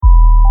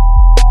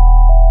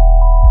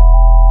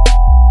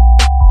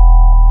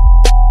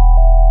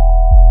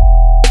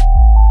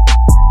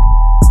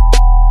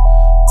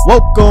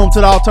Welcome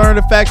to the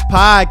Alternative Facts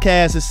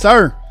Podcast, it's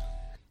Sir.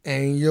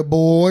 And your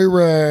boy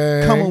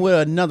Ray. Coming with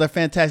another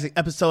fantastic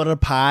episode of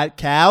the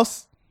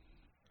podcast.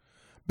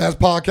 Best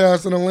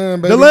podcast in the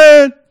land, baby. The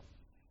land.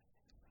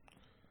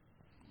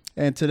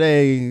 And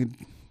today,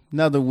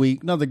 another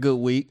good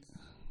week.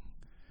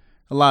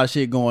 A lot of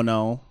shit going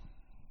on.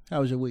 How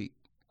was your week?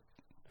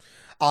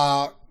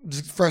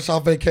 Just fresh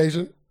off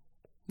vacation.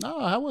 No,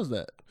 how was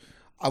that?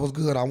 I was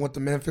good. I went to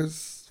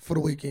Memphis for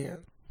the weekend.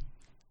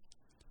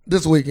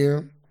 This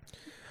weekend.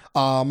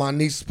 My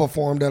niece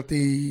performed at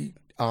the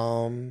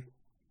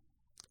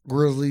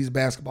Grizzlies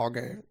basketball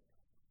game.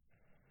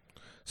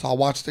 So I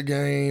watched the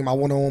game. I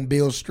went on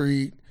Beale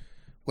Street,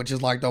 which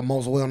is like the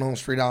most well-known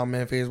street out in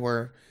Memphis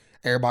where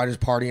everybody's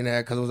partying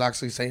at because it was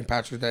actually St.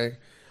 Patrick's Day.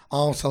 I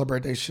don't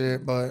celebrate that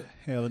shit, but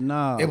Hell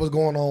no. it was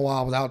going on while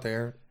I was out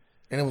there,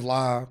 and it was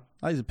live.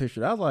 I used to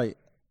picture that. I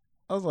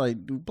was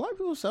like, do black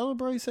people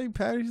celebrate St.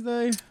 Patrick's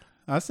Day?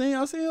 I seen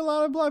a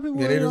lot of black people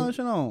Yeah, they do.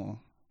 shit on.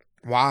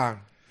 Why?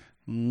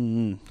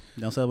 Don't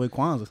celebrate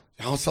Kwanzaa.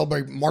 I don't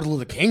celebrate Martin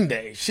Luther King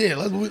Day. Shit,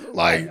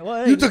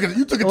 Well, you took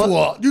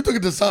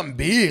it to something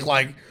big.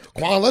 Like,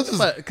 Quan, let's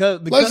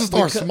just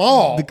start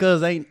small.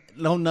 Because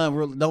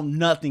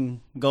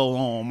nothing go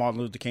on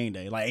Martin Luther King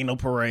Day. Like, ain't no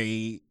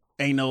parade,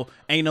 ain't no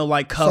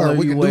like color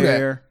we you can do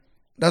wear.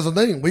 That's the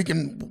thing.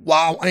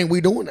 Why ain't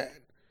we doing that?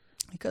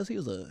 Because he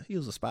was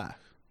a spy.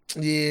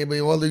 Yeah, but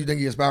whether you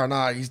think he's a spy or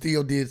not, he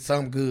still did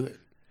something good.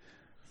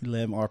 He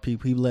led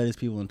his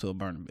people into a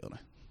burning building.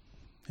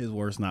 His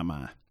words, not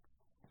mine.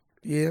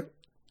 Yeah.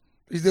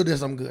 He still did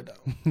something good,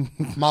 though.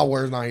 My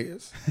words, not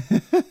his. You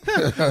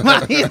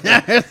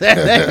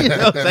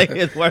don't say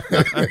his words.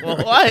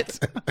 What?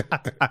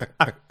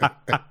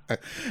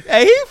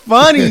 Hey, he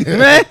funny,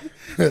 man.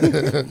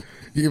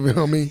 You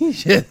feel me?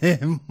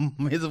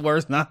 His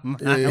words, not mine.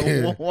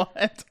 Yeah.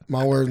 What?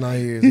 My words, not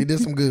his. He did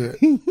some good.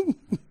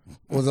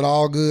 Was it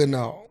all good?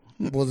 No.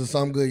 Was it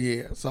some good?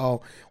 Yeah.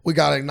 So we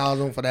got to acknowledge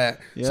him for that.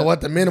 Yep. So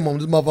at the minimum,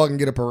 this motherfucker can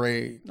get a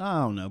parade.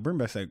 I don't know. Bring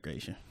back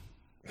segregation.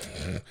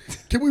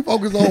 Can we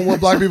focus on what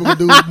black people can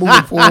do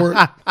moving forward?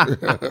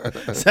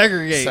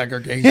 Segregate.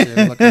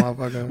 Segregation. Look at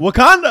motherfucker.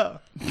 Wakanda.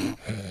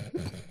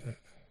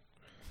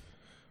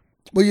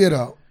 But yeah,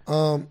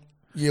 though.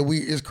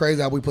 It's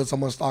crazy how we put so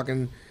much stock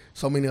in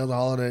so many other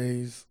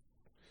holidays.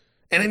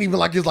 And it ain't even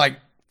like it's like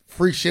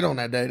free shit on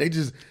that day. They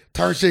just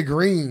turn shit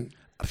green.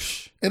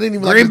 It ain't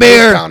even Green like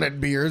beer. discounted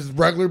beer. It's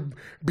regular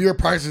beer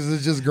prices.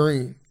 It's just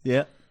green.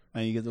 Yeah.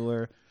 And you get to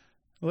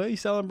wear, you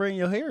celebrating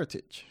your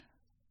heritage.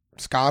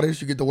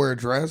 Scottish, you get to wear a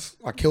dress.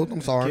 I killed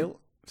them, sorry.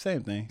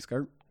 Same thing,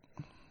 skirt.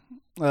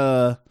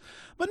 But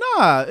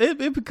nah,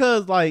 it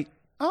because like,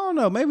 I don't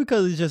know, maybe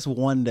because it's just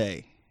one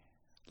day.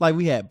 Like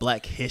we had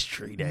Black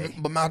History Day.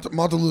 But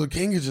Martin Luther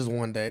King is just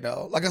one day,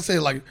 though. Like I said,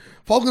 like,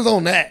 focus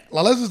on that.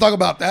 Like, let's just talk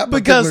about that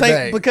Because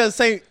day.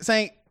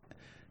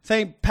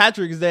 St.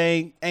 Patrick's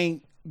Day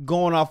ain't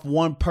going off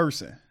one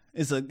person.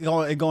 It's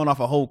going off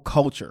a whole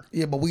culture.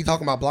 Yeah, but we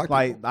talking about black people.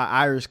 Like the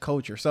Irish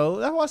culture. So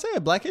that's why I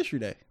said Black History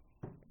Day.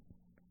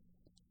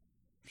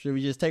 Should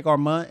we just take our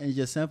month and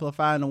just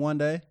simplify into one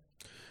day?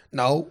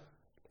 No.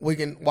 Why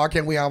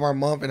can't we have our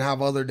month and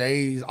have other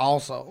days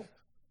also?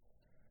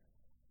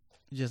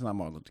 Just not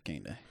Martin Luther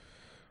King Day.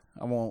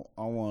 I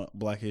want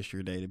Black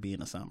History Day to be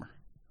in the summer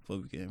so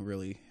we can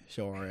really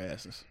show our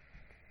asses.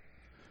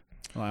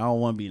 Like, I don't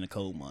want to be in the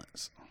cold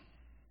months.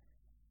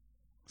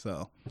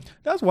 So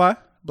that's why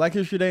Black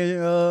History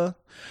Day.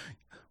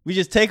 We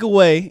just take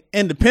away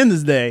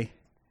Independence Day,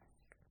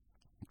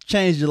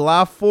 change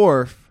July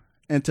 4th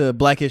into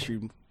Black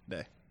History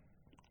Day.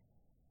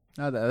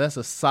 Now that's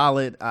a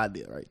solid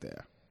idea right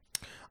there.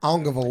 I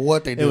don't give a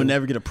what they do. It would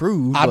never get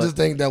approved. I just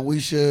think that we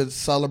should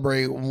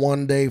celebrate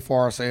one day for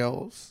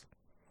ourselves.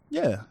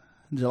 Yeah,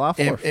 July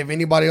 4th. If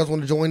anybody else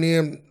want to join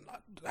in,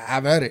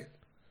 have at it.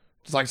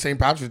 It's like St.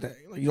 Patrick's Day.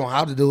 Like, you don't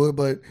have to do it,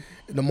 but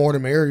the more the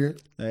merrier.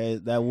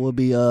 That would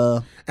be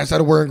instead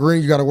of wearing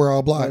green, you got to wear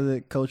all black. What is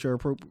it? Culture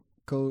appropriate.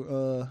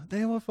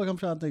 Damn, what the fuck I'm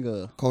trying to think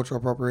of? Cultural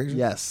appropriation.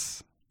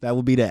 Yes, that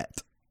would be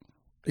that.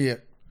 Yeah,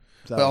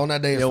 So, but on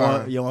that day, it's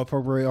fine. You want to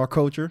appropriate our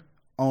culture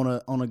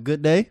on a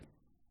good day,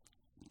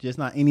 just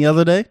not any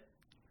other day.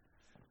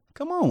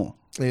 Come on.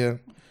 Yeah,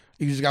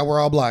 you just got to wear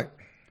all black.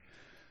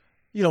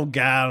 You don't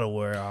gotta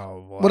wear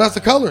all black. But that's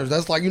the colors.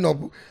 That's like, you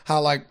know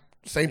how like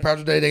St.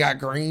 Patrick's Day they got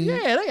green.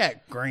 Yeah, they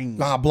got green.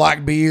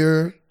 Black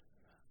beer.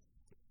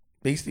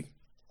 Beastie.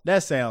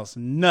 That sounds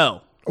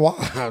no.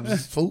 Why?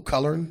 Just food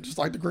coloring, just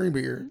like the green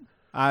beer.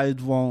 I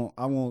want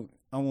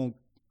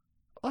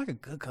like a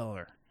good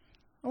color.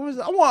 I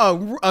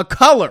want a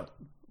color.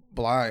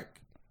 Black.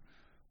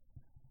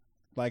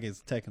 Black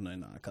is technically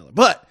not a color,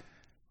 but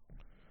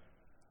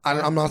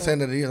I'm not saying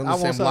that it is. I'm I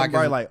just want saying black something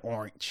bright is. like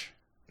orange.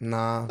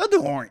 Nah. Let's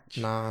do orange.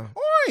 Nah.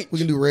 Orange. We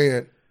can do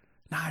red.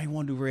 Nah, I didn't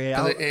want to do red.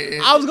 'Cause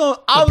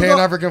The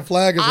Pan-African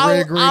flag is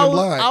red, green, and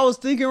black. I was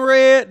thinking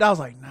red. I was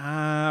like,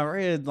 nah,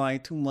 red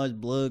like too much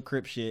blood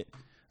crip shit.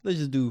 Let's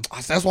just do.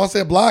 That's why I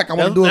said black. I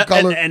want to do a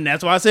color. And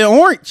that's why I said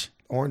orange.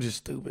 Orange is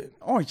stupid.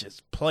 Orange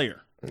is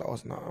player. No,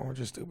 it's not. Orange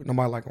is stupid.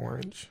 Nobody like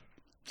orange.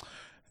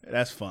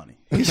 That's funny.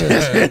 He just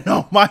said,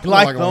 no, Mike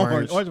like orange.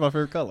 orange. Orange is my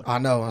favorite color. I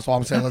know. That's why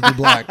I'm saying let's do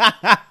black.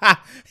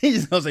 He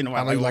just gonna say no,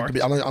 I know like you like orange.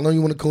 to be. I know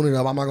you want to coon it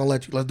up. I'm not gonna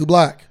let you. Let's do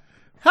black.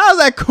 How's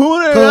that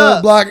cooling it Coon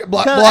up? black.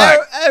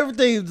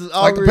 Everything's Like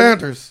already, the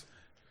Panthers.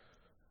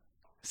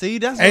 See,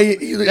 that's Hey,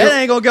 that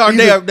ain't gonna get our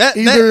either, that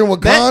either in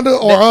Wakanda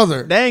or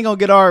other. They ain't gonna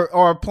get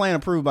our plan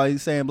approved by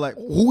saying black.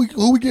 Who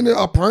we getting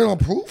our parental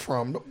proof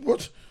from?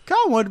 What? Kyle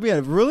wanted to be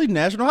a really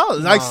national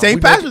holiday, like St.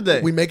 we Patrick's make,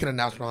 Day. We make it a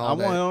national I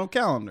holiday. want it on the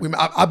calendar.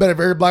 I bet if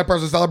every black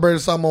person celebrated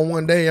something on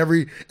one day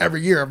every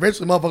year,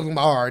 eventually motherfuckers gonna be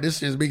like, all right, this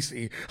shit's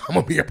BC. I'm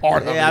gonna be a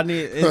part of it. Yeah,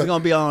 it's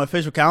gonna be on an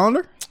official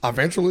calendar.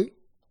 Eventually,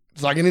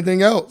 it's like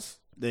anything else.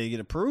 They get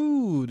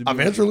approved. to be-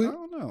 Eventually, I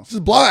don't know. it's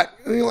just black.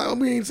 And you're like,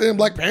 we ain't saying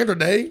Black Panther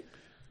Day,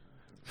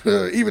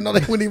 even though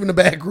they weren't even a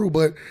bad group.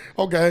 But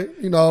okay,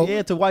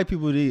 Yeah, to white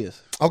people it is.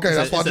 Okay,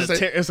 that's why I just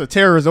say It's a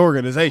terrorist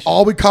organization.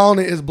 all we calling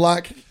it is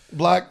black.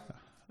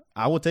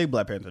 I would take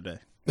Black Panther Day.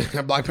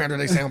 Black Panther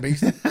Day sound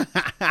beast.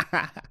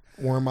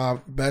 Wearing my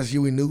best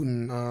Huey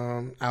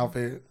Newton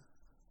outfit.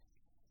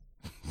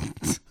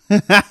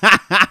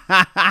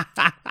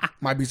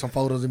 Might be some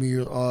photos of me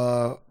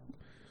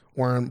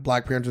wearing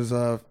Black Panther's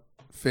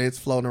fits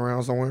floating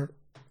around somewhere.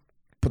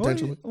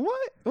 Potentially. What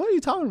are you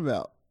talking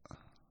about?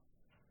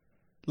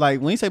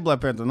 Like when you say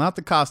Black Panther, not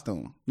the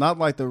costume, not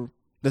like the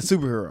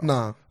superhero.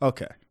 Nah.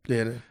 Okay.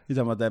 Yeah. You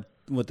talking about that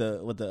with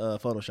the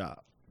Photoshop?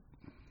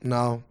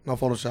 No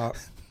Photoshop.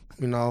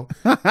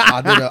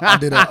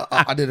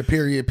 I did a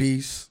period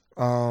piece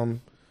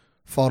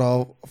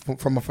photo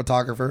from a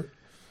photographer,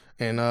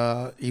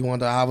 and he wanted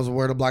to have us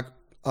wear the Black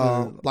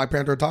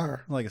Panther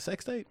attire. Like a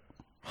sex tape?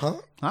 Huh?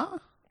 Huh?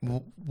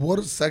 What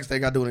does sex they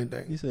got to do with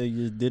anything? You said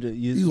you just did it.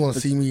 You want to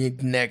see me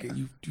naked?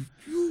 You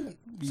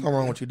something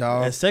wrong with you,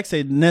 dog? A sex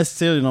tape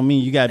necessarily don't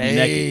mean you gotta be naked.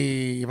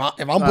 Hey,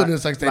 if I'm putting a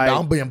sex tape,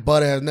 I'm being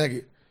butt ass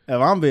naked. If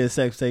I'm being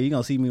sex tape, you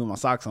gonna see me with my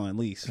socks on at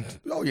least.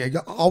 Oh yeah,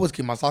 I always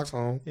keep my socks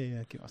on.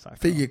 Yeah, I keep my socks on.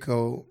 Figure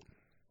code.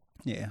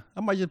 Yeah,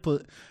 I might just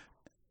put.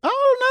 I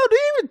don't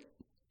know.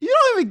 You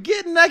don't even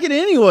get naked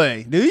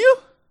anyway, do you?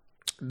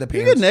 Depends.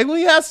 You get naked when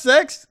you have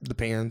sex.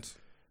 Depends.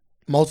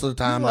 Most of the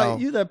time, though.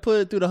 You that put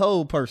it through the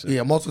whole person.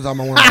 Yeah, most of the time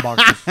I'm wearing my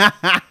boxers.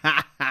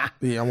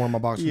 Yeah, I'm wearing my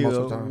boxers You most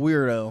of the time.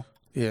 weirdo.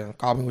 Yeah,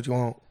 call me what you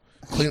want.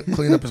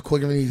 Clean up is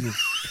quick and easy.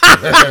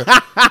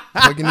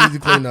 Quick and easy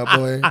clean up,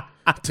 boy.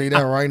 I'll tell you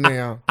that right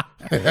now.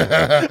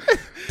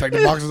 Take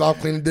the boxes off,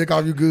 clean the dick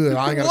off, you good.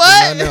 I ain't got to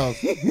clean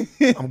nothing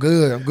else. I'm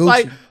good. I'm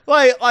Gucci.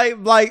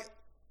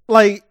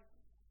 Like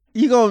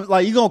you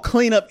gonna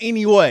clean up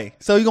anyway.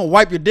 So you gonna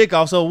wipe your dick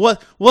off. So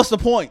what's the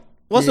point?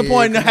 What's the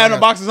point in having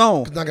the boxes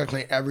on? Cause I gotta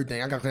clean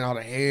everything. I gotta clean all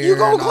the hair. You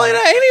gonna clean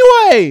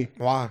that anyway?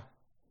 Why?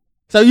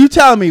 So you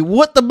telling me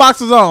with the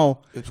boxes on,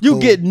 you cool.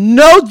 get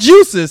no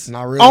juices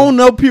Not really. on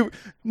no pubic?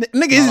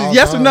 Nigga, is it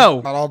yes or no?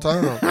 Not all the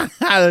time.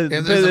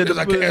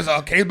 It's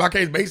a case by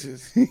case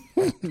basis. You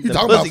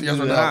talking about yes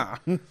or no?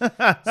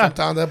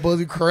 Sometimes that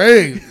pussy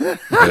crazy.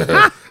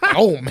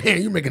 Oh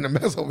man, you making a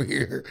mess over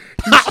here.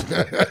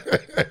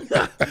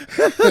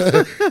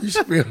 You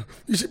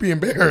should be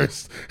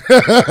embarrassed.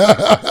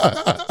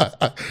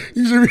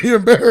 You should be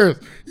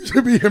embarrassed. You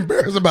should be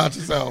embarrassed about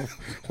yourself.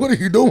 What are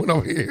you doing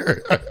over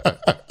here?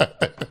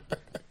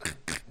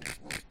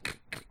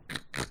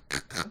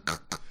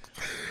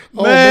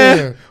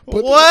 Man,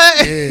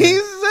 what? Yeah. He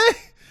said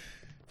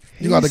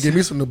You got to give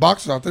me some new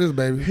boxers after this,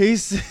 baby. he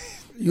said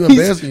You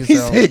embarrassing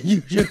yourself. He said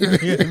you should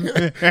be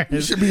embarrassed.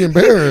 You should be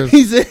embarrassed.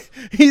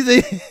 He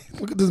said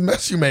Look at this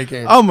mess you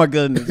making. oh my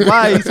goodness,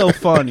 why are you so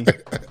funny?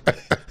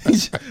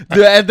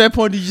 At that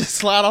point, you just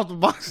slide off the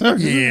boxer.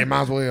 Yeah,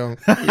 might as well.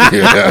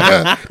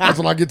 Yeah. That's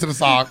when I get to the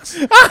socks.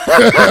 They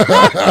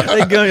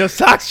get on your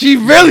socks. She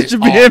really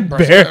should be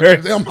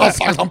embarrassed. Damn, my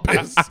socks, I'm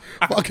pissed.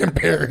 Fucking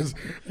embarrassed.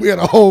 We had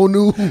a whole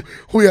new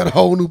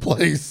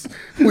place.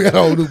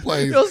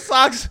 Your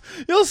socks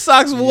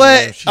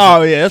wet.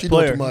 Oh yeah, that's she doing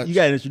player. too much. You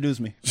gotta introduce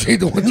me. She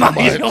doing too Your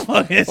much.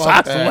 fucking Fuck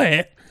socks that.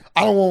 wet.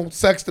 I don't want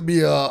sex to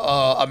be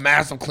a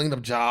massive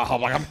cleanup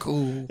job. Like, I'm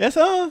cool. Yes,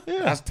 huh?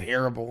 Yeah. That's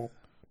terrible.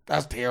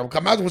 That's terrible.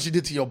 Imagine what she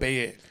did to your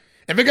bed.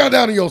 If it got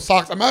down to your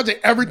socks, imagine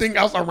everything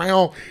else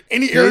around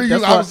any area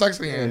you have sex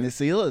in. And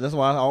see, look, that's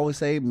why I always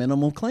say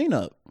minimum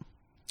cleanup.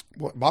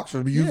 What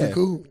boxers be usually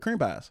cool. Cream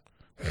pies.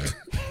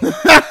 You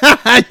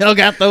don't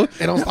got those.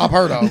 It don't stop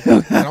her though.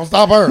 It don't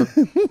stop her.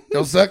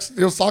 Your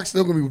socks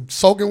still gonna be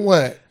soaking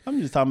wet. I'm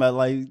just talking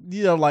about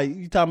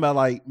you talking about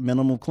like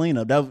minimum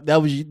cleanup.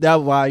 That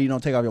was why you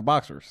don't take off your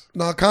boxers.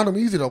 No, condom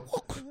easy though.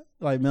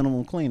 Like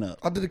minimum cleanup.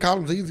 I did the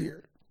condoms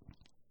easier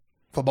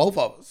for both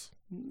of us.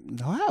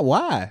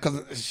 Why?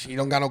 Because she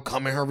don't got no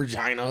cum in her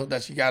vagina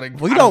that she got to.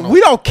 We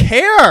don't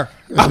care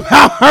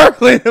about her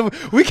cleaning.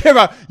 We care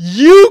about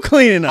you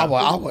cleaning up.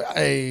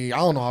 I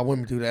don't know how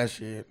women do that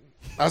shit.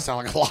 That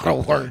sounds like a lot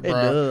of work, bro. It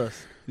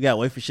does. You gotta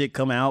wait for shit to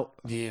come out.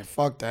 Yeah,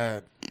 fuck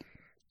that.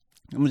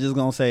 I'm just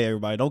gonna say,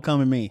 everybody, don't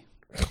come at me.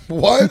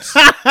 What?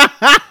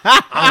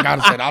 I don't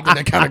gotta say that. I think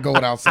that kind of go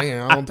without saying.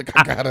 I don't think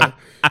I gotta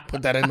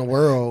put that in the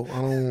world.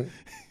 I don't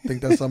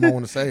think that's something I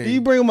want to say. Do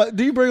you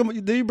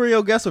bring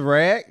your guest a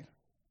rag?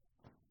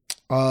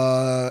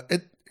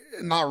 It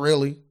not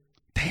really.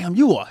 Damn,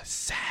 you are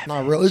savage.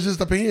 Not really. It just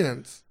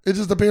depends. It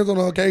just depends on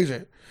the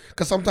occasion.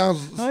 Because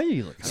sometimes How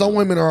you look? some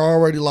women are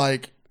already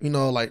like,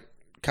 like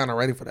kind of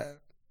ready for that.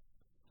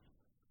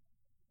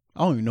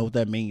 I don't even know what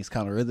that means.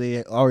 Kind of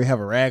really already have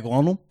a rag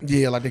on them.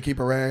 Yeah, like they keep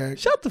a rag.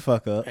 Shut the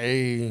fuck up.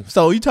 Hey,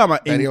 So you talking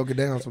about daddy'll get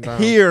down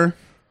sometimes. here?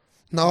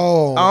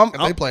 No, at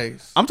their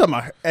place. I'm talking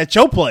about at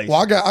your place.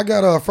 Well, I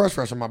got a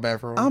fresh in my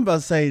bathroom. I'm about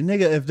to say,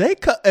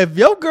 nigga, if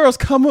your girls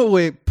coming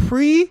with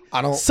I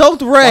don't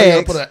soaked why you gotta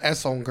rags, put an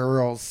S on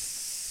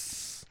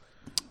girls.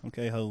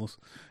 okay, hoes.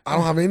 I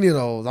don't have any of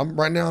those. I'm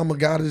a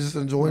guy that's just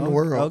enjoying the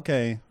world.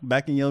 Okay,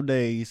 back in your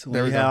days when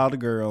There you we had go. all the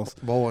girls,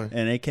 Boy,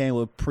 and they came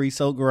with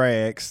pre-soaked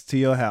rags to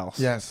your house.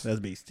 Yes. That's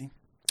beastie.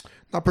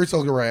 not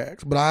pre-soaking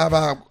rags, but I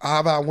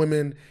have had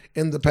women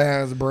in the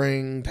past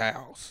bring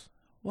towels.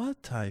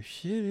 What type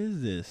shit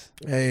is this?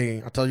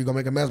 Hey, I tell you, gonna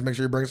make a mess. Make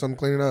sure you bring something to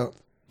clean it up.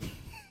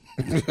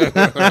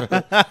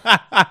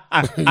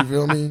 You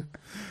feel me?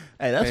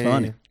 Hey, that's Hey.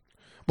 funny.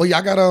 But yeah,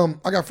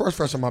 I got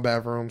fresh in my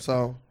bathroom.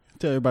 So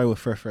Tell everybody what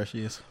fresh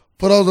is.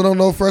 for those that don't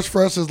know, fresh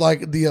is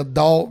like the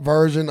adult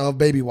version of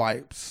baby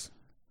wipes.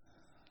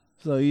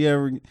 So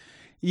you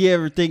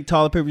ever think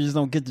toilet paper just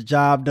don't get the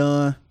job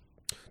done?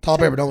 Toilet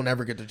paper don't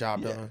ever get the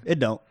job done. It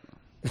don't.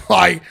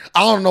 Like I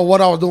don't know what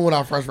I was doing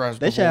without fresh.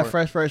 They should have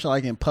fresh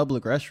like in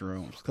public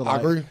restrooms. I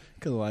agree.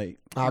 Cause like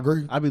I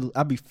agree. I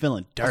be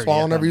feeling dirty. That's why I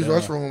don't after ever use I'm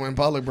done. restroom in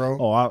public, bro.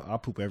 Oh, I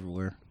poop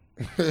everywhere.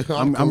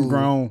 I'm I'm cool.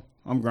 grown.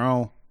 I'm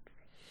grown.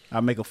 I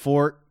make a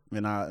fort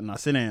and I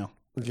sit down.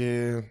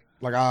 Yeah.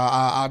 Like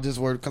I just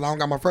work because I don't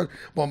got my fresh.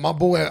 But my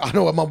boy, I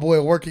know what my boy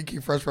at work. He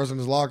keep fresh in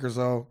his locker,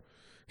 so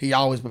he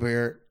always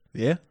prepared.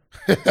 Yeah.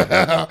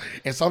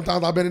 And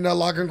sometimes I've been in that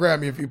locker and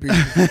grabbed me a few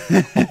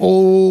pieces.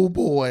 Oh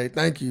boy,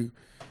 thank you.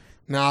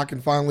 Now I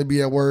can finally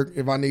be at work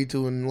if I need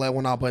to and let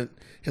one out, but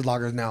his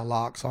locker is now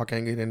locked, so I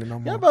can't get in it no Yeah,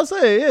 more. I'm about to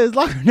say, yeah, it's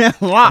locked down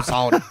locked.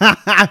 salty.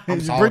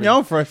 Just salty. bring your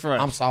own fresh.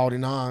 I'm salty.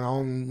 Nah,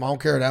 I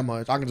don't care that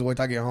much. I can just wait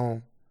till I get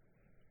home.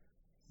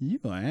 You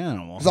an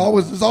animal.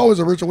 It's always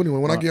a ritual anyway.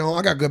 When I get home,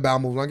 I got good bowel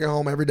movements. When I get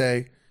home every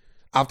day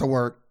after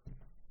work,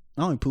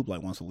 I only poop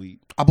like once a week.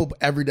 I poop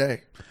every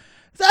day.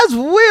 That's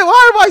weird.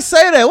 Why do everybody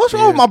say that? What's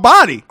wrong with my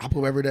body? I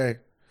poop every day.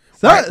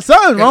 Something's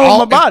wrong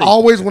with my body.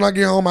 Always when I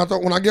get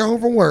home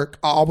from work,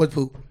 I always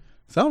poop.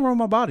 Something wrong with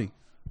my body.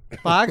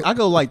 Like, I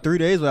go like 3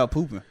 days without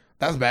pooping.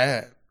 That's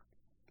bad.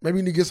 Maybe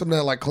you need to get something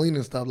that like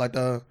cleaning stuff, like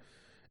it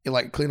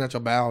like clean out your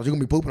bowels. You're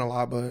gonna be pooping a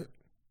lot, but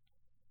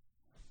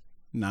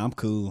Nah, I'm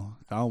cool.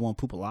 I don't want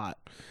to poop a lot.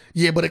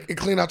 yeah, but it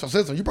clean out your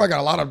system. You probably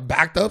got a lot of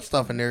backed up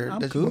stuff in there. I'm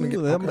that cool.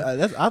 You want to get.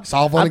 Okay. It's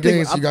all fun and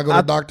games. So you gotta go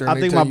to the doctor. And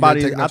I think tell my you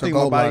body. taking I out your think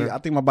my body. gallbladder. I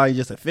think my body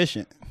just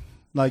efficient.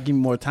 Like give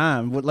me more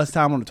time. With less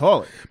time on the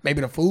toilet.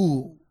 Maybe the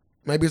food.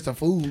 Maybe it's the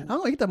food. I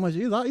don't eat that much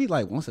either. I eat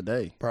like once a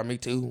day. Probably me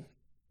too.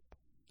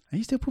 And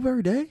you still poop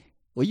every day?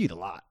 Well, you eat a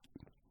lot.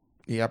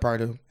 Yeah, I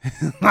probably do.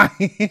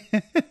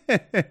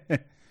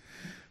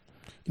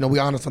 We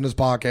honest on this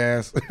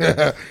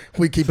podcast.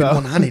 We keep it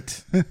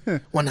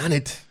 100.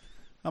 100.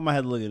 I might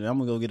have to look at it. I'm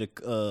gonna go get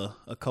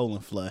a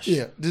colon flush.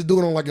 Yeah, just do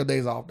it on like your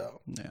days off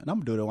though. Yeah, and I'm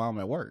gonna do it while I'm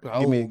at work.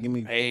 Oh, Give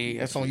me. Hey,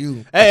 that's on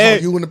you. Hey,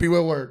 That's on you and the people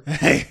at work.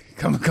 Hey,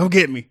 come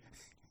get me.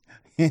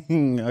 I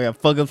gotta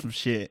fuck up some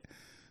shit.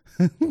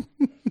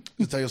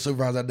 Just tell your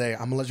supervisor that day.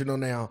 I'm gonna let you know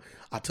now.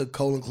 I took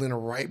colon cleaner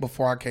right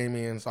before I came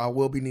in, so I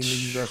will be needing to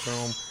use the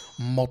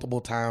restroom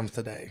multiple times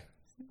today.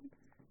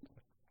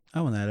 I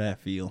want how that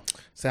feel.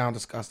 Sound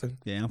disgusting,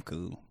 Yeah, I'm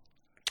cool.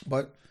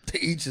 but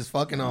to each his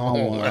fucking I don't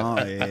own.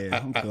 want. Yeah,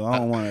 I'm cool. I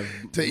don't want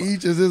To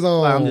each is his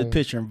own. I'm just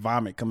picturing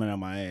vomit coming out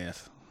my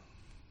ass.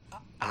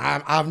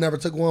 I've never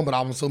took one, but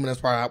I'm assuming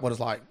that's probably what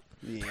it's like.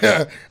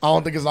 Yeah. I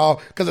don't think it's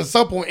all because at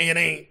some point it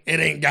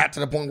ain't got to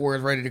the point where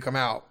it's ready to come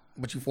out,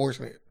 but you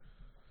forcing it.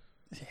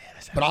 Yeah,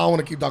 that's But I don't want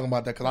to keep talking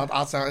about that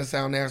because it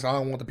sound nasty. I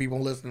don't want the people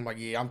listening like,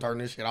 yeah, I'm turning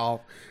this shit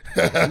off.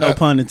 no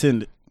pun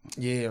intended.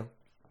 Yeah.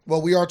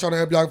 Well, we are trying to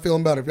help y'all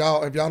feeling better. If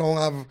y'all don't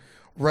have a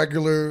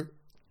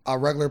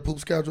regular poop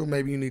schedule,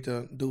 maybe you need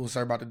to do what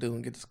Sir about to do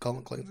and get this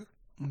colon cleanser.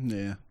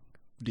 Yeah,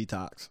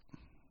 detox.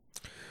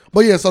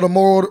 But yeah, so the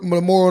moral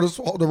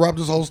to wrap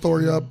this whole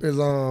story up is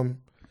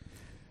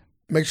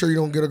make sure you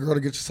don't get a girl to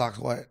get your socks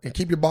wet and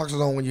keep your boxers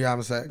on when you're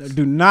having sex.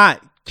 Do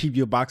not keep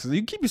your boxers.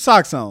 You keep your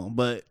socks on,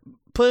 but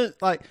put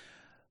like.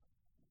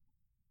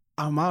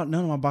 I'm out.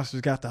 None of my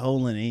boxers got the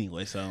hole in it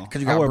anyway, so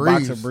Because you I got wear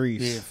briefs. boxer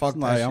briefs. Yeah, fuck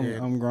like, that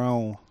shit. I'm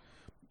grown.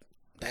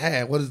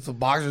 Dad, what is the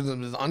boxers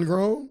is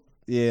ungrown?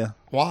 Yeah,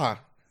 Why?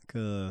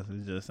 cause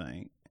it just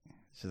ain't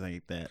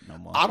that no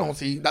more. I don't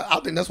see. I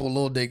think that's what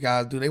little dick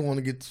guys do. They want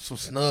to get some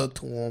snug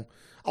to them.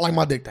 I like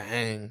my dick to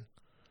hang,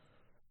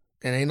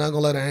 and ain't not gonna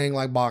let it hang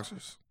like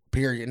boxers.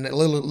 Period.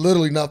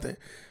 Literally nothing.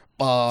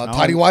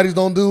 Tidy whities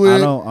don't do it. I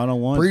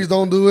don't want. Breeze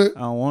don't do it.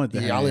 I don't want it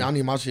to Yeah, hang. I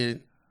need my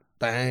shit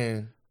to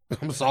hang.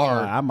 I'm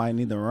sorry. I might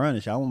need to run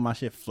it. I want my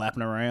shit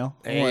flapping around.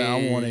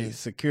 I want Hey. it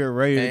secure,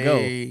 ready to go.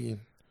 Hey.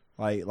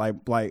 Like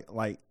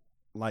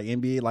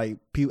NBA, like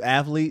pew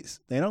athletes.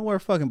 They don't wear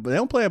fucking. They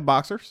don't play in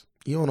boxers.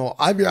 You don't know.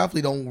 Every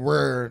athlete don't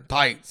wear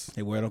tights.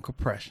 They wear them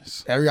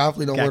compressions. Every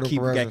athlete don't wear the Got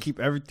compressions. to keep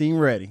everything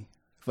ready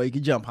before you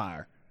can jump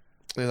higher.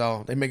 You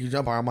know, they make you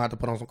jump higher. I might have to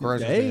put on some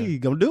compressions. Hey,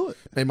 go do it.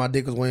 Maybe my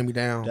dick was weighing me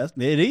down.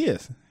 It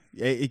is.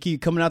 It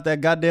keep coming out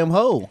that goddamn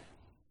hole.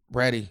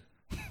 Ready.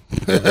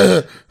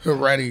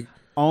 Ready.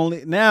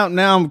 Only now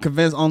I'm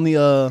convinced only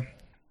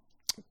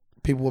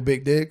People with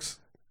big dicks.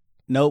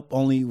 nope,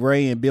 only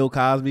Ray and Bill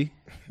Cosby,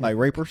 like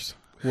rapers,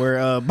 where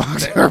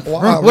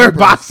Why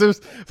boxers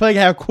so they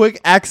can have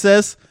quick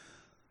access.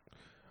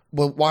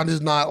 But why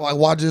just not like?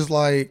 Why just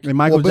like? And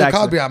Michael Bill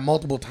Jackson. Cosby had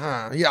multiple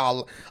times.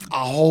 Yeah, a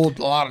whole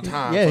lot of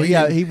time.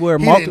 Yeah, So he wear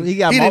multiple. He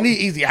didn't need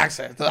easy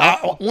access.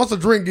 Once a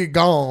drink get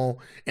gone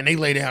and they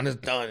lay down, it's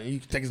done. You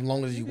can take as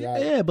long as you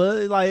want. Yeah,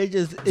 but like it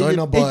just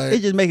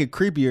make it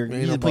creepier.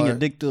 You just put your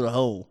dick through the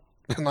hole.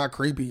 It's not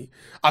creepy.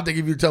 I think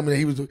if you tell me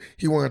that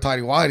he wearing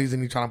tighty whities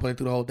and he trying to put it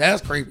through the hole,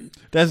 that's creepy.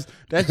 That's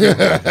that's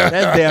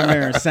damn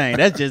near insane.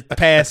 That's just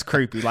past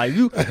creepy. Like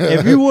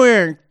if you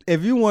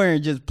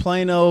wearing just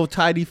plain old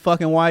tidy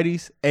fucking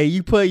whiteys and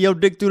you put your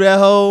dick through that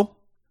hole,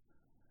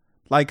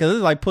 like, cause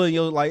it's like putting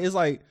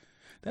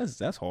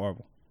that's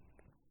horrible.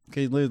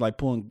 Cause it's literally like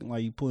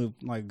pulling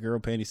like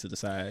girl panties to the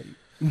side.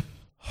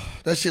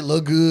 That shit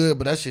look good,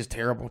 but that shit's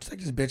terrible. Take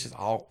these bitches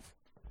off.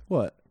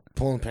 What?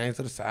 Pulling panties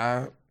to the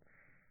side.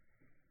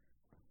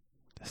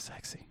 That's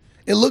sexy.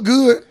 It look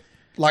good.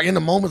 Like in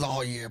the moments,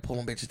 oh yeah,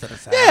 pulling bitches to the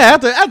side. Yeah,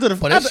 after the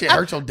but that shit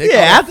hurt your dick. Yeah,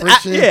 after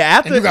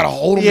and you gotta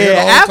hold them there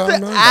the whole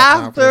time. Man.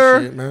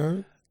 After shit,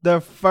 man.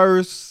 The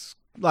first,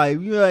 like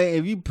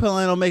if you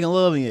plan on making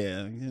love,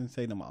 yeah, you can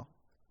take them off.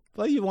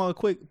 But you want a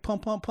quick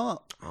pump.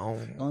 Oh,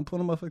 Don't pull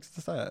them motherfuckers to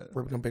the side.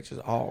 Rip them bitches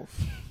off.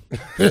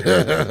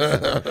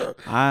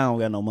 I don't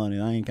got no money.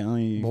 I ain't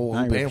paying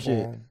for shit.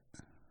 them.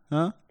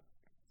 Huh?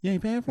 You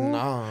ain't paying for them?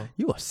 Nah.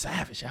 You a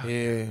savage out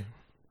here. Yeah.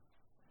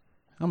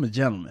 I'm a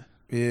gentleman.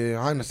 Yeah,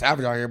 I ain't a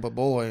savage out here, but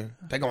boy,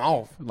 take them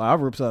off. Like, I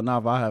rip something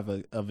off. I have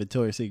a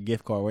Victoria's Secret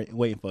gift card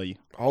waiting for you.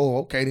 Oh,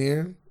 okay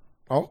then.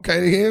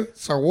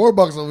 Sir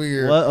Warbucks over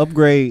here. What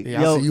upgrade?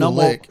 Yeah, Yo, I see you no a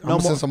more, lick. no I'm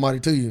gonna more. send somebody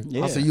to you.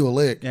 Yeah. I see you a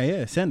lick.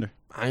 Yeah, send her.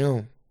 I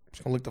am.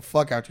 She's gonna lick the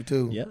fuck out you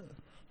too. Yeah.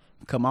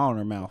 Come on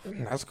her mouth.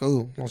 That's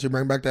cool. Once you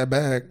bring back that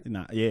bag.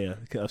 Nah, yeah,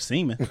 of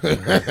semen. You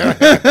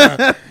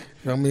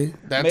know me?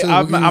 That too.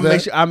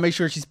 I make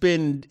sure she's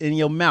spitting in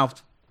your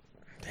mouth.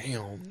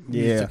 Damn.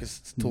 Yeah. Took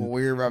it to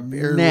a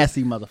very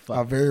Nasty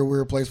motherfucker. A very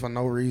weird place for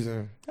no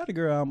reason. Had a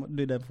girl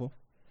did that before.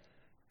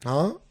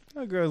 Huh?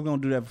 That girl's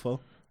gonna do that before.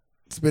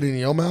 Spit it in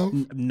your mouth?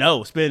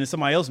 No, spit in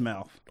somebody else's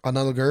mouth.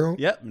 Another girl?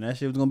 Yep, and that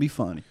shit was gonna be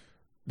funny.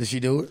 Did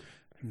she do it?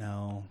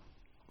 No.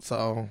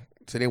 So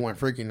they weren't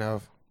freaky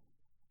enough.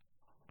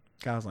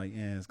 I was like,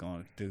 yeah, it's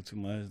gonna do too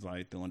much. It's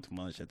like doing too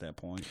much at that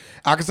point.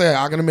 I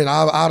can admit,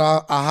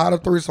 I had a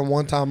threesome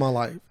one time in my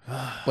life,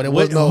 but it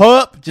was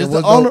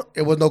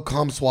it was no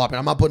cum swapping.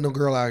 I'm not putting no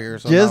girl out here.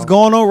 So just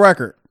going on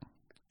record.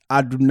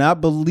 I do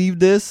not believe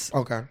this.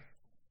 Okay.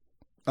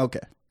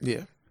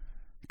 Yeah.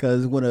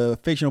 Because with a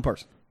fictional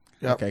person.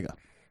 Yep. Okay, go.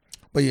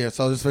 But yeah,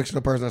 so this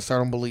fictional person that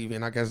started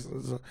believing. I guess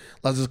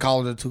let's just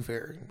call it a tooth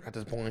fairy at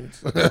this point.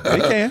 We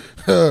can.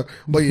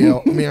 But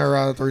yeah, me and her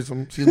had a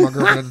threesome. She's my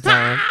girlfriend at the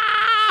time.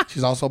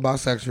 She's also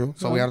bisexual,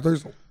 so we had a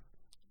threesome.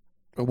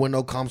 It wasn't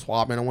no cum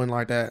swapping. It wasn't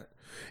like that.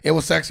 It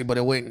was sexy, but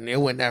it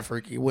wasn't that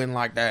freaky. It wasn't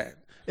like that.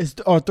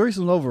 Are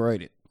threesomes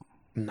overrated?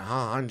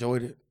 Nah, I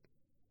enjoyed it.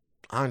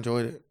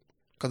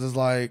 Cause it's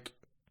like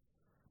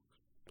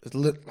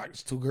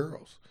it's two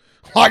girls.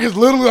 Like it's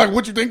literally like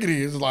what you think it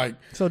is. It's like.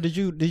 So did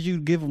you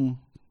give them?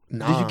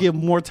 Nah. Did you give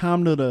more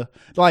time to the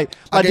like?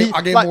 I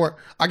gave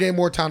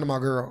more time to my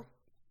girl.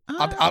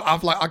 I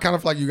kind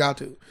of feel like you got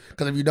to,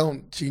 because if you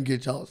don't, she can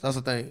get jealous. That's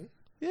the thing.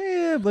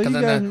 Yeah, but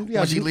you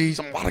when she leaves,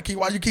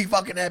 why you keep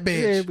fucking that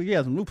bitch? Yeah, but you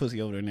got some new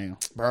pussy over there now,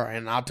 bro.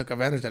 And I took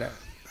advantage of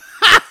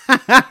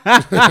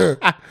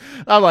that.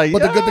 I'm like,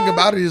 but the good thing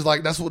about it is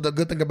like that's what the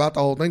good thing about the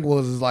whole thing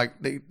was is like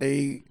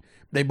they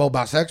both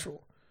bisexual.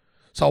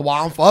 So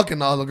while I'm fucking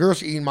the other girl,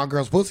 she eating my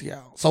girl's pussy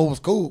out. So it was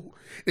cool.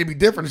 It'd be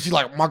different if she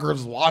like my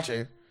girl's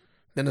watching.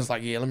 Then it's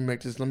like, yeah, let me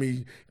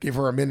give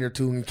her a minute or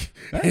two.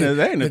 That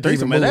ain't a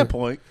threesome at that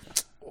point.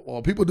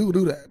 Well, people do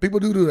that. People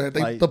do that.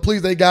 They to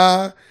please their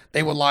guy,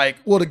 they would like.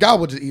 Well, the guy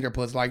would just eat her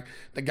pussy. Like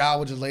the guy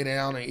would just lay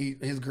down and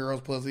eat his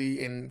girl's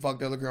pussy and fuck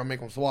the other girl and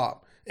make them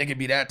swap. It could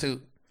be that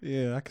too.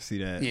 Yeah, I can see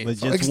that. Yeah, but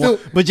so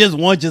just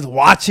one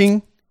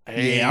watching.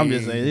 Hey. Yeah, I'm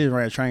just saying, they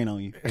ran a train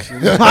on you. We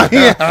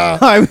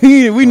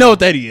know what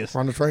that is.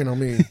 Run the train on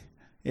me.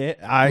 Yeah,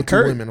 I with two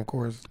encourage women, of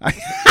course. I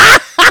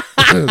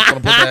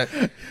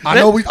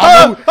know we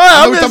talking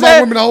about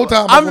women the whole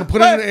time. I'm gonna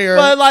put it in the air.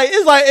 But like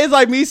it's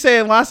like me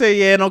saying when I say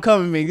yeah, don't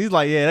come at me. He's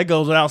like, yeah, that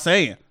goes without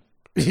saying.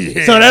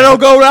 Yeah. So that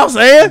don't go without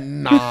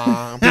saying?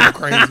 Nah, people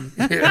crazy.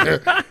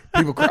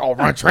 People crazy. Oh,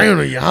 run train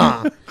on you,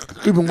 huh?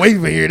 We've been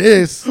waiting to hear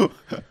this.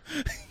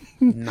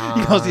 Nah.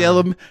 You gonna see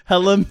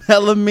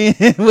hella men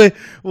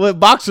with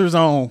boxers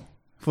on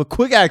for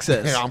quick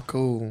access. Yeah, I'm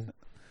cool.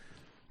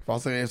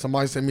 If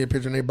somebody send me a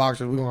picture in their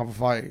boxers, we're gonna have a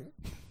fight.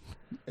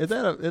 Is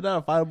that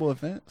a fightable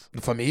offense?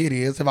 For me, it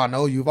is. If I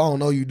know you, if I don't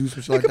know you, do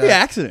some shit It like could that. be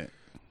an accident.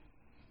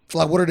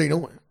 Like, what are they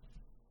doing?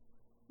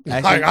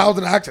 Accident- Like, how's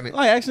it an accident?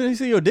 Like, accidentally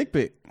see your dick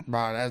pic.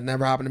 Bro, that's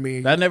never happened to me.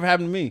 That never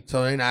happened to me.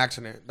 So it ain't an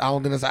accident. I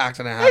don't think it's an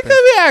accident It could happened.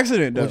 be an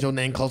accident though. Was your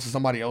name close to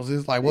somebody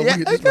else's? Like, what? Yeah,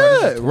 Look it at this, bro. This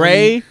could. is 20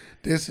 Ray,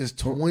 This is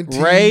 20.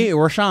 Ray,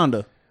 or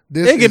Rashonda.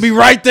 This It could is- be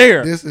right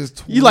there. This is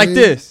 20. You like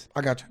this?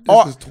 I got you. This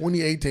Or- is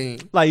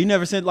 2018. Like you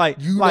never sent like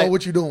You like, know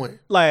what you're doing.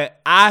 like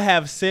I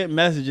have sent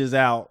messages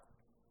out,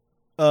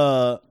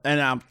 and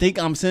I think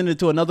I'm sending it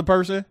to another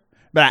person,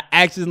 but I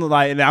accidentally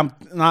like, and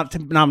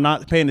I'm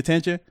not paying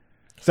attention.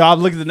 So I'm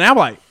looking at it now, I'm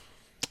like,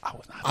 I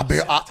was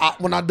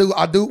not. When I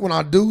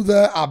do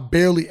that, I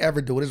barely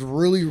ever do it. It's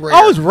really rare.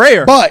 Oh, it's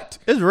rare. But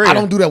It's rare. I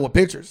don't do that with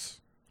pictures.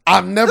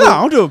 I've never. No,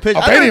 I don't do a picture.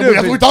 Okay, I don't then, do a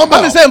that's what we picture. talking about.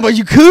 I'm just saying, but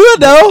you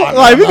could though.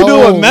 Like we could do it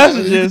No, with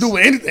messages. You can do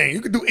anything.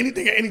 You can do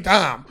anything at any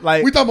time.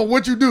 Like- we talking about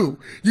what you do.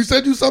 You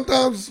said you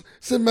sometimes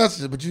send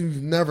messages, but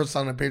you've never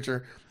sent a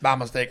picture by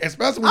mistake.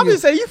 Especially when I'm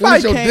just saying, you when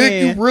it's probably your dick,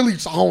 can. you really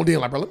honed in.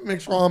 Like, bro, let me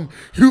make sure I'm.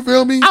 You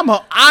feel me? I'm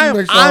Let me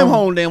make sure I'm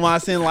honed in when I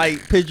send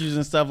like pictures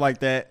and stuff like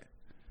that.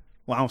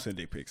 Well, I don't send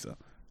dick pics, so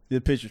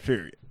the pictures,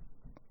 period.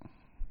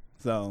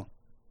 So,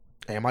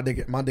 Hey, my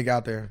dick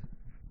out there.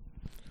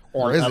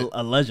 Or is it?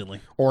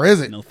 Allegedly, Or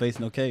is it? no face,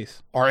 no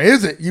case. Or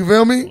is it? You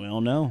feel me? We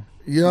don't know.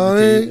 You know what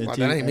I mean? Like,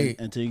 that ain't me.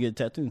 Until you get a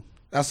tattoo.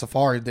 That's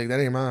Safari dick. That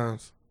ain't mine.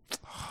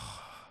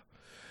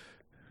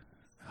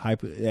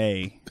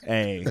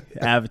 Hey,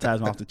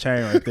 advertisement off the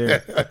chain right there.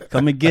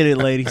 Come and get it,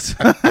 ladies.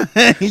 Bro,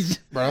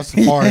 that's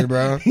Safari,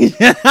 bro.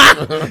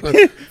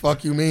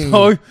 Fuck you mean?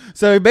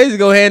 So it basically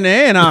go hand in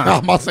hand, huh?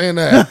 I'm not saying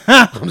that.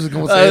 I'm just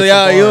gonna say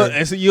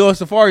it's Safari. You and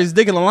Safari's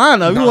dick in the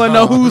lineup. You want to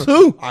know who's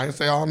who? I ain't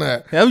say all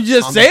that. That was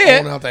just I'm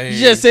said. throwing out the You hand.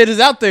 just said it's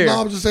out there. No,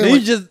 I'm just saying,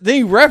 Then like- then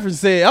you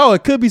referenced it. Oh,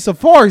 it could be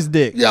Safari's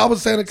dick. Yeah, I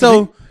was saying it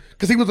So-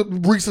 because he was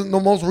the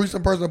most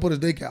recent person to put his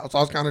dick out. So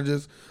I was kind of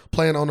just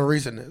playing on the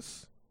recentness.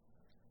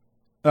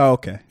 Oh,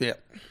 okay. Yeah,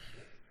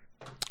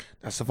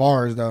 that's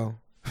Safari's though.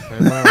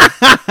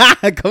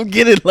 Come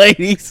get it,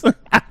 ladies.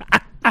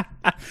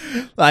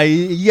 Like,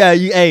 yeah,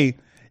 hey,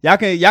 y'all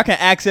can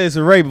access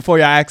Ray before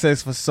y'all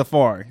access for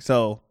Safari.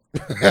 So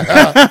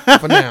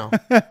For now.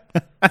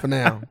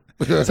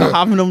 so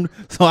having them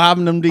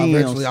DMs.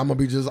 Eventually, I'm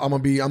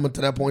gonna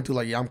to that point too.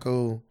 Like, yeah, I'm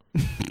cool.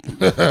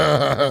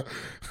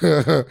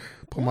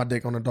 Put my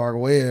dick on the dark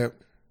web.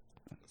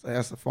 Say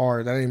that's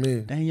Safari. That ain't me,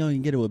 Dang, you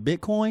can get it with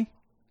Bitcoin.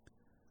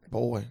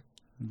 boy.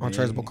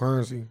 Untraceable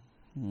currency.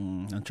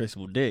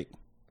 Untraceable dick.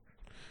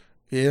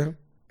 Yeah,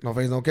 no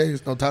face, no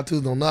case, no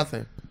tattoos, no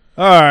nothing.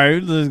 All right,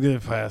 let's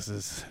get past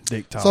this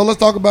dick talk. So let's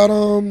talk about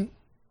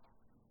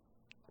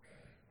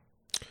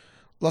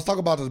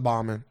this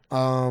bombing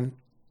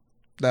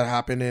that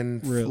happened in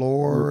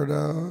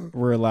Florida.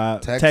 Real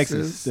live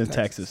Texas.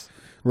 Texas.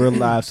 Real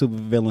live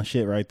supervillain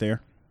shit right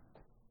there.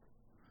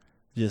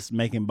 Just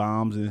making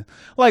bombs and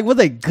like, were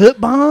they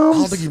good bombs? I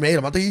don't think he made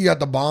them. I think he got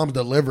the bombs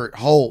delivered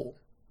whole.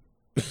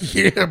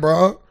 Yeah,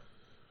 bro.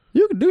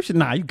 You can do shit.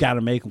 Nah, you gotta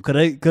make them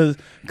because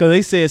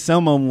they said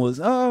some of them was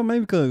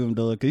maybe could have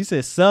done it because he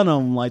said some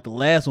of them like the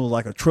last one was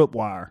like a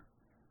tripwire.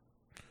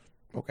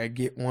 Okay,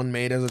 get one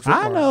made as a trip.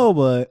 I know,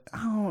 but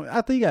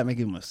I think you gotta make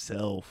it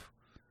myself.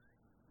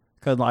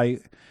 Cause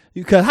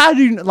how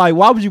do you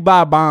why would you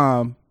buy a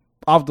bomb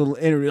off the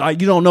internet?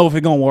 Like you don't know if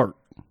it's gonna work.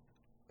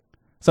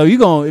 So if you're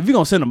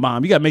gonna send a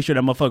bomb, you gotta make sure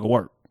that motherfucker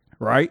work,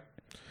 right?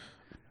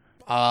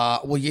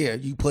 Well, yeah,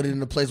 you put it in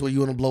a place where you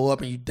want to blow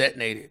up and you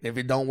detonate it. If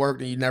it don't work,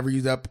 then you never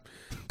use that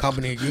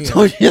company again.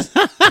 So just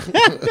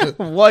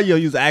what you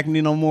don't use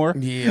Acme no more?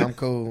 Yeah, I'm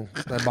cool.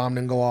 That bomb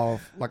didn't go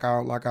off like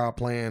our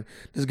plan.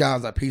 This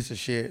guy's a piece of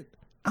shit.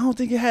 I don't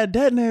think it had a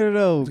detonator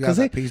though, This guy's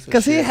a piece of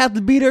because he shit. had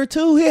to be there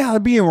too. He had to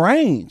be in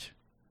range.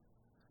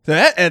 So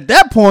at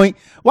that point,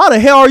 why the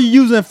hell are you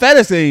using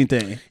FedEx or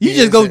anything? You Yeah,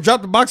 just go it's a-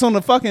 drop the box on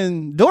the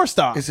fucking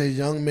doorstop. It's a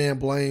young man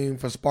blamed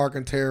for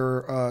sparking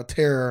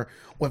terror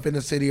within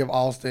the city of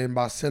Austin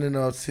by sending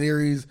a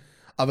series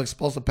of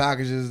explosive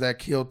packages that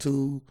killed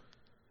 2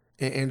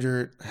 and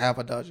injured half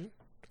a dozen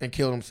and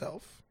killed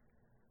himself.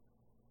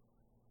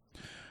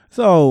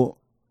 So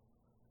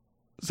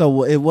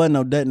it wasn't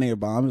no detonator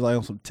bomb. It was like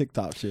on some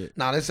TikTok shit.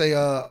 Now they say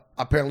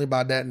apparently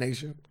by a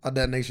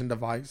detonation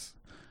device.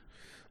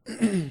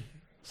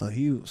 So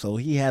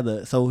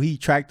he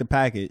tracked the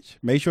package,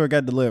 made sure it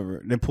got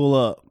delivered, then pull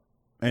up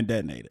and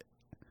detonate it.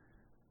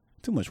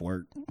 Too much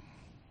work.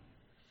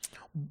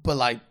 But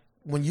like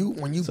when you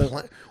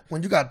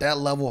got that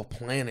level of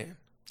planning,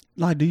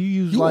 Like, do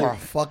you use you are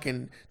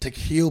fucking to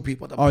kill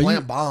people, to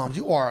plant bombs.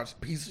 You are a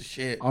piece of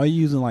shit. Are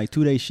you using like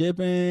 2-day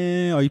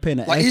shipping? Are you paying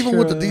the Like extra? even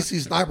with the DC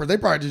snipers, they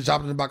probably just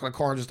jumped in the back of the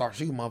car and just start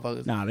shooting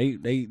motherfuckers. Nah, they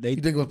You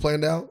think it was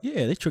planned out?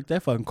 yeah, they tricked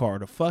that fucking car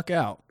the fuck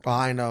out. Oh,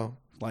 I know.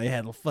 Like, it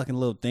had a fucking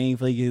little thing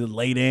for you to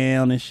lay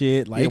down and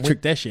shit. Like, Yeah, they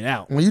tricked that shit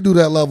out. When you do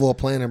that level of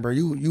planning, bro,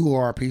 you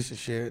are a piece of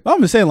shit.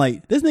 I'm just saying,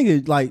 like, this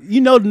nigga, like,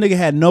 the nigga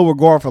had no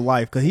regard for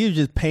life because he was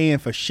just paying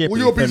for shipping Well,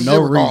 you're a for piece of no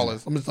shit reason.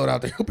 regardless. I'm just throwing it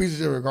out there. You're a piece of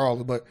shit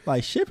regardless. But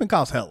Like, shipping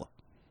costs hella.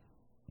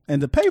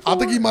 And to pay for I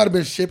think it, he might have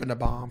been shipping the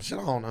bomb. Shit,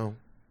 I don't know.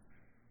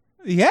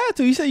 he had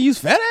to. He said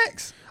use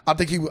FedEx. I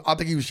think he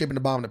was shipping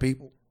the bomb to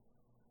people.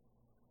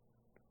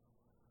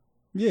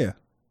 Yeah.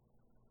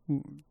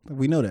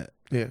 We know that.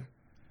 Yeah.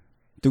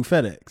 Through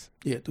FedEx.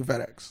 Yeah, through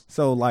FedEx.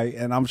 So like,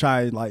 and I'm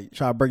trying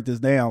to break this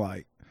down.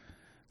 Like,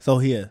 so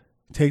here,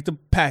 take the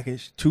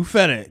package to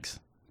FedEx.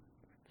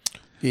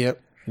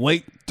 Yep.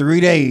 Wait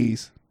 3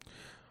 days.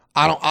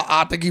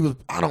 I think he was.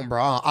 I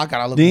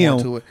gotta look more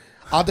into it.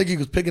 I think he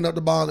was picking up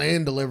the bonds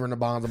and delivering the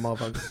bonds to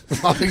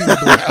motherfuckers. I think he was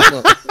doing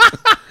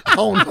that. I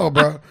don't know,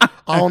 bro.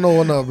 I don't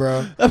know enough,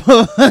 bro. I'm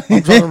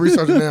trying to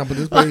research it now, but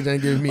this page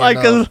ain't giving me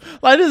enough. Cause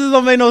this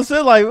don't make no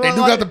sense. Like, they do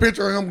got the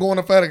picture of him going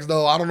to FedEx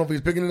though. I don't know if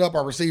he's picking it up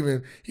or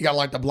receiving. He got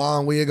like the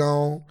blonde wig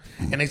on,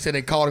 and they said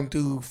they caught him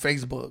through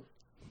Facebook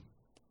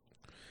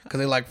because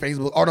they like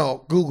Facebook. Oh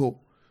no,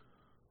 Google.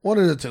 One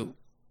of the two.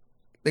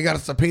 They got a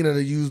subpoena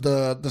to use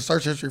the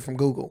search history from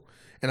Google,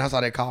 and that's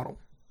how they caught him.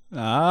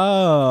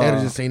 Oh, They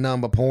had just seen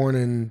nothing but porn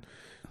and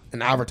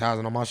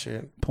advertising on my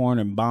shit. Porn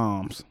and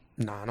bombs.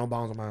 Nah, no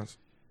bombs on mine.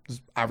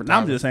 Just I'm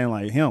advertising. just saying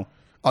like him.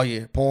 Oh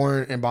yeah,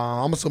 porn and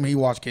bomb. I'm assuming he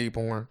watched kitty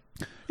porn.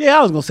 Yeah,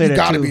 I was gonna say You that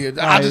gotta too. be.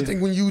 I just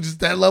think when you just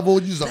that level,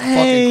 you just a fucking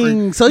Dang,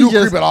 creep. so you you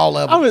just- creep at all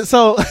levels.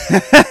 So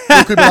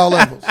You creep at all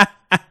levels.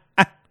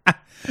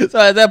 so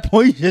at that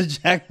point, you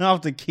just jacking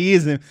off the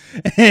kids and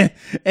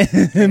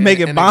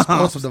making and bombs.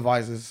 explosive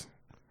devices.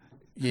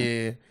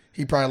 Yeah,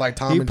 he probably like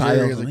Tom and probably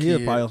Jerry on as a some, he'll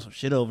kid. probably on some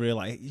shit over there.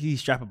 Like he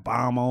strap a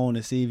bomb on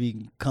to see if he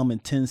can come in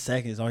 10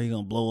 seconds or he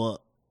gonna blow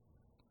up.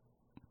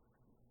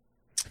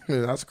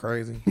 Yeah, that's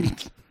crazy.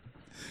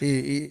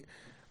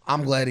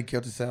 I'm glad he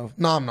killed himself.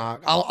 No, I'm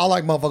not. I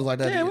like motherfuckers like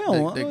that. Yeah, we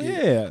don't want.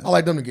 Yeah, I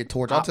like them to get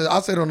tortured. I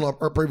said on our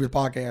previous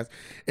podcast,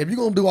 if you're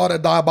gonna do all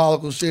that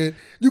diabolical shit,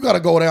 you gotta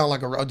go down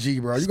like a G,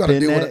 bro. You gotta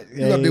deal with it.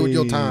 You gotta deal with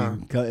your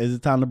time. Is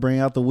it time to bring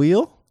out the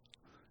wheel?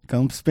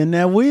 Come spin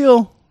that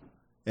wheel.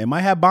 It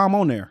might have bomb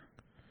on there.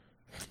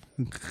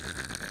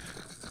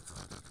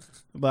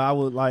 But I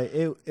would like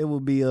it. It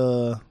would be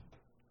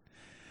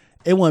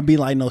it wouldn't be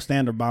like no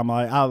standard bomb.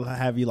 Like I'll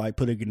have you like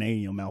put a grenade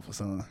in your mouth or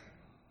something.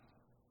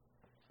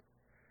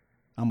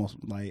 Almost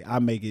like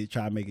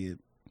try to make it.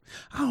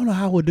 I don't know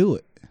how I would do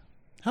it.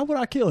 How would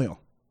I kill him?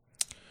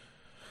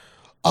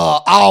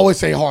 I always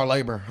say hard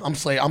labor. I'm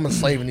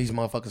enslaving these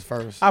motherfuckers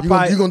first. You're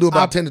gonna do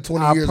about 10 to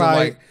 20 years of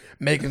like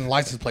making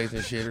license plates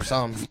and shit or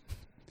something.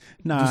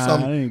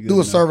 Nah, do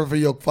a server for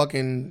your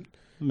fucking.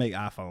 Make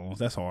iPhones.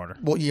 That's harder.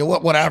 Well, yeah,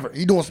 whatever.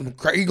 He doing some.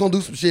 He gonna do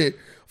some shit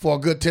for a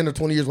good 10 or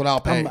 20 years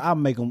without pay. I'll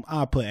make him.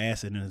 I'll put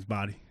acid in his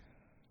body.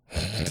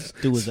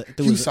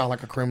 You sound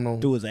like a criminal.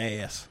 Do his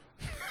ass.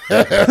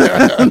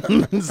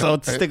 So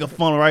stick a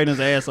funnel right in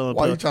his ass on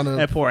Why you trying to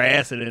and pour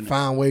acid in it.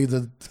 Find ways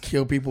to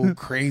kill people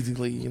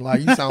crazily.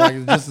 Like you sound like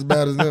it's just as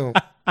bad as them.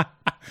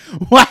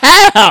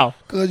 Wow.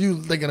 Because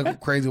you thinking of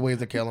crazy ways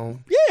to kill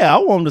them. Yeah, I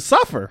want him to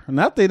suffer. And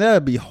I think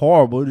that'd be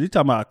horrible. You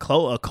talking about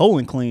a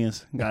colon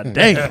cleanse. God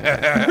damn.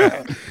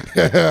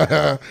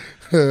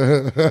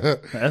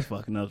 That's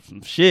fucking up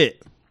some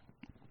shit.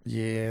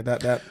 Yeah,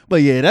 that.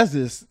 But yeah, that's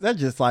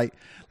just like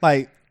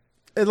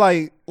it's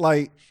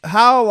like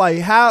how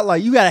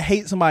you gotta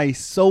hate somebody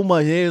so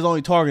much. It was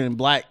only targeting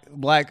black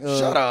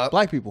Shut up.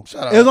 black people.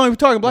 Shut up. It was only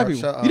targeting black Bro,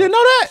 people. shut up. You didn't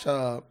know that? Shut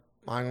up.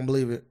 I ain't gonna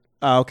believe it.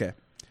 Oh, okay.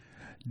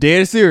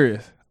 Dead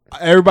serious.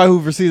 Everybody who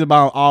receives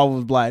about all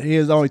was black. He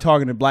was only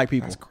targeting black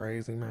people. That's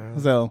crazy, man.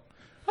 So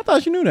I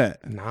thought you knew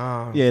that.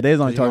 Nah. Yeah, they was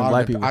only targeting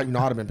black people. I'd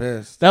have been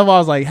pissed. That's why I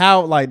was like,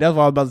 how? Like that's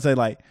what I was about to say.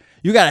 Like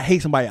you gotta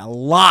hate somebody a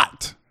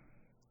lot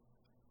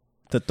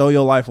to throw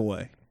your life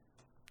away.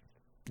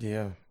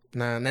 Yeah.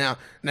 Now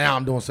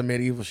I'm doing some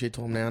medieval shit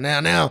to him now.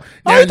 Now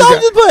Oh, you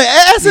thought you put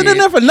acid in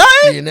there for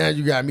nothing? Yeah, now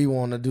you got me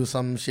wanting to do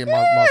some shit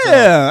myself.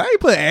 Yeah, I ain't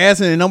putting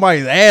acid in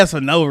nobody's ass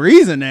for no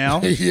reason now.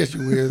 Yes,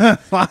 you is.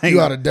 Like, You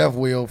got a death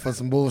wheel for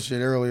some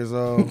bullshit earlier,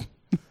 so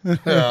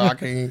I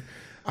can't.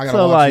 I gotta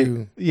so watch like,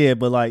 you. yeah,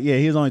 but like, yeah,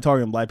 he was only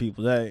targeting black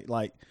people. That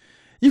like,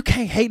 you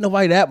can't hate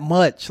nobody that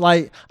much.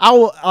 Like,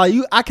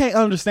 I can't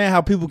understand how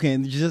people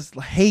can just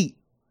hate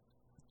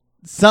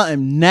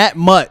something that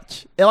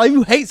much. And like,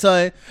 you hate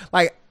something.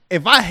 Like,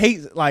 if I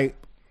hate, like,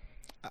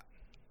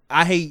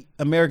 I hate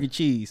American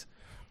cheese.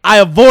 I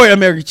avoid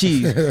American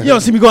cheese. You don't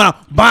see me going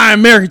out buying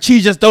American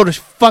cheese, just throw the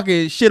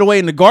fucking shit away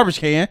in the garbage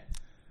can.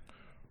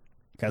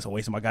 That's a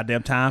waste of my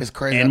goddamn time. It's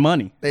crazy. And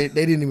money. They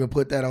didn't even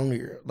put that on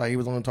here. Like he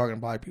was only targeting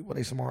black people.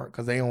 They smart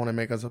because they don't want to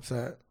make us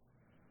upset.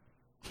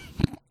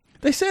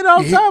 They say it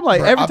all the time.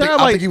 Like, every time, I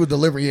like, think he was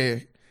delivering. Yeah,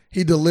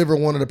 he delivered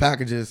one of the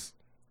packages.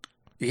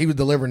 He was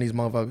delivering these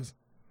motherfuckers.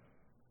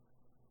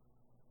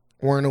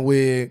 Wearing a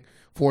wig,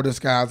 for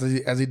disguise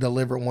as he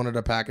delivered one of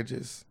the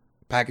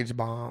package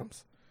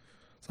bombs.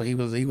 So he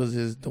was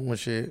just doing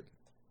shit.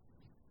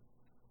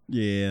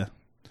 yeah.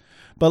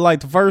 But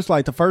like the first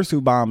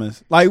two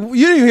bombings, like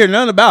you didn't hear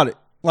nothing about it.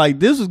 Like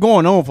this was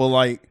going on for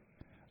like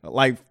a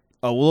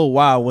little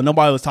while when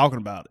nobody was talking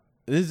about it.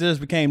 This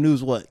just became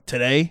news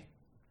today?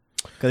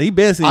 Because he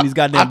been seeing these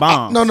goddamn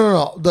bombs. No.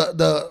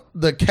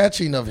 The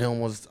catching of him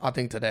was I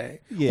think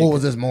today. Yeah, or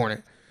was this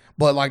morning?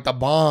 But like the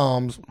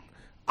bombs,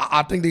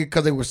 I think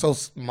because they were so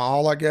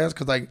small, I guess.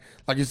 Because like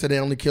you said, they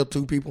only killed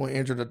 2 people and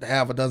injured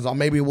half a dozen. Or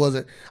maybe it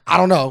wasn't. I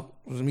don't know.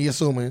 It was me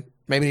assuming.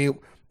 Maybe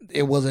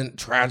it wasn't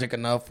tragic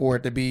enough for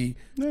it to be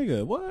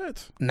Nigga,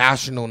 what?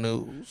 national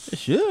news. It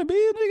should be.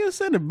 Nigga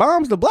sending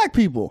bombs to black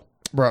people.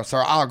 Bro,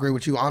 sir, I agree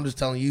with you. I'm just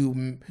telling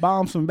you.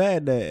 Bombs from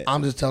Baghdad.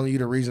 I'm just telling you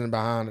the reason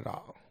behind it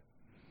all.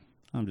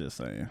 I'm just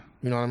saying.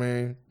 You know what I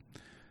mean?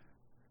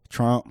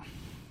 Trump.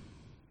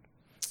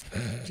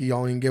 He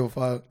don't even give a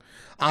fuck.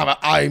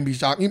 I ain't be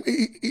shocked.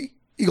 He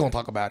gonna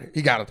talk about it.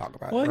 He gotta talk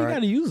about Well, it. he Right? got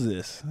to use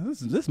this.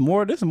 This is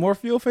more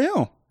fuel for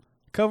him.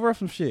 Cover up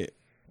some shit.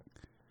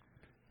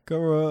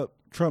 Cover up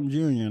Trump Jr.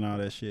 and all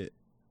that shit.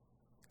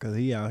 Cause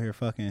he out here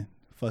fucking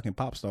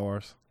pop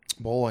stars.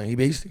 Boy, he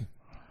beastie.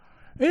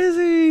 Is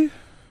he?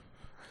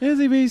 Is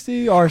he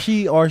beastie? Or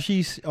she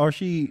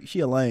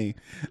a lame?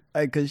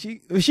 Like, cause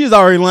she's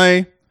already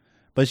lame,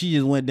 but she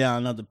just went down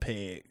another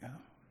peg.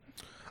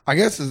 I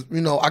guess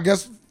I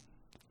guess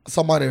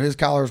somebody of his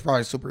caliber is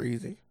probably super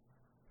easy.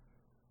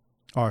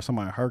 Or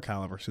somebody her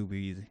caliber super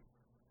easy.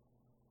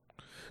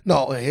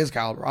 No, at his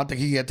caliber. I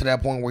think he get to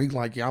that point where he's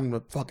like, yeah, I'm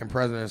the fucking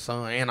president's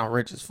son and I'm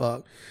rich as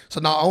fuck. So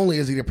not only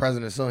is he the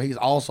president's son, he's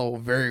also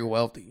very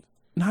wealthy.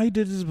 No, he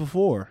did this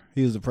before.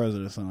 He was the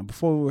president's son.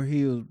 Before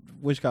he was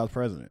Wichita's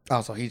president.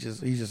 Oh, so he's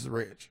just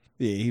rich.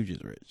 Yeah, he was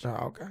just rich. Oh,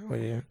 okay. Well,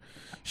 yeah.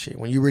 Shit,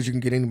 when you rich, you can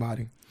get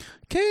anybody.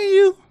 Can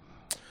you?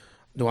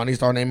 Do I need to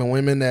start naming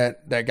women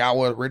that got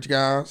with rich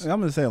guys?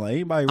 I'm just saying, like,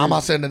 anybody rich. I'm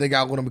not saying that they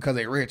got with them because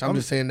they rich. I'm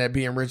just saying that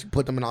being rich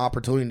put them in the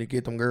opportunity to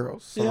get them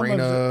girls. Yeah,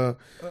 Serena,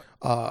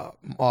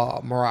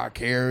 Mariah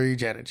Carey,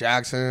 Janet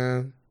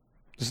Jackson,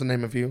 just to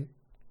name a few.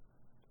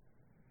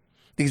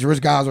 These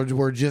rich guys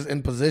were just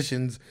in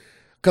positions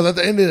because at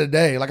the end of the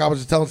day, like I was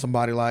just telling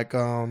somebody, like we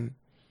talked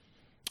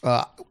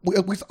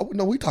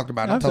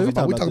about it. We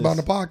talked about it on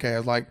the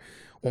podcast, like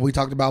when we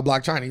talked about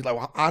Black China. He's like,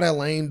 well, how that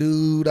lame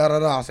dude, da da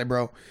da. I said,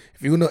 bro,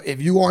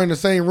 if you are in the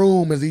same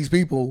room as these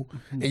people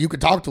and you can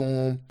talk to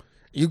them,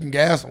 you can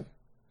gas them.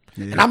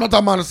 Yeah. And I'm not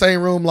talking about the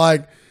same room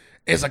like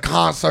it's a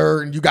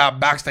concert and you got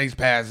backstage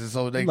passes,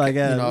 so they like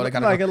they got. Like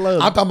I'm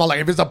talking about like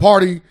if it's a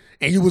party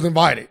and you was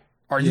invited,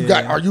 or you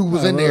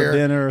was in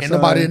there and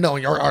nobody didn't know,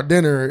 or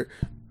dinner,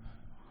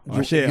 or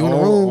you shit, in the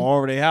room or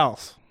over their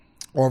house,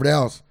 or over the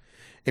house.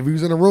 If you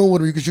was in the room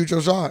with them, you could shoot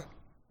your shot.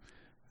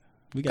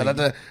 We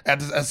got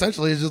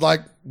essentially it's just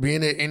like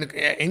being in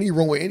any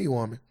room with any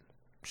woman.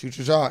 Shoot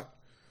your shot.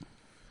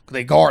 Cause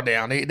they guard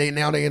down. They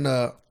in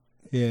a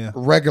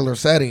regular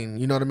setting.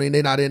 You know what I mean?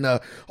 They not in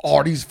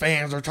all these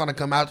fans are trying to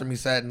come after me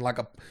setting like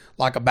a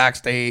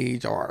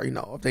backstage, or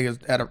if they was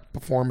at a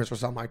performance or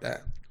something like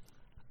that,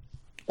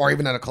 or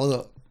even at a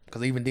club.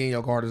 Cause even then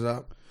your guard is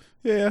up.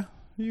 Yeah,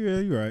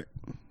 you're right.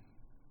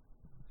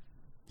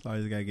 So you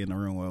just gotta get in the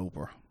room with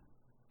Oprah.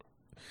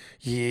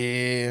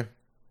 Yeah,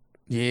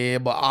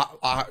 but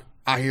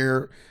I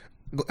hear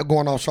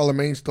going off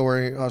Charlamagne's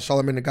story,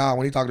 Charlamagne the God,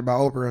 when he talked about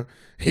Oprah,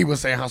 he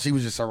was saying how she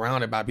was just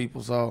surrounded by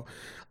people. So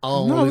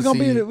we're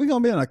gonna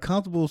be in a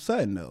comfortable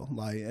setting though.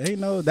 Like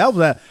that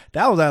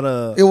was at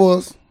a it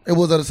was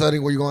at a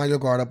setting where you gonna have your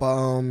guard up.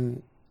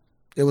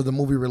 It was a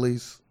movie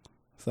release.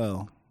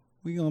 So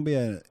we gonna be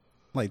at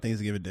like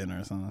Thanksgiving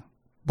dinner or something.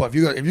 But if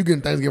you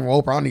getting Thanksgiving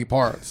with Oprah, I need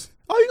parts.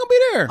 Oh, you gonna be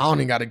there? I don't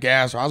even got a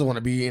gas, or I just want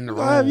to be in the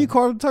room. Why have you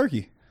carved the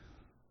turkey?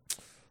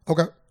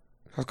 Okay,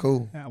 that's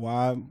cool. Yeah,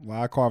 why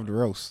I carved the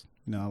roast?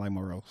 I like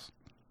my roast.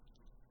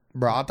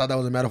 Bro, I thought that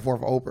was a metaphor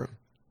for Oprah.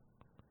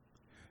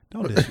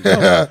 Don't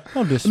disrespect.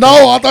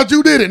 No, I thought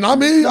you did it, not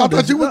me. I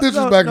thought you were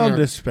disrespecting her. Don't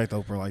disrespect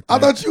Oprah like that. I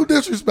thought you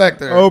disrespected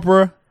her.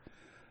 Oprah.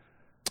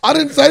 I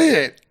didn't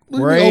say it.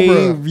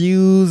 Rave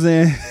views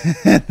and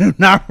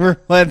not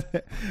reflect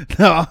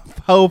the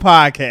whole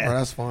podcast. Bro,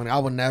 that's funny. I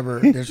would never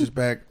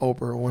disrespect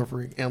Oprah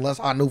Winfrey unless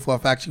I knew for a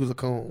fact she was a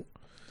coon.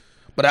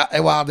 But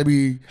it would have to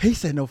be. He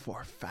said no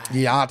for a fact.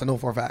 Yeah, I have to know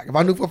for a fact. If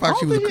I knew for a fact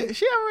she was a coon.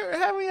 She ever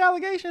have any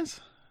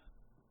allegations?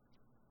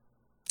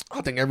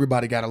 I think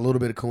everybody got a little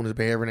bit of coonish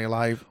behavior in their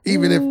life.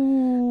 Even if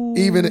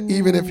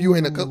you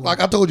ain't a coon. Like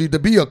I told you, to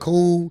be a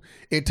coon,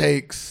 it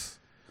takes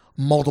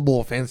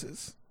multiple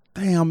offenses.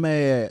 Damn,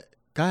 man.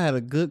 I had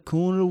a good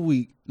coon of the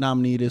week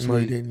nominee this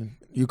week. You didn't.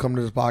 You come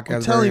to this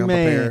podcast very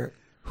unprepared. Man,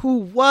 who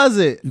was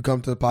it? You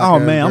come to the podcast. Oh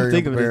man, I'm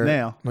thinking of this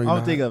now. No,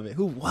 I'm thinking of it.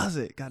 Who was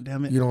it? God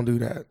damn it. You don't do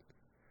that.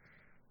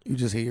 You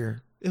just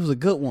hear. It was a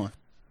good one.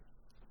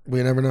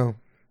 We never know.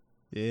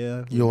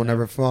 Yeah. You'll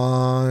never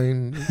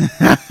find.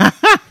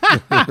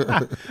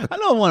 I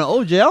know one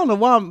OJ. I don't know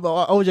why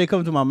OJ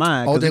comes to my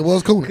mind. OJ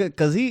was cool.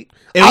 Because was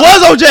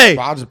OJ.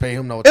 I'll just pay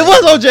him no. It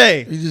was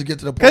OJ. You just get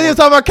to the point. Because he was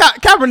talking about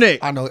Kaepernick.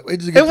 I know.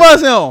 It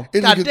was him.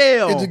 God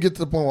damn. It just get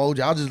to the point with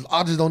OJ.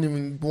 I just don't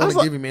even want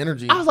to give him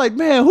energy. I was like,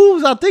 man, who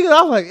was I thinking?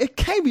 I was like, it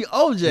can't be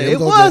OJ. It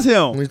was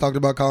him. When he talked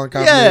about Colin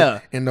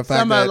Kaepernick and the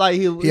fact that like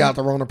he out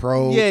to run the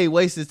pros. Yeah, he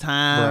wasted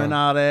time and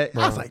all that.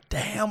 I was like,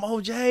 damn,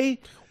 OJ.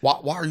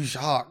 Why are you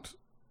shocked?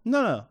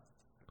 No.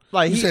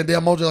 Like you said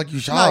damn OJ like you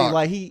shocked. No,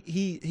 like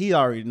he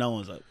already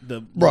knows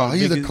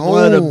he's a coon.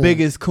 One of the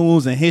biggest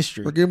coons in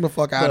history. But get him the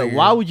fuck out of here.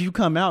 Why would you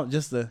come out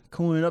just to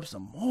coon it up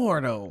some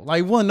more though?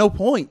 Like wasn't no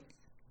point.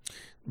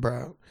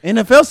 Bro.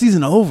 NFL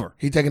season over.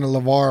 He taking a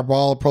LeVar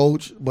Ball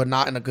approach, but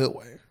not in a good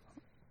way.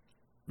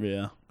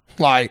 Yeah.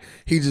 Like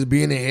he just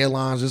being in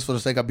headlines just for the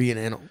sake of being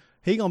in them.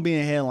 He gonna be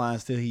in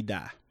headlines till he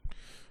die.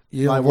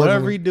 Yeah, Like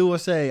whatever he do or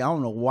say, I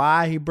don't know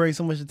why he brings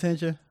so much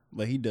attention,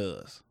 but he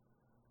does.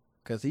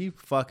 Cause he's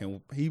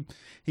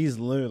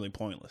literally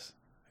pointless.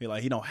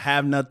 He don't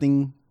have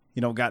nothing. He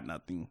don't got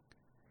nothing.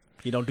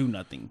 He don't do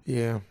nothing.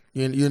 Yeah,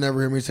 you never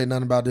hear me say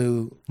nothing about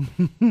dude.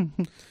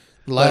 The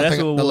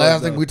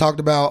last thing we talked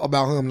about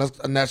him,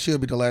 and that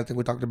should be the last thing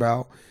we talked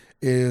about,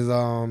 is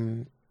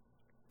the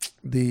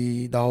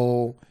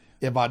whole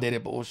if I did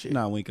it bullshit.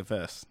 Nah, we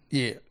confess.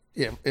 Yeah,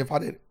 if I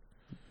did it.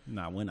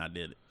 Nah, when I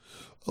did it.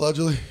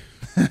 Allegedly.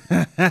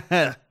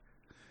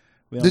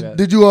 Did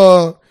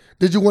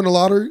Did you win the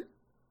lottery?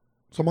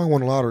 Somebody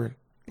won the lottery.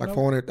 Like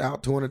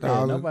nope.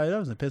 200,000. Nobody. That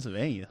was in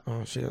Pennsylvania.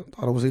 Oh shit!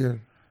 Thought it was here.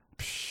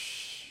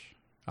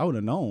 I would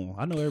have known.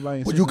 I know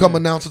everybody. Would you come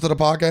announce it to the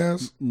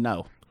podcast?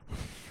 No.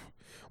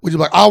 Would you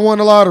be like, I won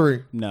the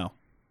lottery? No.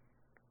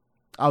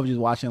 I was just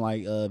watching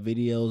like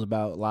videos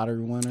about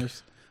lottery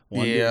winners.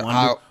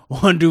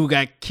 One dude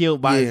got killed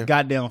by his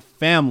goddamn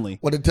family.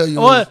 What did they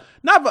tell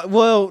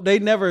you? They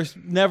never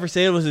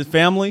said it was his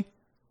family,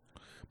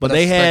 but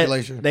they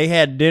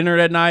had dinner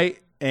that night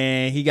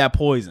and he got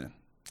poisoned.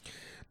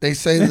 They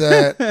say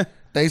that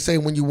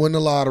when you win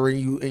the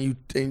lottery,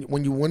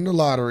 when you win the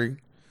lottery,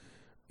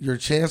 your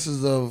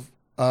chances of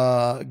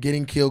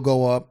getting killed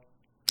go up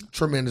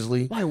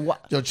tremendously. Why?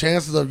 What? Your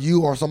chances of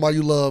you or somebody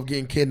you love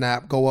getting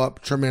kidnapped go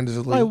up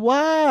tremendously. Like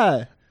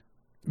why?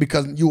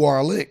 Because you are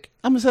a lick.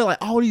 I'm gonna say like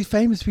all these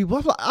famous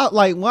people. When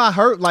I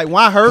heard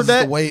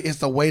that, it's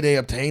the way they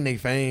obtain their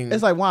fame.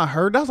 It's like when I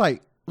heard that, I was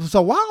like,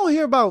 so why don't I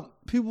hear about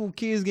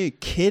kids get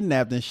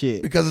kidnapped and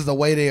shit? Because it's the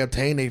way they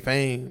obtain their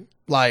fame.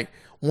 Like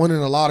winning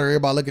the lottery,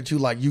 everybody look at you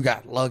like you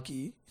got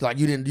lucky. Like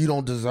you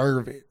don't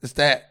deserve it. It's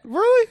that.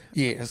 Really?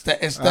 Yeah, it's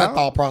that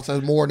thought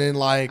process more than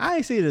like. I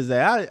ain't see it as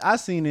that. I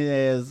seen it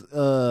as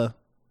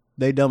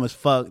they dumb as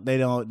fuck.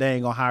 They ain't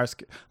gonna hire.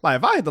 Like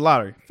if I hit the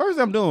lottery, first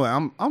thing I'm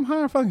doing, I'm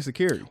hiring fucking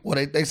security.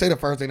 Well, they say the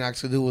first thing to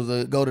actually do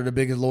was go to the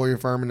biggest lawyer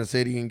firm in the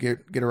city and get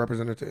a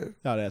representative.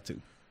 Oh, that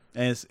too,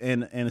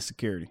 and a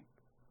security.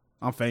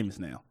 I'm famous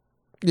now.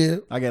 Yeah,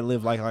 I gotta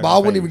live like. But I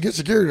wouldn't even get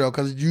security though,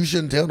 because you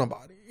shouldn't tell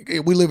nobody.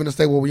 We live in a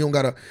state where we don't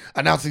gotta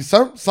announce.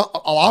 A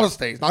lot of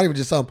states, not even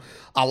just some.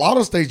 A lot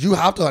of states you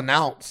have to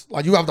announce,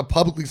 like you have to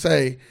publicly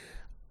say,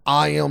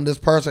 "I am this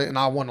person and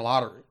I won the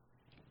lottery."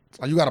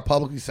 Like you got to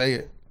publicly say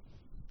it.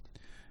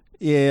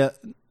 Yeah.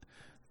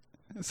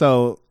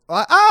 So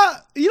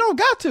you don't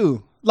got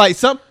to I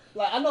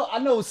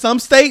know some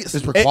states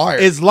it's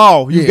required. It's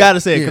law. You got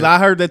to say it because I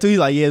heard that too. He's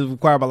like, it's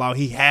required by law.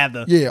 He had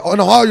to. Yeah. Oh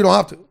no, Ohio you don't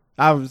have to.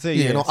 I would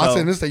say I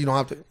say in this state you don't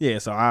have to. Yeah.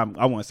 So I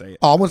wouldn't say it.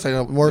 Oh, I wouldn't say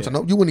no words.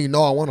 No, you wouldn't even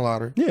know I won a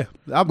lottery. Yeah.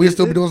 We'd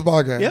still be doing this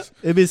podcast. Yeah.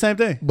 It'd be the same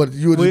thing. But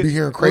you would just be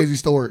hearing crazy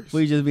stories.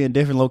 We'd just be in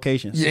different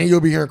locations. Yeah, and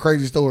you'll be hearing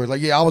crazy stories.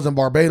 Like, I was in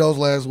Barbados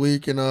last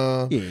week and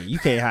yeah, you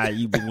can't hide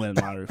you been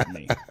winning lottery from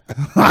me.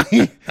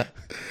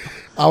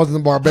 I was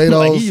in Barbados.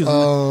 Like he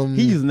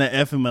using that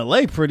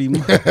FMLA pretty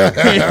much.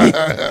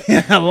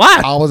 A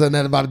lot. I was in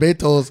that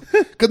Barbados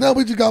because now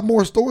we just got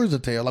more stories to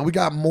tell. Like we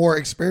got more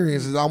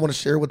experiences I want to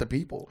share with the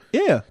people.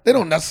 Yeah, they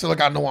don't necessarily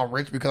got to know I'm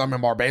rich because I'm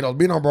in Barbados.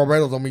 Being on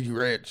Barbados don't mean you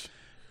rich.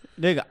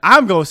 Nigga,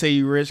 I'm gonna say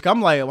you rich.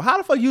 I'm like, well, how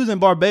the fuck you was in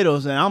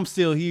Barbados and I'm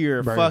still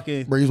here?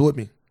 Fucking, bro, you was with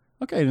me.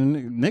 Okay,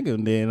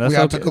 nigga, then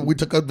that's we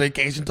took a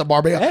vacation to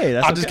Barbados. Hey,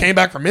 I just came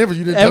back from Memphis.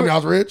 You didn't tell me I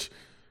was rich.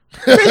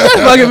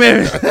 Fucking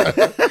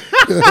Memphis.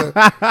 You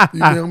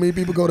know how many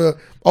people go to?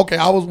 Okay,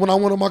 when I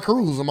went on my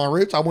cruise. Am I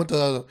rich? I went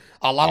to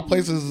a lot of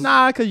places.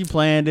 Nah, because you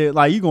planned it.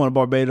 Like you going to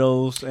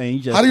Barbados and you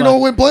just. How do you know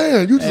it went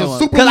planned? You just a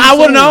super. Because I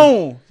would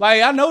know.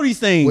 Like I know these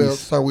things. Well,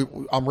 sir,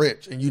 I'm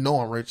rich, and you know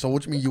I'm rich. So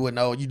what you mean you would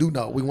know? You do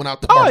know. We went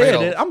out to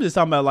Barbados. Yeah, I'm just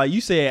talking about like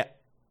you said.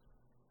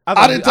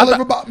 I didn't tell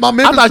everybody. My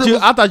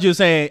Memphis I thought you were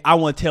saying I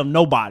wouldn't tell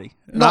nobody.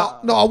 No,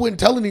 I wouldn't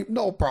tell any.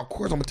 No, bro. Of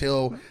course I'm gonna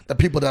tell the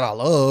people that I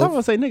love. I'm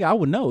gonna say, nigga, I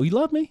would know. You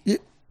love me? Yeah.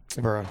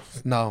 Bro,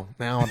 no,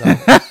 now I don't.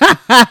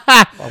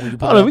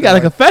 Hold on, we got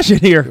a confession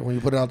here. When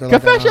you put it out there,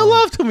 confess your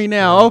love to me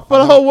now for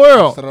the whole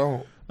world.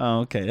 Oh,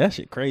 okay, that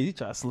shit crazy. You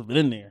try to slip it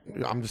in there.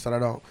 I'm just saying I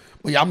don't.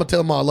 But yeah, I'm gonna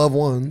tell my loved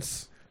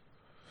ones.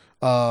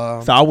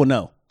 So I will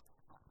know.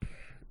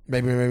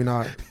 Maybe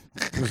not.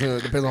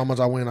 Depends on how much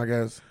I win, I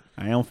guess.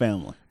 I am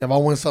family. If I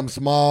win something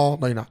small,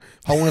 no, you're not.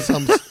 If I win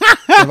something,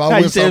 if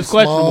I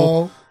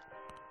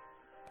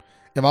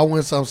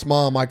win something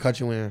small, I might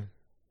cut you in.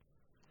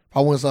 If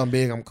I win something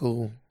big, I'm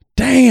cool.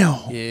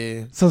 Damn.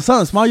 Yeah. So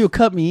something small, you'll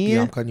cut me in?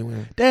 Yeah, I'm cutting you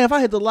in. Damn, if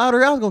I hit the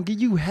lottery, I was going to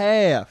give you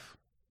half.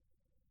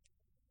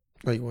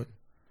 No, you wouldn't.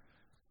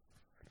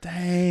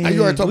 Dang. Now,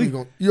 you already told me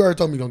you're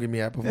going to give me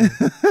half before.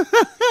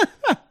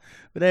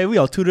 But hey, we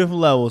on two different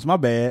levels. My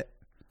bad.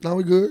 No,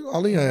 we good.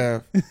 I'll leave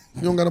half. You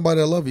don't got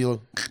nobody that love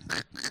you.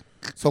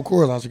 So, of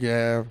course, I should get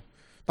half.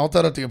 Don't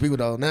tell that to your people,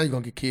 though. Now you're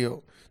going to get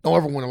killed. Don't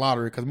ever win a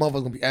lottery because motherfuckers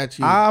going to be at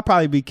you. I'll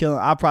probably kill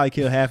half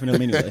of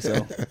them anyway.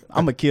 So,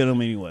 I'm going to kill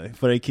them anyway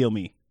before they kill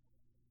me.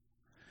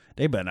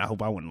 They better not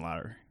hope I win the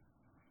lottery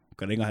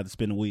because they're going to have to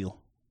spin the wheel.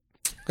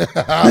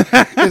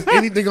 Is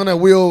anything on that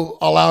will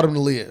allow them to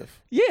live?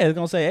 Yeah, it's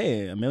gonna say,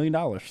 hey, $1 million.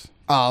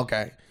 Oh,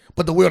 okay.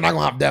 But the will not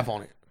gonna have death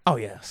on it. Oh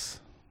yes,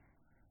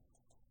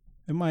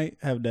 it might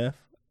have death.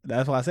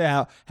 That's why I say,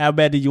 how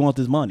bad did you want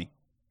this money?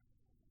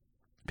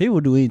 People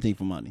do anything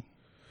for money.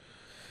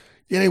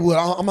 Yeah, they would.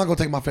 I'm not gonna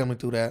take my family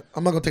through that.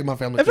 I'm not gonna take my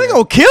family. If through they that.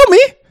 gonna kill me,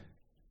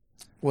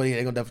 Well, yeah,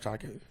 they gonna definitely try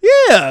to kill you.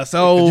 yeah.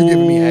 So Because you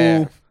giving me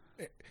half,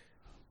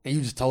 and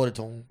you just told it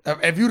to them.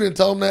 If you didn't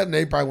tell them that,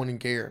 they probably wouldn't even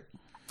care.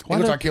 They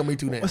gonna try to kill me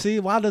too now. See,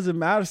 why does it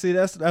matter? See,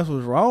 that's what's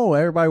wrong.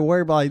 Everybody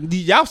worried about like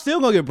y'all still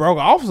gonna get broke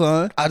off,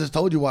 son. I just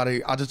told you why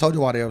they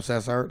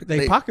upset, sir.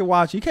 They pocket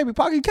watch. You can't be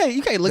pocket.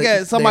 You can't look they-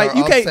 at somebody. They are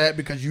You can't. upset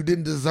because you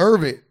didn't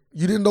deserve it.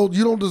 You didn't know.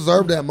 You don't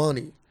deserve that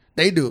money.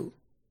 They do.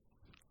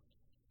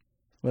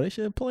 Well, they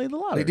should have played the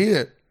lottery. They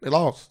did. They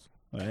lost.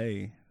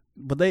 Hey,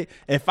 but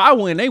if I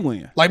win, they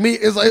win. Like me,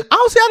 it's like I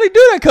don't see how they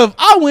do that. Cause if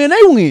I win, they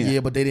win. yeah,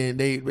 but they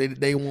didn't.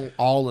 They want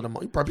all of the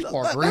money. People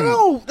are That greedy.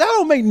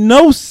 don't make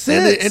no And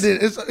sense. then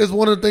it's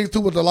one of the things too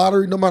with the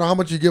lottery. No matter how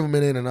much you give them,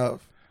 it ain't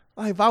enough.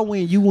 Like if I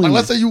win, you win. Like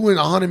let's say you win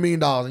 $100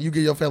 million and you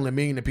give your family $1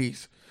 million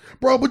apiece,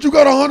 bro. But you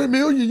got $100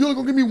 million. You only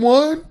gonna give me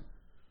one?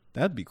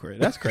 That'd be crazy.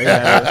 That's crazy.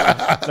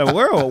 The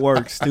world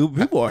works stupid.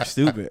 People are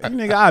stupid.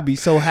 Nigga, I'd be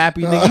so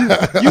happy.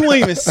 Nigga, you won't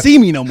even see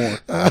me no more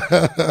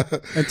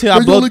until I But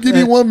you blow. only give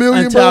me $1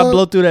 million, until I bro?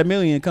 blow through that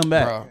million and come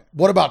back. Bro,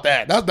 what about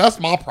that? That's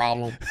my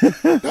problem.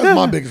 That's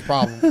my biggest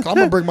problem. 'Cause I'm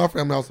gonna bring my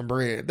family out some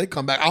bread. They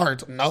come back. I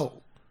already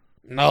no.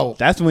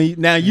 That's when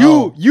No.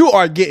 you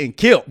are getting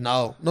killed.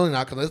 No, they're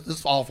not, because this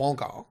is all phone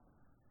call.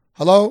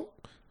 Hello?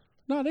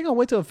 No, they gonna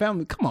wait till a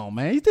family. Come on,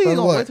 man. You think Family they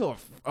gonna what? wait till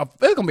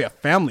it's gonna be a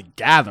family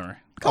gathering?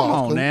 Come Oh,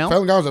 on cool. now.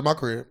 Family guy was at my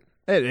crib.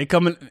 Hey, they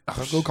coming.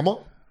 Let's go. Come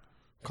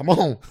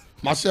on.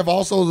 My chef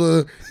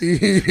also he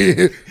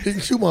can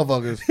shoot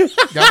motherfuckers.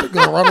 Got the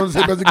gun right on his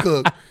hip as he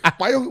cook.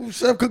 Why your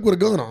chef cook with a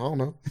gun? I don't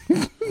know.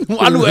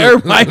 Why do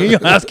everybody in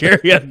your house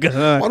carry a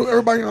gun, Why do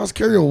everybody else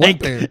carry a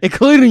weapon?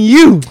 including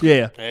you?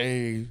 Yeah,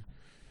 Hey,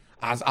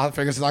 I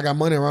figured since I got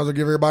money, I might as well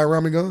give everybody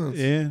around me guns.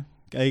 yeah.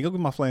 Hey, go get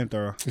my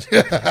flamethrower.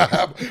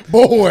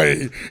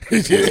 Boy,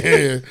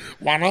 yeah.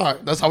 Why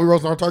not? That's how we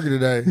roasted our turkey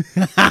today.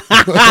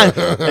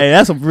 Hey,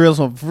 that's some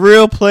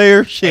real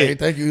player shit. Hey,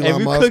 thank you, If Elon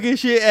you Musk. cooking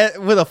shit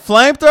with a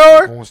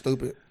flamethrower, Going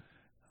stupid.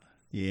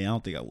 yeah, I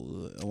don't think I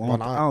would. Why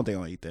not? I don't think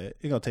I'll eat that.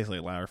 It's gonna taste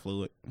like lighter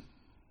fluid.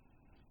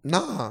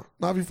 Nah,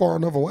 not if you far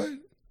enough away.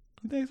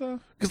 You think so?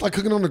 It's like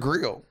cooking on the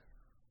grill.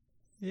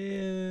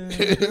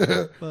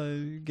 Yeah, but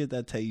you get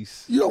that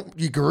taste. You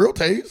grill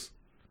taste.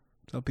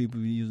 Some people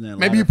be using that.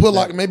 Maybe you put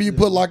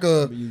like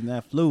a using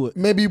that fluid.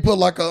 maybe you put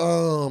like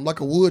a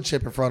wood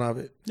chip in front of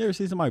it. You ever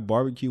see somebody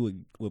barbecue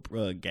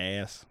with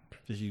gas?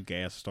 Just use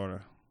gas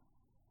starter.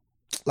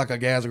 Like a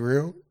gas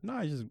grill? No,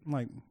 it's just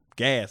like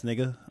gas,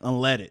 nigga,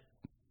 unleaded.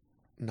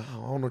 No, I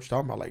don't know what you're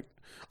talking about. Like,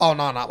 oh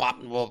no,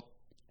 well,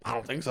 I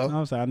don't think so.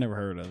 I'm saying I never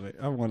heard of it.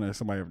 I wonder if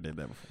somebody ever did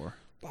that before.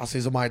 I see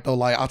somebody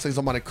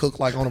cook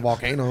like on a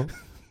volcano.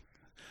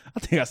 I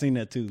think I seen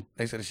that too.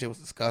 They said the shit was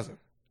disgusting.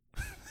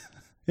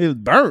 It was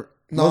burnt.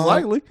 No. Most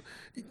likely.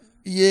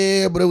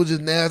 Yeah, but it was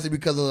just nasty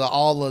because of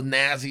all the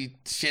nasty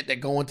shit that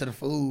go into the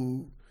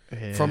food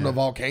from the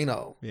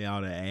volcano. Yeah,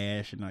 all the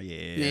ash and all. Yeah.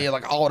 Yeah,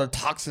 like all the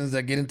toxins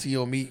that get into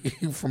your meat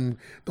from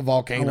the I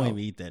volcano. won't even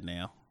eat that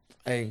now.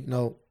 Hey,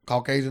 no,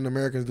 Caucasian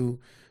Americans do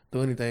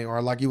anything,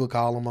 or like you would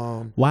call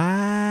them,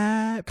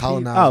 White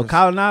Colonizers. Oh,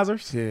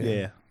 colonizers.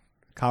 Yeah.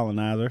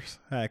 Colonizers.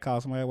 I call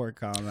somebody at work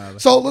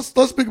colonizers. So let's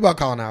speak about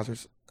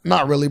colonizers.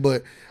 Not really,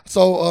 but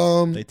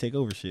so They take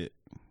over shit.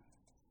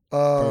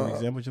 For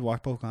example, just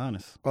watch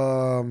Pocahontas.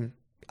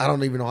 I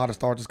don't even know how to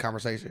start this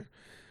conversation.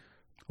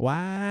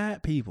 White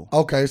people.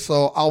 Okay,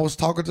 so I was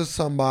talking to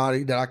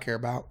somebody that I care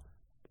about,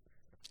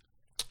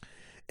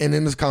 and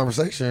in this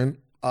conversation,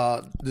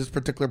 this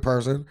particular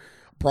person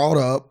brought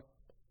up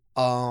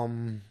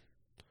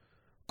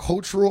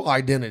cultural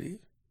identity.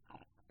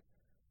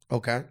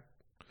 Okay,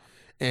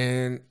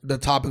 and the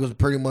topic was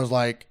pretty much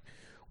like,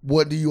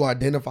 what do you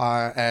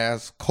identify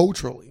as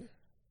culturally?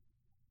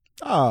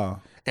 Oh.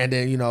 And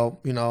then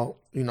so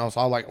I was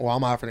like, well,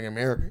 I'm African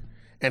American,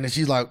 and then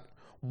she's like,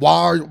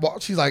 why?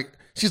 She's like,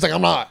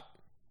 I'm not.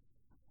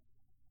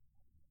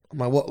 I'm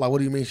like, what? Like, what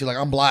do you mean? She's like,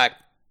 I'm black.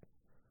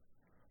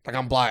 Like,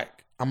 I'm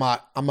black. I'm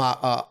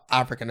not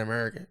African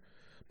American.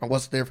 Like,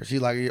 what's the difference?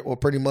 She's like, yeah, well,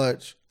 pretty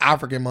much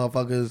African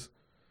motherfuckers,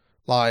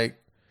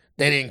 like,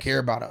 they didn't care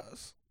about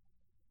us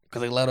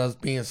because they let us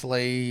be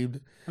enslaved,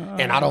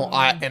 and I don't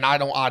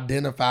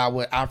identify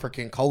with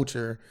African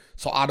culture,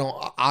 so I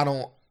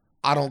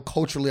don't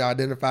culturally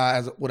identify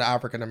as with an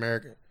African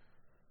American.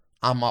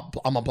 I'm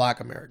a black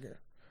American.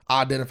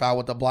 I identify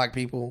with the black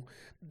people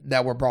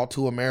that were brought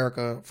to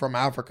America from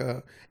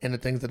Africa and the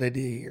things that they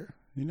did here.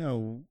 You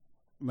know,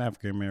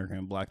 African American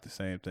and black the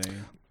same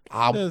thing.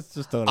 I Just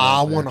throw that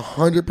out there.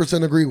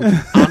 100% agree with you.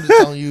 I'm just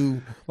telling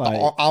you.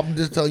 Like- I'm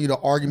just telling you the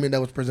argument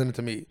that was presented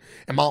to me,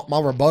 and my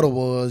rebuttal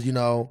was,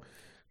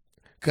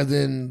 because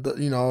then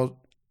the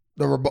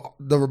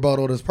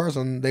rebuttal of this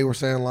person, they were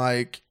saying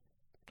like,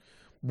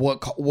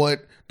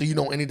 what do you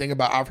know anything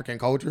about African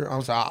culture?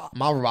 I'm sorry,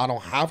 I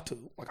don't have to.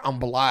 Like, I'm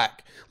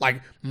black.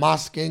 Like, my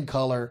skin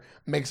color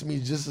makes me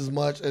just as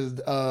much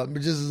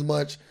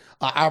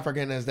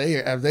African as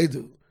they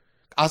do.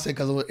 I said,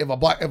 because if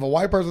a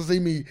white person see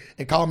me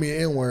and call me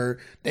an N-word,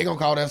 they gonna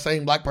call that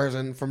same black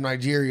person from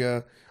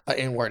Nigeria an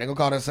N-word. They gonna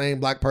call that same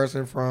black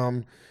person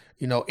from,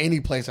 you know,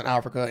 any place in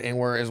Africa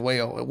N-word as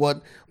well.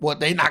 What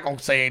they not gonna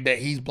say that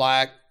he's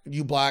black,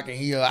 you black, and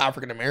he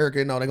African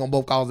American. No, they gonna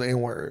both call us the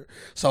N-word.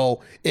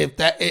 So if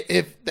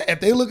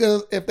they look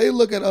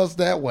at us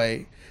that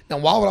way,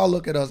 then why would I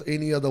look at us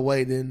any other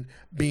way than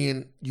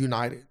being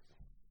united?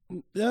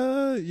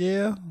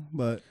 Yeah,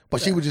 but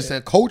she was just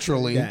saying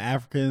culturally. You got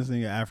Africans and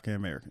you got African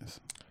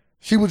Americans.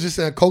 She was just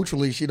saying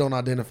culturally she don't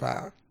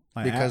identify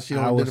because she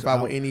don't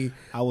identify with any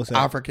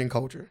African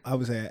culture. I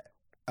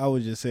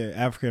would just say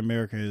African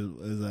American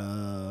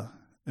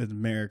is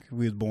America.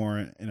 We was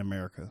born in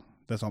America.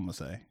 That's what I'm gonna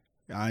say.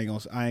 I ain't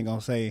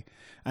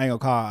gonna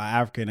call an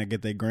African and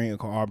get their green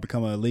card or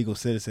become a legal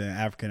citizen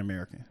African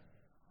American.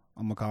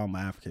 I'm gonna call them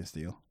African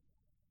still.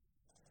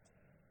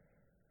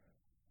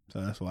 So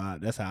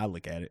that's how I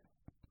look at it.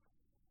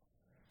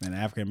 And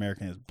African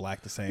American is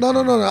black the same. No.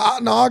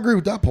 I agree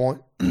with that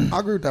point.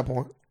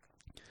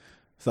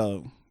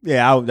 So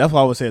yeah, that's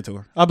what I would say to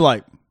her. I'd be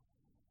like,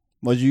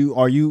 was you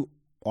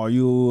born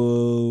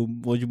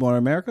in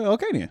America?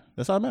 Okay then,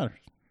 that's all that matters.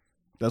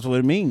 That's what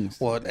it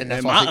means. Well, and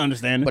that's my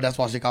understanding. But that's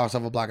why she calls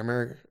herself a black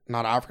American,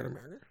 not an African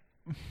American.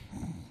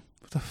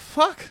 What the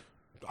fuck?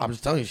 I'm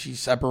just telling you, she's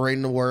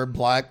separating the word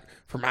black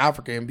from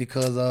African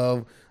because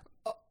of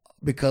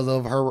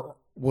her.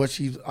 What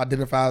she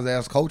identifies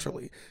as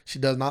culturally. She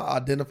does not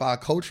identify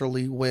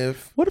culturally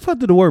with... What the fuck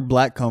did the word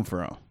black come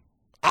from?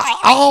 I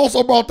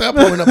also brought that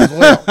point up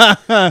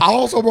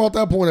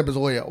as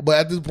well. But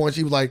at this point,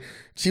 she was like,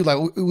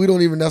 we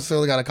don't even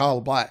necessarily got to call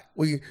it black.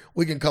 We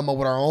can come up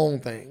with our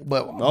own thing.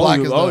 But black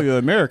you're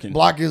American.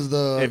 Black is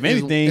the... If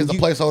anything, is the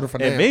placeholder for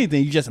them. If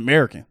anything, you just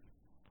American.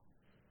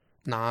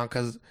 Nah,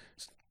 because...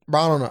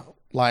 Bro, I don't know.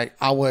 Like,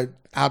 I would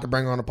have to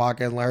bring her on the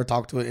podcast and let her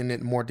talk to it in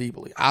it more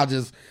deeply. I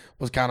just...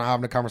 was kind of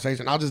having a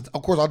conversation.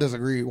 Of course, I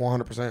disagree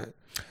 100%.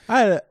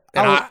 And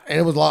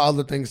it was a lot of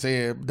other things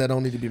said that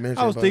don't need to be mentioned.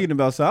 I was thinking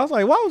about something. I was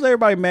like, why was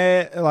everybody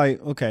mad? Like,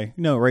 okay,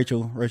 you know,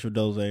 Rachel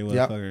Doze,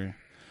 motherfucker. Yep.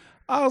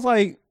 I was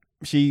like,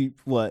 she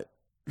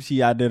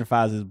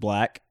identifies as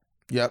black.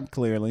 Yep.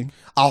 Clearly.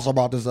 I also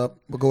brought this up,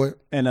 but go ahead.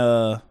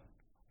 And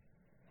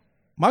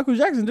Michael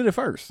Jackson did it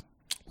first.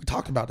 We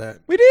talked about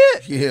that. We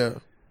did? Yeah.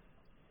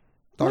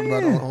 Talked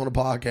about it on the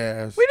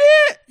podcast. We did?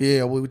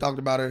 Yeah, we talked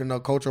about it in the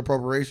cultural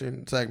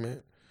appropriation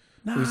segment.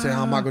 Nah. We said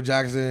how Michael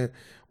Jackson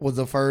was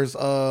the first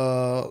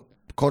cultural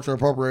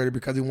appropriator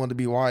because he wanted to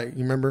be white.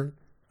 You remember?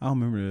 I don't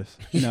remember this.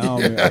 I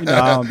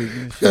don't be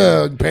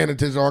paying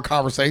attention to our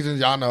conversations.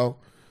 Y'all know.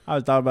 I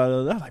was thought about it. I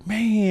was like,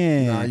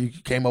 man. Nah, you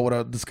came up with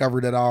a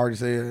discovery that I already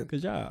said.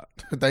 Good job.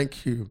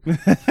 Thank you.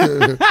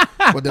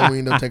 But then we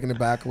ended up taking it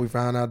back and we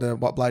found out that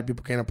black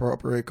people can't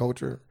appropriate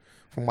culture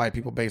from white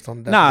people based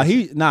on that. I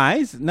ain't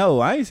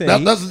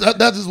saying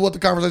that's just what the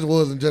conversation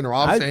was in general.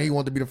 I'm saying he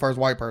wanted to be the first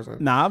white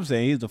person. I'm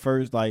saying he's the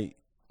first, like,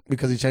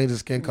 because he changed his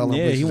skin color.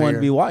 Yeah, he wanted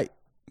to be white,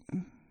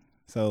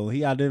 so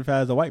he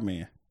identified as a white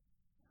man.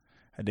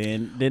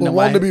 And then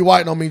wanting to be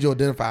white don't mean you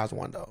identify as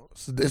one though.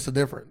 It's a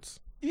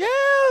difference. Yeah,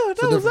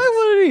 that's exactly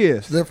what it is.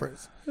 It's a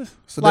difference.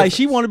 Like,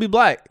 she want to be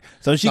black,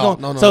 so she No.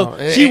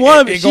 She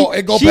want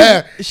to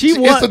past.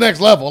 It's the next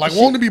level. Like,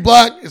 wanting to be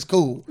black is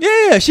cool.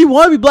 Yeah, she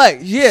want to be black.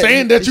 Yeah,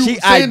 saying that you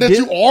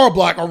are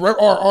black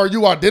or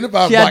you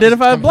identify as she black.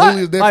 Identified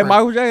as black. Like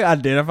Michael Jackson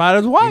identified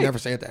as white. He never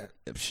said that.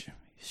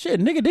 Shit,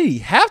 nigga, did he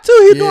have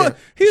to?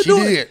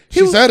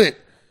 She said it.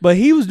 But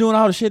he was doing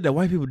all the shit that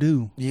white people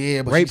do.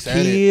 Yeah, but rape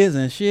kids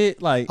and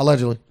shit. Like,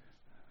 allegedly.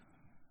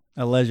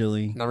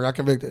 Never got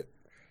convicted.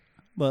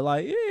 But,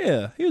 like,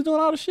 yeah, he was doing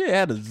all the shit.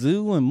 Had a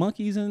zoo and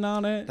monkeys and all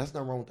that. That's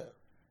not wrong with that.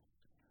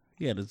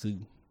 He had a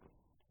zoo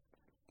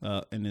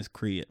in his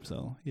crib,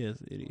 so yes,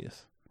 it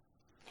is.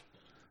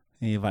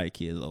 He invited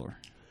kids over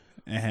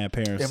and had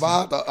parents. If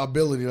I had the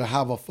ability to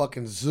have a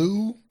fucking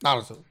zoo, not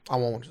a zoo, I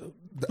want one zoo.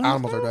 The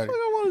animals are dirty.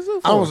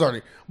 Animals are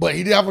dirty. But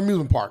he did have an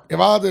amusement park. If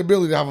I had the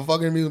ability to have a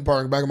fucking amusement park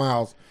in the back of my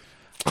house,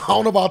 I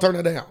don't know if I'll turn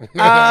it down.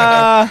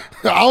 I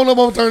don't know if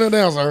I'm turning it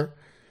down, sir.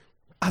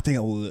 I think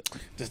I would.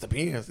 Just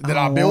depends. Did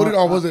I build it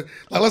or was it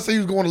like, let's say you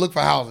was going to look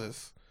for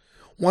houses.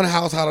 One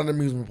house had an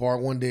amusement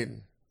park, one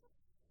didn't.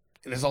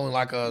 And it's only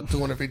like a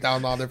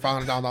 $250,000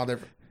 difference, $500,000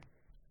 difference.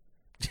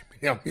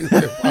 Give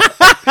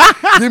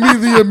me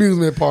the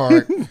amusement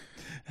park.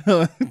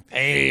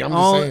 Hey, I'm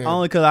just saying.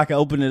 Only because I can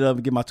open it up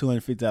and get my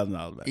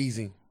 $250,000 back.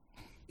 Easy.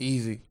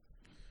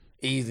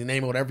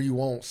 Name it whatever you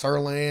want.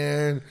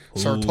 Sirland,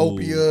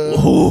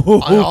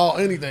 Sirtopia,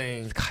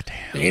 anything. Goddamn.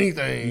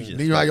 Anything.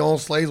 Do you have your own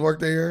slaves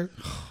work there?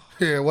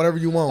 Yeah, whatever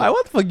you want. Like,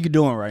 what the fuck you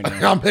doing right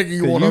now? I'm making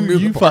you want to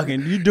amusement park.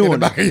 You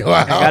doing it.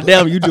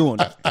 Goddamn, you doing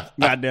it.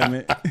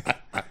 Goddamn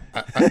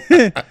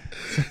it.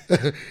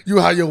 You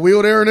have your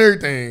wheel there and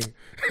everything.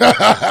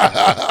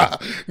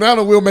 Now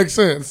the wheel makes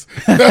sense.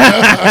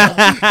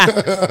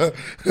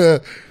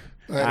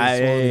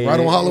 Right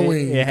on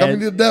Halloween. Coming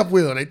to the death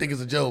wheel. They think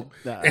it's a joke.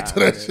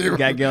 Until that shit.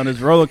 Got to get on this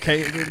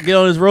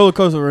roller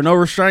coaster with no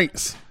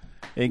restraints.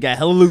 And got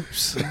hella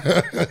loops.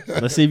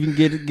 Let's see if you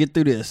can get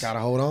through this. Gotta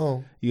hold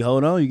on. You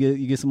hold on.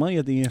 You get some money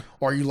at the end.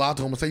 Or you lie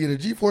to them and say, yeah, the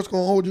G-Force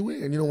gonna hold you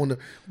in. You don't want to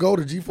go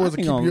to G-Force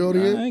and keep you out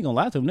in. I ain't gonna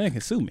lie to them. They can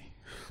sue me.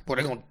 But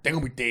they're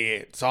gonna be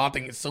dead. So I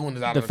think it's suing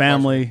is out The of the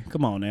family. question.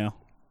 Come on now.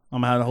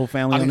 I'm gonna have the whole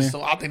family on there.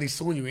 I think they're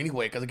suing you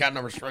anyway because it got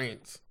no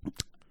restraints.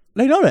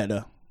 They know that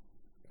though.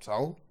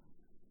 So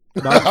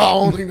I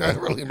don't think that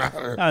really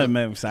matters. I didn't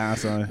make them sign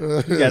something.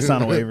 You gotta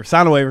sign a waiver.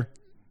 Sign a waiver.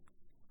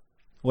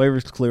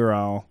 Waiver's clear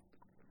all.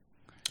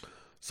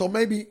 So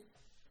maybe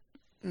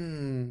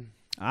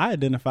I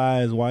identify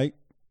as white.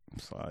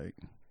 It's like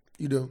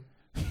you do.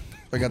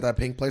 I got that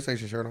pink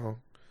PlayStation shirt on.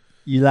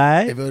 You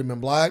lied? If it would have been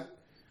black.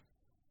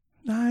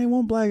 Nah, I ain't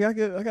want black. I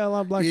got a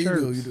lot of black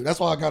shirts. You do. That's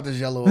why I got this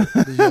yellow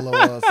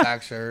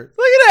sack shirt.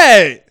 Look at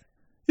that.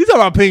 You talking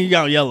about pink, you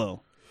got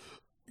yellow.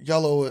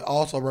 Yellow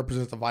also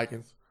represents the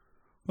Vikings.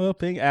 Well,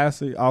 pink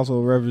actually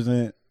also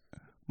represent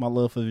my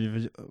love for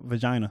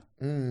vagina.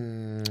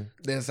 The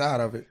inside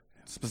of it,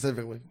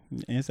 specifically.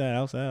 Inside,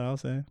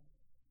 outside.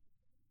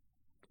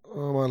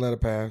 I'm gonna let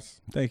it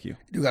pass. Thank you.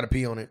 You got to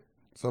pee on it.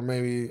 So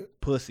maybe.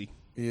 Pussy.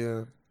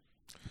 Yeah.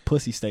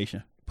 Pussy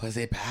station.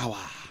 Pussy power.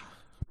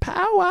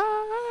 Power.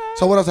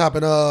 So what else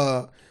happened?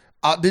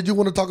 Did you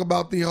want to talk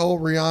about the whole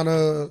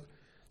Rihanna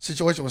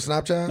situation with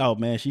Snapchat? Oh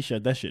man, she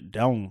shut that shit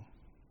down.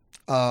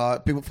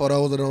 People, for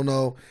those that don't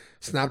know,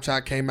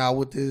 Snapchat came out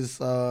with this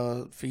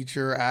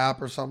feature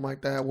app or something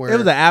like that. Where It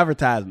was an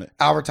advertisement.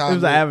 It was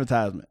an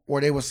advertisement. where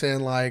they were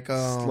saying like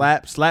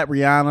slap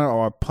Rihanna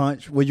or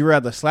punch. Would you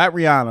rather slap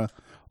Rihanna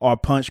or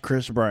punch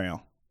Chris Brown?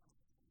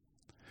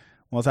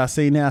 Once I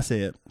seen that, I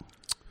said,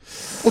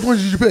 which one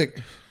did you pick?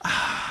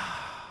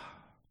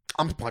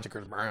 I'm punching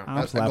Chris Brown.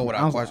 I'm slapping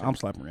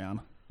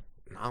Rihanna.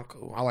 Nah, I'm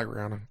cool. I like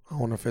Rihanna. I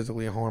want to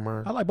physically harm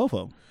her. I like both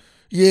of them.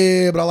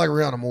 Yeah, but I like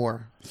Rihanna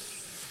more.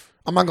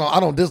 I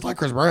don't dislike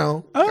Chris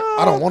Brown.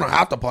 I don't want to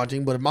have to punch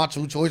him, but if my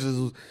two choices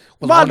was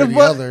one or the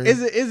other.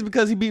 Is it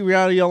because he beat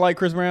Rihanna you don't like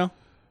Chris Brown?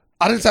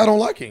 I didn't say I don't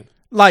like him.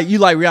 Like, you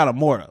like Rihanna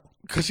more, though.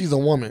 Because she's a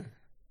woman.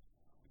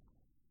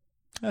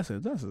 That's a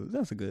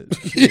good.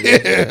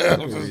 Yeah.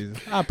 Reason.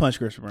 I punch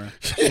Chris Brown.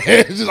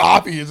 It's just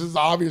obvious. It's an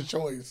obvious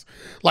choice.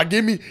 Like,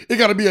 it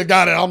got to be a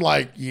guy that I'm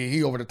like, yeah,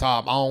 he over the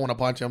top. I don't want to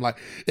punch him. Like,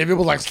 if it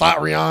was like slap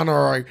Rihanna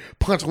or like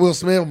punch Will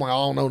Smith, I'm like, I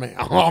don't know now.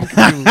 I'm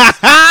confused.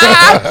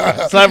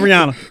 Slap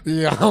Rihanna.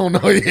 Yeah, I don't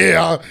know.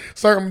 Yeah,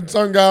 certain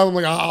guys, I'm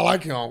like, I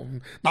like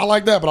him. Not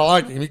like that, but I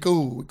like him. He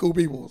cool. We cool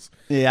peoples.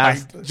 Yeah,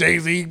 like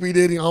Jay-Z, P.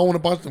 Diddy. I don't want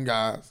to punch them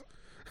guys.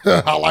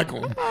 I like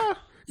them.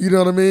 You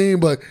know what I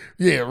mean? But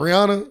yeah,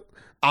 Rihanna.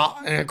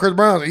 And Chris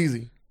Brown's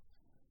easy.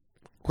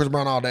 Chris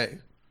Brown all day,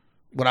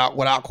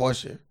 without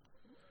question.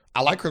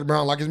 I like Chris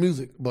Brown, I like his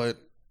music, but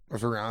for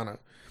Rihanna,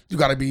 you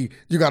gotta be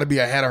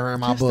ahead of her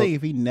in my book. Think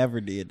if he never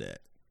did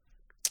that,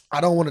 I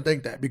don't want to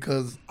think that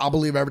because I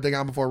believe everything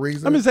happened for a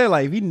reason. I'm just saying,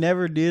 like, if he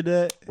never did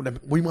that,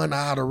 we might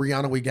not have the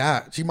Rihanna we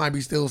got. She might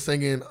be still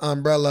singing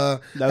Umbrella.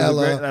 That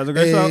was a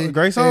great song.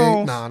 Great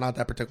song. Nah, not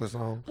that particular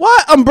song.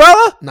 What?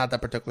 Umbrella? Not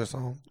that particular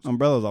song.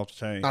 Umbrella's off the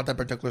chain. Not that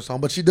particular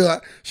song, but she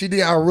did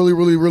have really,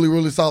 really, really,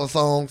 really solid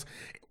songs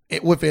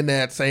within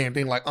that same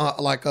thing, like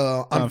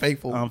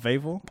Unfaithful.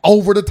 Unfaithful?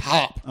 Over the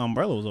top.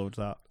 Umbrella was over the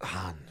top.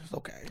 It's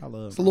okay. I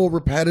love it. It's a little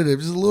repetitive,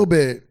 just a little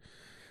bit.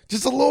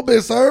 Just a little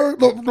bit, sir.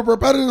 The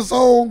repetitive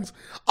songs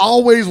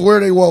always where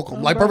they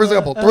welcome. Like, for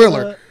example,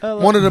 Thriller,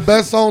 one of the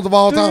best songs of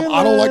all time.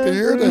 I don't like to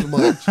hear it as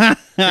much.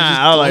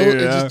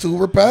 It's just too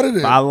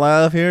repetitive. I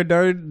love hearing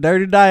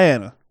Dirty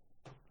Diana.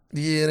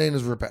 Yeah, it ain't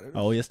as repetitive.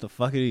 Oh, yes, the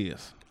fuck it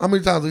is. How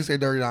many times do you say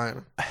Dirty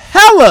Diana?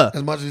 Hella.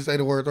 As much as you say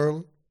the word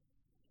Thriller?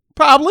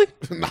 Probably.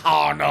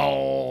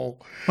 No.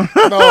 Okay,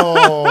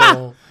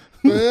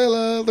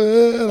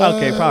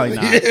 probably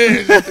not. Yeah,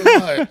 it's too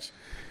much.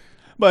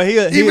 But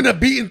even the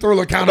beating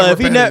Thriller kind of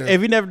repetitive.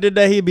 If he never did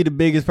that, he'd be the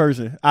biggest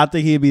person. I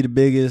think he'd be the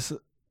biggest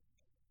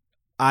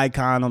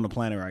icon on the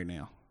planet right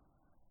now.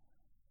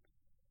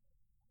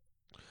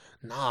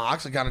 Nah, I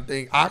actually kind of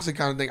think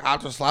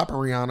after slapping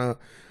Rihanna,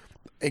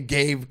 it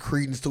gave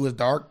credence to his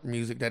dark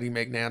music that he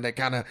make now. That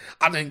kind of,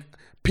 I think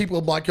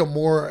people like him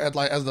more as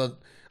the,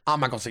 I'm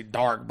not gonna say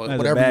dark, but as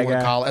whatever you want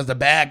to call it, as the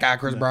bad guy,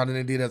 Chris Brown, than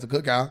they did as a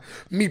good guy.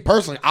 Me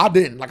personally, I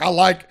didn't. Like, I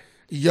like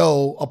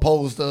Yo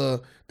opposed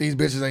to these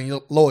bitches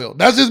ain't loyal.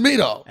 That's just me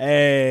though.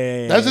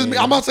 Hey, that's just me.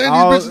 I'm not saying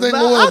these bitches ain't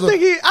loyal. I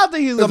think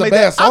he's gonna make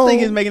that. I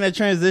think he's making that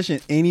transition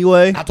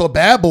anyway. Not to a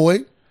bad boy.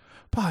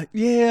 Probably,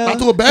 yeah. Not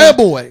to a bad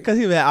boy. Because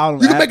he had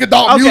all. You can make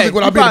adult music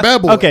without being a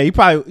bad boy. Okay,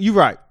 you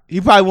right.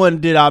 He probably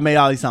wouldn't made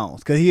all these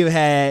songs because he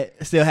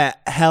still had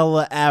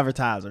hella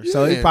advertisers. Yeah.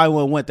 So he probably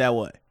wouldn't went that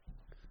way.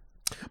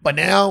 But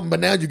now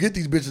you get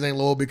these bitches ain't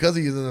loyal because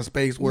he is in a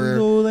space where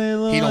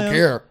he don't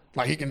care.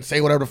 Like, he can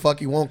say whatever the fuck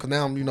he want because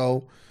now,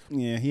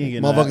 yeah, he ain't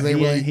getting motherfuckers ain't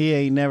really. He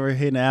ain't never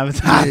hitting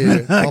advertising. Yeah,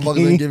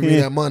 motherfuckers ain't giving me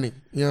that money.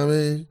 You know what I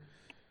mean?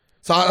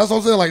 So that's what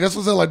I'm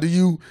saying. Like, do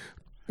you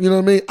You know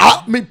what I mean?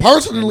 I mean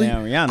personally,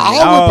 And now Rihanna.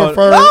 I would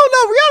prefer.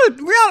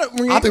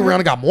 Rihanna. I think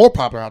Rihanna got more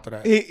popular after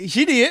that.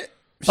 She did.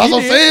 That's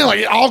what I'm saying.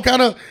 Like all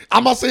kind of.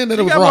 I'm not saying that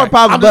it was got more right.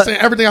 popular, I'm just saying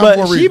everything else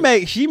for a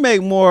reason. she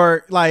make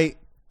more like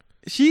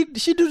she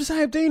do the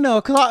same thing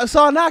though.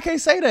 So now I can't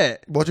say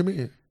that. What you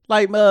mean?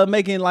 Like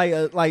making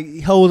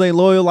like hoes ain't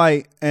loyal.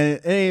 Like and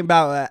it ain't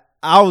about.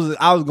 I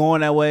was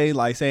going that way.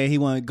 Like saying he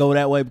wouldn't go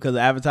that way because of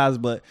advertisers,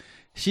 but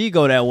she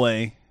go that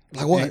way.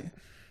 Like what?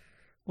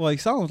 Like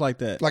songs like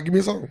that. Like give me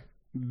a song.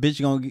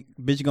 Bitch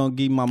gonna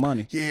give me my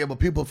money. Yeah, but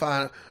people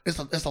find it's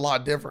a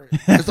lot different.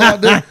 It's a lot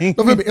different.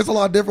 No, it's a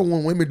lot different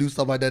when women do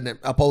stuff like that than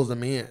opposed to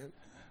men.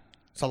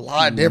 It's a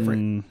lot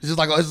different. It's just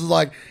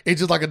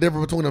like a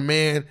difference between a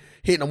man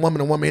hitting a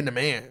woman and a woman hitting a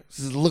man. It's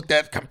just looked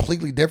at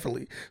completely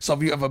differently. So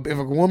if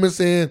a woman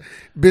saying,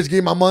 "Bitch, give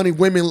me my money,"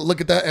 women look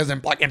at that as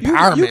like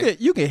empowerment.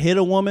 You can hit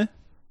a woman,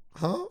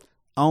 huh?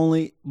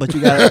 Only, but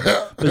you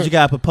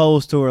gotta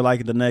propose to her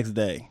like the next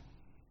day.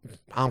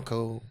 I'm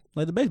cool.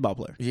 Like the baseball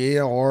player.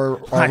 Yeah,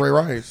 or Ray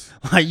Rice.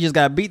 Like you just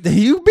gotta beat the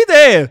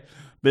ass.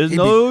 Bitch,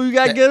 you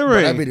gotta get a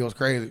ring. That video was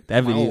crazy.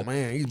 That video, oh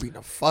man, he's beating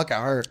the fuck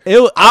out of her.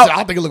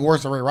 I think it looked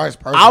worse than Ray Rice.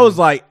 Personally. I was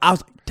like,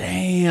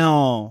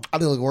 damn. I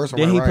think it looked worse than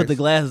Ray Rice. Then he put the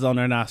glasses on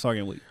there and I started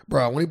getting weak.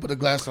 Bro, when he put the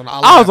glasses on,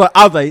 I was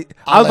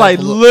like,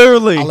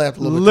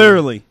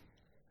 literally.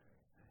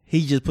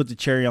 He just put the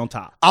cherry on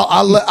top.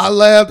 I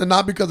laughed, and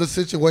not because the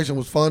situation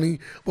was funny,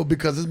 but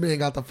because this man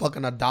got the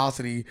fucking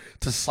audacity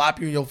to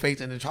slap you in your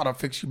face and then try to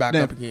fix you back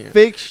up again.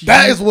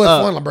 That is what's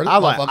funny, bro. I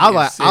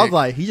was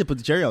like, he just put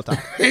the cherry on top.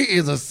 He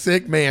is a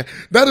sick man.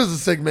 That is a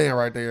sick man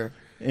right there.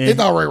 He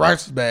thought Ray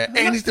Rice was bad,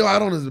 and he still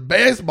had on his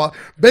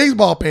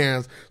baseball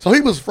pants, so he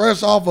was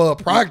fresh off of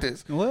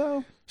practice.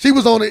 Well. She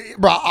was on it,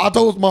 bro. I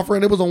told my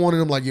friend it was on one of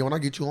them. Like, when I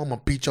get you, I'm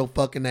gonna beat your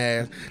fucking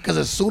ass. Because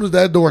as soon as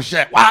that door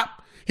shut, whop.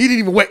 He didn't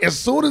even wait. As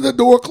soon as the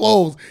door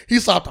closed, he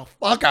slapped the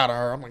fuck out of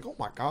her. I'm like, oh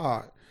my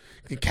God.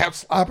 He kept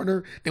slapping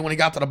her. Then when he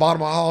got to the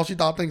bottom of the hall, she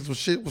thought things was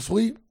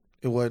sweet.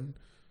 It wasn't.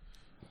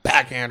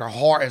 Backhand her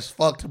hard as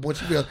fuck. When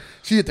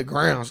she hit the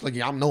ground, she's like,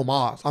 yeah, I'm no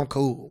Moss. I'm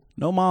cool.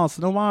 No Moss.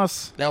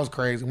 That was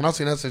crazy. When I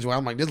seen that situation,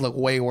 I'm like, this look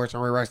way worse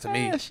than Ray Rice to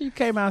me. She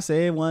came out and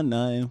said it wasn't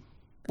nothing.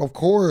 Of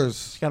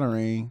course. She got a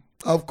ring.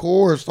 Of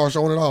course. Start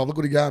showing it off. Look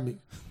what he got me.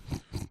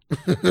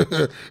 Look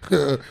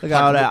at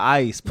all that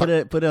ice. Put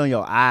it on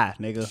your eye,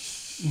 nigga.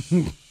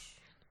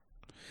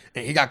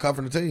 And he got cut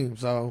from the team,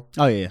 so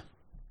oh yeah,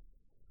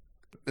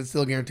 it's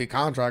still a guaranteed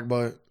contract.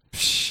 But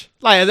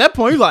like at that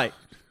point, you like,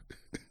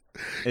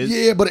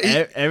 yeah, but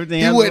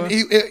everything he wouldn't.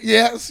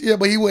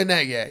 But he wouldn't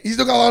that yet. He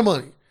still got a lot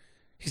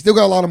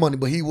of money.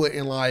 But he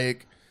wouldn't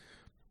like,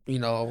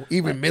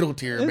 even middle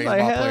tier baseball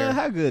player.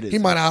 How good is he?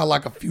 Might have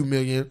like a few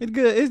million. It's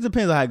good. It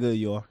depends on how good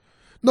you are.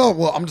 No,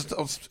 well, I'm just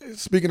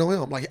speaking of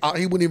him. Like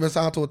he wouldn't even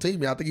sign to a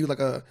team yet. I think he was like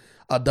a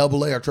AA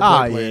or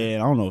AAA player. Yeah, I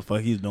don't know what the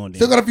fuck he's doing.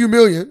 Still got a few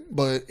million,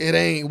 but it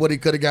ain't what he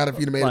could have got if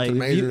he'd have made it to the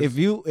majors.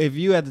 If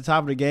you at the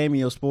top of the game in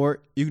your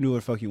sport, you can do what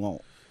the fuck you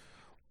want.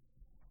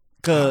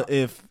 Cause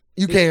if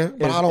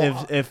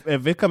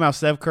it come out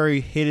Steph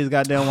Curry hit his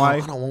goddamn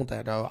wife, I don't want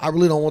that though. I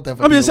really don't want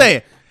that. I'm just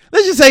saying.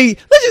 Let's just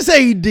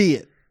say he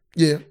did.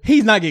 Yeah,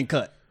 he's not getting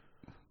cut.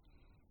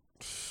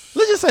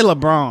 Let's just say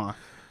LeBron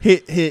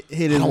hit his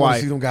wife. I don't want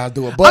to see them guys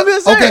do it. But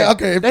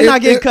okay, they're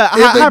not getting cut.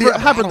 I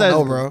don't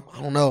know, bro.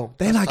 I don't know.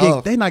 They're not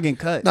getting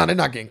cut. No, they're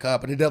not getting cut,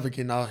 but they're definitely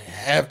getting a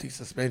hefty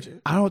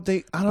suspension.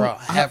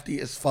 Hefty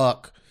as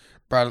fuck.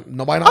 Bro,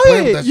 nobody not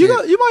playing with that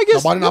shit. You might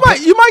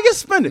get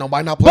suspended.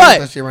 Nobody not playing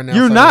with that shit right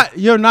now.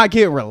 You're not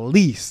getting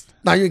released.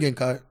 No, you ain't getting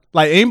cut.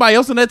 Like anybody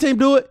else on that team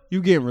do it,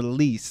 you get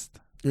released.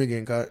 You ain't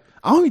getting cut.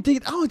 I don't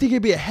think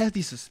it'd be a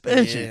hefty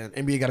suspension.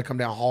 Yeah, NBA got to come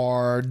down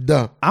hard.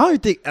 I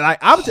don't think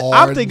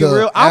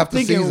I'm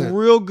thinking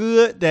real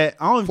good that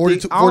I don't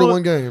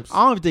 41 games.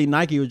 I don't think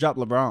Nike would drop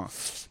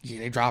LeBron. Yeah,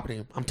 they dropping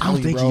him. I'm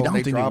telling you, bro.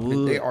 They dropping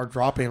him. They are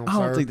dropping him. I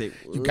don't think they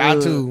would. You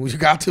got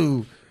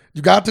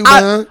to,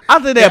 man.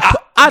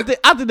 I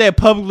think they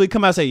publicly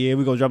come out and say, yeah,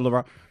 we gonna drop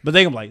LeBron. But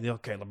they gonna be like,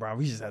 okay, LeBron,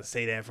 we just have to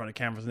say that in front of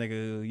cameras,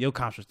 nigga. Your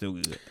contract's still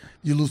good.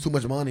 You lose too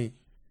much money.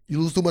 You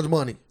lose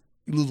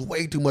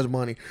way too much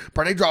money.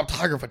 Bro, they dropped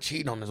Tiger for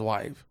cheating on his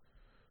wife.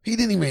 He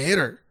didn't even hit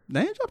her.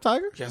 They didn't drop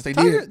Tiger. Yes, they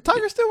did.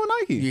 Tiger's still with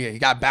Nike. Yeah, he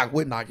got back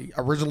with Nike.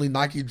 Originally,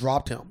 Nike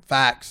dropped him.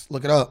 Facts.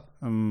 Look it up.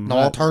 No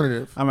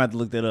alternative. I'm gonna have to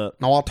look that up.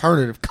 No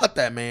alternative. Cut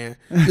that, man.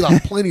 He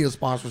lost plenty of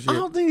sponsorship. I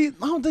don't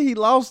think he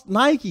lost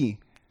Nike.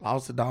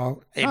 Lost the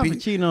dog. AP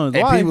cheating on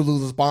his wife. People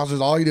losing sponsors.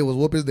 All he did was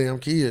whoop his damn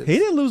kids. He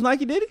didn't lose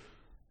Nike, did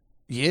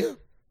he? Yeah.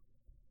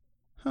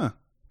 Huh.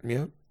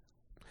 Yeah.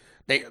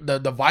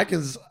 The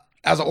Vikings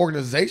as an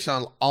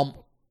organization,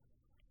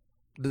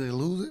 did they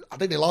lose it? I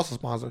think they lost a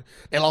sponsor.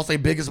 They lost their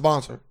biggest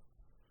sponsor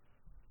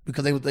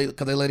because they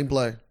let him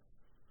play.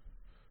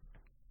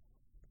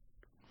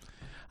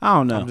 I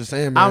don't know. I'm just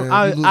saying, man.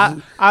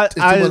 I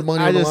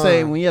just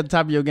say when you're at the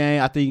top of your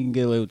game, I think you can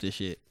get away with this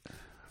shit.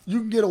 You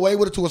can get away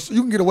with it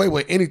you can get away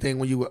with anything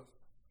when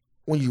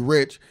you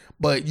rich,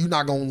 but you're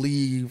not gonna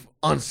leave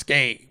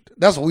unscathed.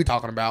 That's what we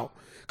talking about.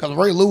 because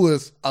Ray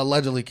Lewis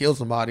allegedly killed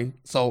somebody.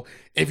 So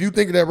if you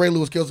think that Ray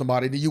Lewis killed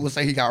somebody, then you would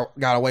say he got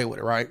away with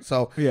it, right?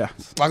 So Yeah.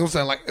 like I'm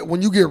saying, like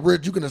when you get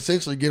rich, you can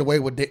essentially get away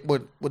with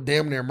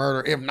damn near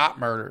murder, if not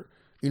murder.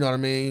 You know what I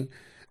mean?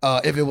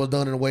 If it was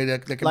done in a way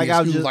that can Like be I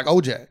excused, just- like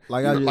OJ,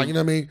 like you I know, just- like you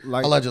know what I mean?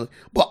 like- Allegedly,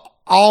 but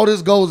all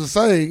this goes to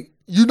say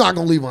you're not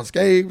gonna leave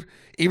unscathed.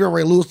 Even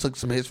Ray Lewis took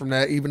some hits from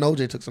that. Even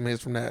OJ took some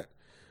hits from that.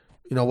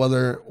 You know,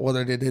 whether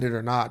they did it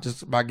or not,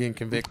 just by getting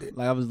convicted.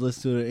 Like I was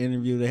listening to the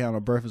interview they had on the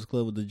Breakfast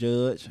Club with the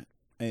judge,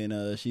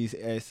 and she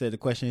said the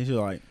question. She was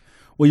like,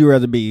 "Would you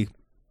rather be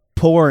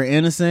poor and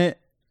innocent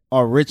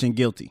or rich and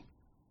guilty?"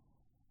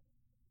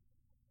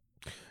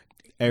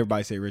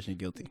 Everybody say rich and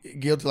guilty.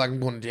 Guilty, like I'm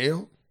going to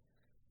jail,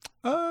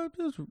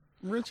 Just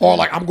rich. or and-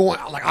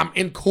 like I'm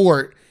in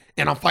court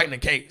and I'm fighting a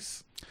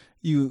case.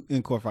 you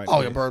in court fight.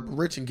 Oh yeah, bro,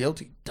 rich and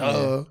guilty.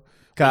 Duh.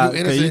 Cause, You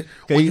innocent.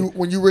 cause you-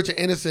 When you rich and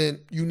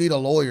innocent, you need a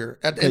lawyer.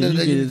 At the end of the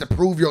day, you need to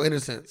prove your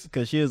innocence.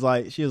 Cause she was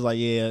like,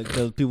 yeah,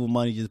 because people with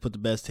money just put the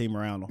best team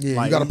around them. Yeah,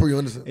 like, you gotta prove your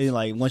innocence. And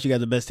like once you got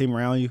the best team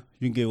around you,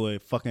 you can get away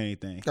with fucking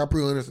anything. Gotta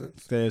prove your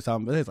innocence. So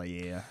it's like,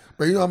 yeah,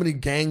 But you know how many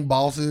gang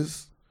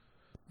bosses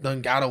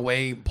done got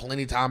away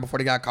plenty of time before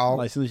they got caught?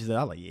 like as soon as she said,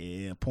 I was like,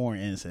 yeah, poor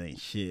and innocent ain't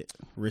shit.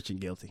 Rich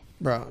and guilty.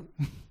 Bro.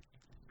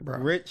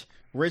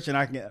 Rich and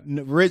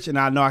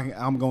I know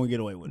I'm going to get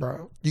away with it.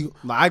 Bro.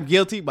 Like, I'm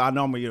guilty, but I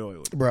know I'm going to get away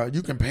with it. Bro,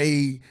 you can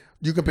pay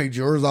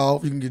jurors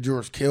off. You can get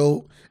jurors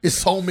killed. It's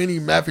so many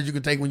methods you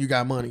can take when you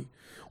got money.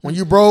 When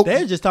you broke,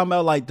 They're just talking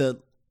about like the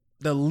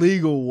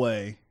legal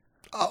way,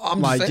 I'm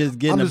like saying- just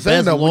getting I'm the just saying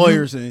best though, when you-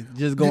 lawyers and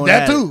just going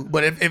that at it. too.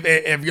 But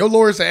if your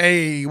lawyer say,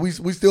 "Hey, we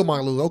still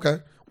might lose," okay,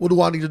 what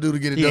do I need to do to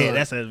get it Yeah,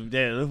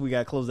 done? we got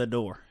to close that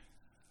door.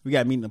 We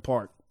got to meet in the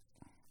park.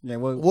 Yeah,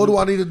 What do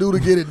I need to do to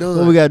get it done?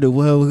 What we got to do?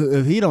 Well,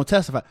 if he don't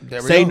testify,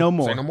 There we say go. no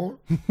more. Say no more.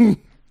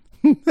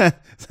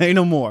 Say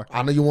no more.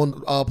 I know you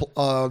want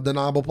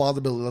deniable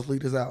plausibility. Let's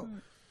leave this out.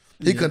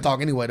 He couldn't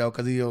talk anyway though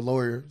because he's a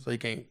lawyer, so he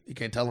can't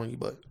tell on you.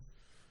 But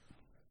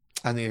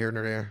I need here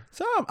nor there.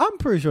 So I'm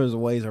pretty sure there's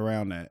ways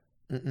around that.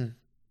 Mm-mm.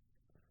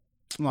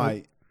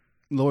 Like,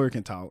 lawyer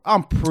can talk.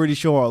 I'm pretty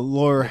sure a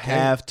lawyer Okay.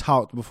 have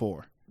talked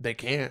before. They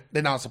can't.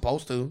 They're not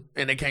supposed to,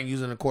 and they can't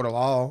use it in a court of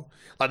law.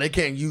 Like they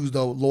can't use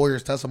the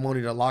lawyer's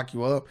testimony to lock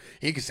you up.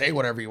 He can say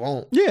whatever he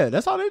wants. Yeah,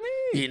 that's all they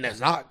need. And that's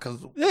not because.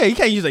 Yeah, you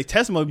can't use a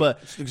testimony, but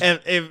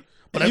if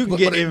But you can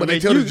get but they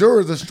tell the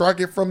jurors to strike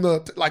it from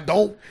the like.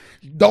 Don't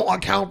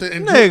account it.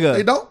 And Nigga.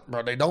 They don't,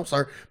 bro. They don't,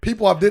 sir.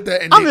 People have did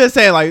that. And I'm just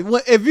saying, like,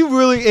 if you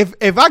really,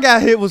 if I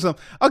got hit with some,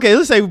 okay,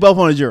 let's say we both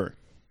on a jury,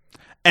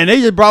 and they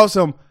just brought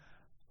some,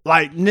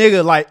 like,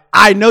 nigga, like,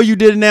 I know you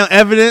did it now,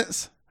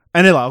 evidence,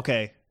 and they're like,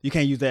 okay, you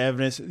can't use that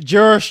evidence.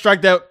 Juror,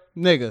 strike that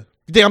nigga.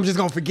 You think I'm just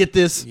gonna forget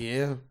this?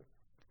 yeah,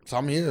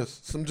 some is,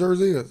 some jurors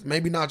is.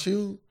 Maybe not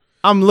you.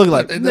 I'm looking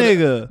like, But at the-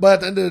 nigga. But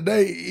at the end of the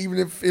day, even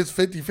if it's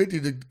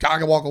 50-50, the guy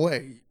can walk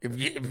away.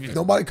 If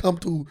nobody come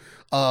to,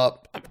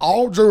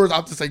 all jurors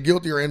have to say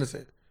guilty or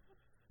innocent.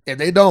 If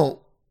they don't,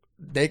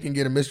 they can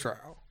get a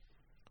mistrial.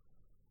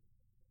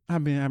 I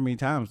mean, how many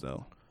times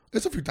though?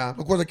 It's a few times.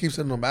 Of course, they keep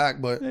sending them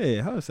back, but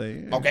Yeah, how to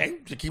say? Yeah. okay,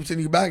 they keep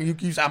sending you back. You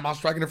keep saying, I'm not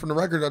striking it from the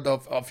record.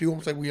 A few of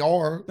them say we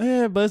are.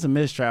 Yeah, but it's a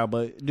mistrial.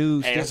 But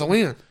dude, Hey, it's a still,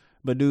 win.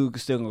 but dude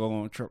still gonna go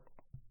on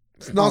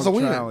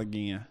trial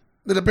again.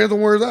 It depends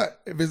on where it's at.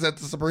 If it's at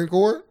the Supreme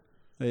Court,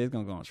 Yeah, it's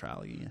gonna go on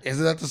trial again.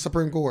 is it at the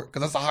Supreme Court?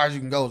 Because that's the highest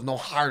you can go. It's no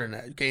higher than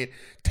that. You can't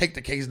take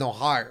the case no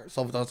higher.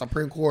 So if the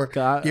Supreme Court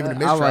giving a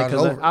mistrial, it's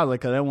over. I like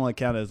because that one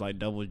count as like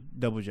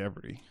double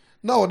jeopardy.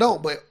 No, it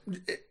don't. But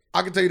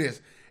I can tell you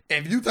this: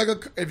 if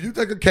you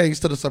take a case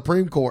to the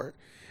Supreme Court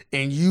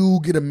and you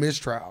get a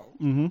mistrial,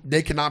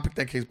 they cannot pick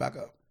that case back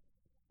up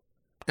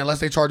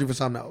unless they charge you for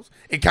something else.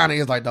 It kind of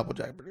is like double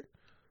jeopardy.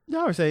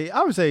 Yeah,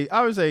 I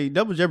would say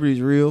double jeopardy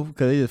is real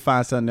because they just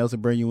find something else to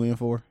bring you in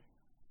for.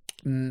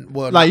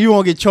 Well, Like you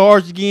won't get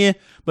charged again,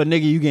 but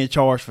nigga, you getting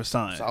charged for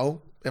something.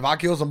 so if I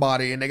kill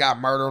somebody and they got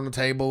murder on the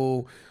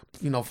table,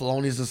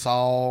 felonious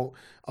assault,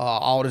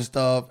 all this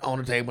stuff on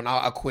the table, and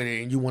I quit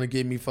it, and you want to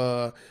get me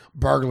for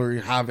burglary,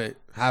 have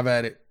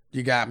at it.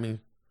 You got me.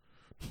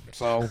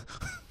 So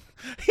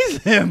He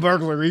said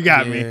burglary. You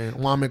got me.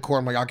 when I'm in court,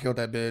 I'm like, I killed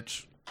that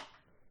bitch.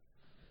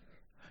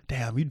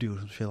 Damn, you do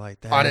some shit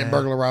like that. I didn't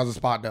burglarize the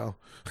spot though.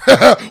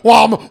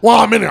 while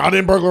I'm in there, I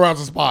didn't burglarize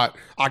the spot.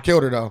 I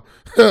killed her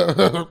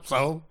though.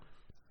 So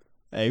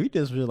Hey, if you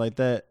did some shit like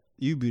that,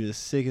 you'd be the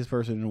sickest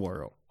person in the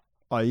world.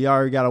 Like you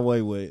already got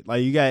away with it.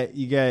 Like you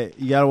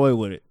got away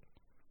with it.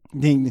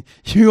 Then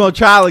you gonna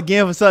trial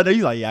again for something?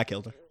 You like, yeah, I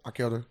killed her. I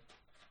killed her,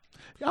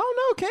 I don't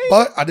know, Kane.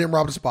 but I didn't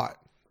rob the spot.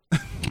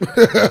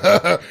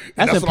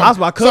 That's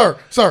impossible. I could,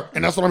 sir,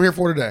 and that's what I'm here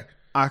for today.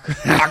 I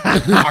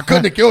I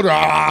couldn't have killed her.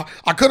 I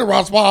couldn't have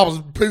robbed the spot. I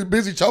was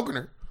busy choking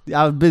her.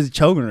 was busy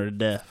choking her to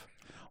death.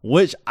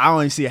 Which I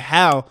don't even see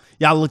how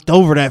y'all looked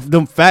over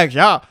them facts.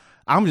 Y'all,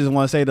 I'm just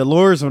want to say the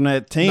lawyers on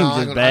that team No, I ain't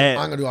just gonna- bad.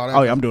 I ain't gonna do all that.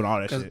 Oh yeah, I'm doing all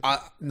that 'Cause shit.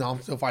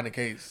 I'm still fighting the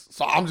case.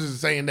 So I'm just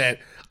saying that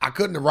I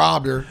couldn't have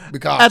robbed her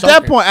because I At choked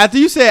that her. point, after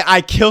you said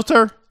I killed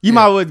her, You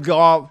might would go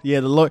off. Yeah,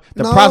 the No.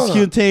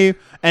 prosecuting team,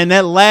 and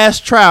that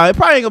last trial, it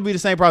probably ain't gonna be the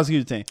same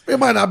prosecuting team. It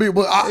might not be,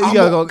 but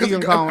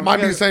it might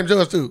be the same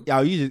judge too.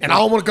 Yo, you just, And I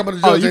don't want to come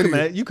at the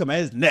judge. you come at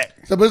his neck.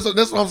 So, but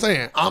that's what I'm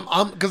saying.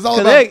 Because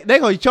They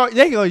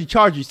gonna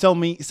charge you so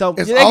many. So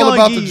it's all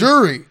about the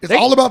jury. It's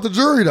all about the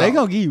jury, though. They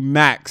gonna give you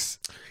max.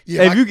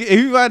 Yeah, if you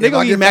they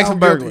gonna give you max for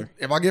burglary.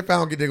 If I get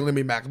found, they're gonna give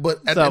me max. But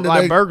at So the end of the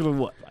like day, burglary,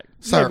 what? Like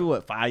Sir. maybe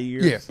what? 5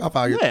 years? yeah, about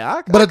 5 years. Yeah,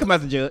 I But come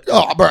at the judge.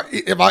 Oh, bro,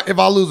 if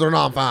I lose or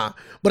not, I'm fine.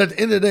 But at the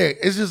end of the day,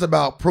 it's just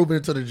about proving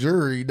it to the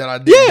jury that I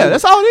did. Yeah,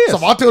 that's all it is. So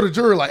if I tell the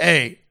jury, like,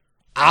 hey,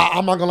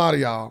 I'm not gonna lie to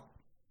y'all,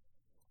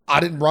 I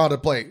didn't rob the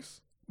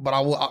place, but I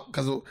will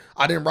because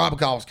I didn't rob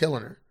because I was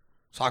killing her,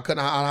 so I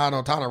couldn't. I had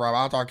no time to rob.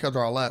 I thought I killed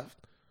her. I left.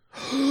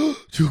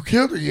 You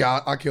killed her?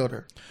 Yeah, I killed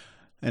her.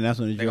 And that's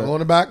when the They jury, go in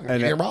the back and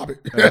and didn't that- rob it.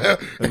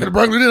 And the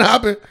burglary didn't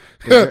happen.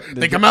 the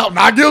They come out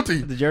not guilty.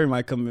 the jury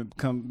might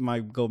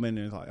might go in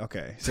there and like,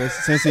 okay,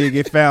 since he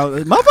get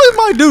found, motherfuckers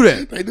might do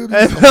that. They do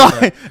And something like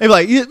that. they be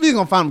like, we're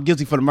gonna find him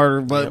guilty for the murder,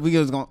 but Yep. we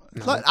just gonna.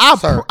 No, Like,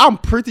 sir. I'm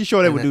pretty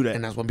sure they And would do that.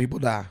 And that's when people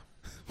die.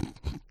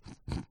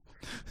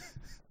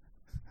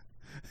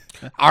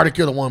 I already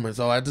killed a woman,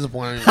 so at this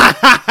point,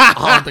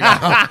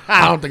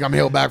 I don't think I'm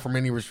held back from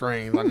any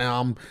restraint. Like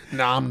now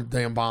I'm the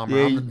damn bomber.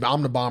 Yeah,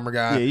 I'm the bomber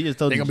guy. Yeah, you just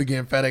told They me. gonna be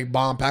getting FedEx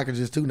bomb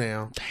packages too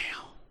now. Damn.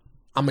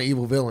 I'm an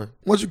evil villain.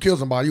 Once you kill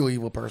somebody, you're an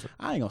evil person.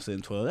 I ain't gonna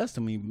send 12. That's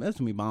to me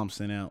bombs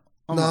sent out.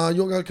 Nah, you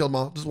don't gotta kill them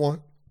all. Just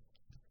one.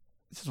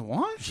 Just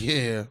one?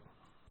 Yeah.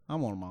 I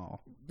want them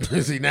all.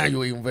 See, now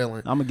you're an evil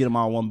villain. I'm gonna get them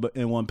all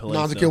in one place.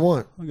 Nah, just kill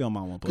one. I'll get them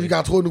all in one Because you place.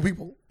 got 12 new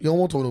people. You don't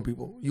want 12 new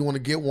people. You want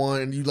to get one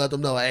and you let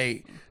them know,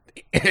 hey,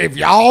 if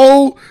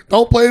y'all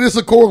don't play this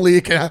accordingly,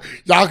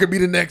 y'all could be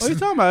the next. What are you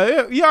talking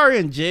about? You already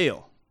in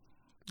jail.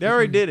 They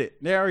already did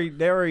it. They already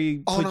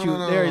put you.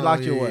 They already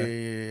locked you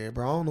away. Yeah,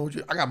 bro. I don't know.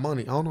 I got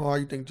money. I don't know how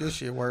you think this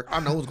shit work. I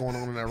know what's going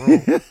on in that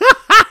room.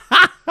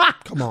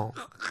 Come on.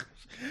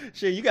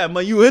 Shit, you got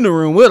money. You in the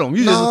room with them.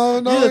 You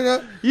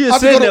just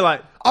sitting there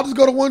like. I'll just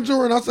go to one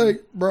juror and I say,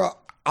 bro,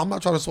 I'm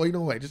not trying to sway you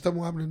no way. Just tell me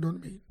what happened during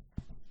the meeting,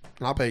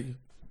 and I'll pay you.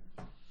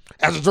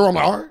 As a juror, I'm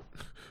like, all right.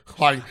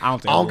 Like, I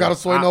don't got to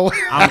sway no way.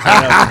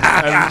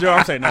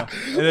 I'm saying no.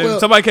 And then Well,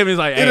 somebody came in and was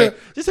like, hey,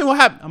 just say what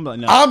happened. I'm like,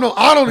 no.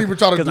 I don't even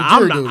try to do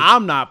jury duty.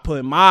 I'm not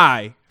putting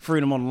my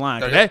freedom on the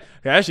line. 'Cause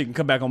that shit can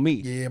come back on me.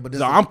 Yeah, but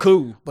so I'm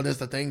cool. But that's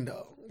the thing,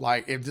 though.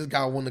 Like, if this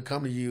guy wanted to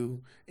come to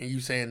you and you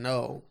saying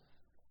no,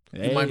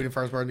 Hey. you might be the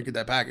first person to get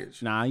that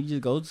package. Nah, you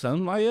just go to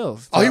somebody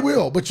else. Oh, he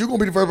will, but you're gonna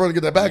be the first person to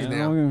get that package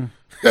now.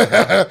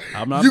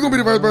 I'm not. You're gonna be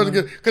the first person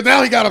to get because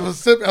now he got a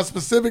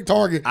specific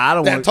target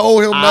that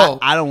told him no.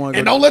 I don't want to.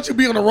 And don't let you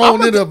be on the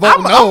wrong end of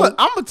voting no.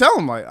 I'm gonna tell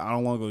him like I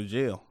don't want to go to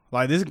jail.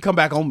 Like this can come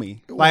back on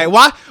me. Like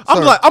why?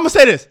 I'm gonna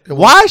say this.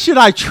 Why should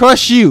I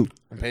trust you?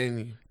 I'm paying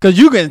you. Because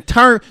you can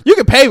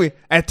pay me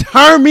and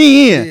turn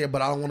me in. Yeah,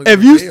 but I don't want to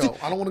go to jail.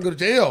 I don't want to go to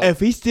jail. If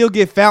he still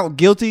get found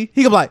guilty,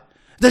 he can be like,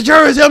 the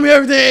jurors tell me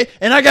everything,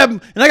 and I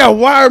got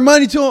wire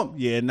money to him.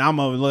 Yeah, now I'm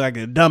gonna look like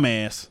a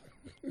dumbass.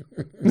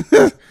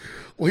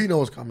 Well, he knows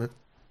what's coming.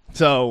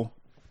 So,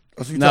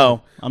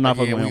 no, I'm not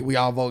fucking with him. We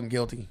all voting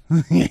guilty.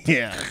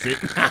 Yeah, that's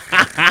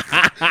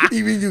it.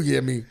 Even you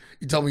get me.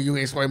 You told me you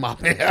ain't sway my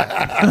man.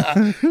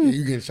 Yeah,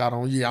 you getting shot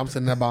on. Yeah, I'm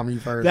sending that bomb to you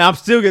first. Now I'm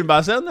still getting by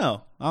myself.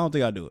 No, I don't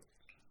think I do it.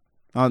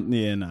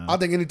 Yeah, no. I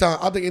think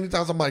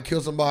anytime somebody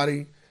kills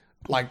somebody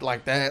like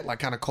that, like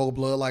kind of cold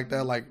blood like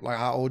that, like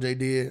how OJ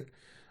did,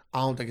 I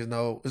don't think it's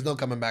no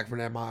coming back from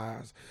that in my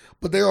eyes.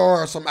 But there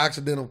are some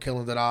accidental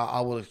killings that I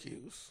will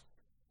excuse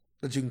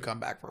that you can come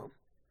back from.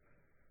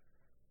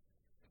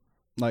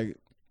 Like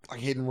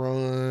hit and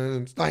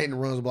runs, not hit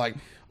and runs, but like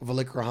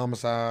vehicular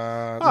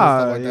homicide,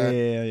 stuff like that.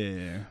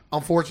 Yeah.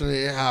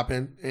 Unfortunately, it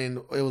happened, and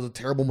it was a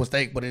terrible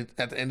mistake. But at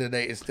the end of the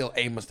day, it's still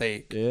a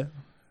mistake. Yeah.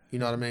 You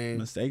know what I mean?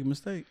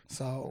 Mistake.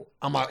 So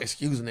I'm not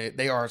excusing it.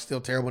 They are still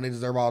terrible, and they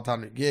deserve all the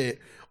time to get.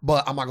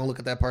 But I'm not gonna look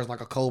at that person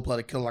like a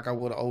cold-blooded killer, like I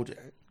would OJ.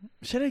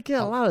 Should they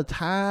get a lot of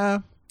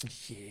time?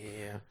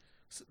 Yeah,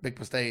 it's a big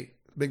mistake.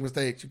 Big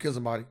mistake. You kill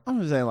somebody. I'm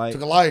just saying, like,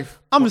 took a life.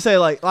 I'm just saying,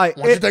 like, once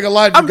you take a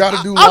life, you got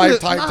to do life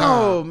type time.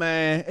 Oh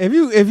man, if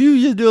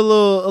you just do a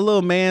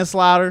little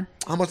manslaughter,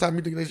 how much time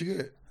you think they should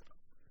get?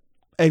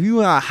 If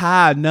you not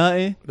hide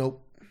nothing,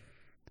 nope.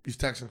 He's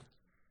texting.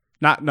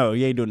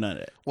 You ain't doing none of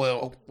that.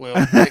 Well,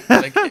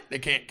 they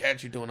can't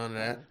catch you doing none of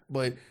that.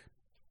 But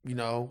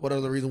what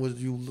other reason was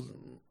you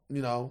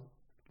know?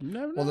 You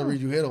never know. What other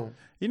reason you hit them?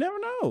 You never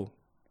know.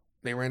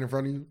 They ran in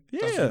front of you. Yeah.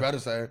 That's what you better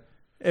say.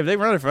 If they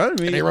run in front of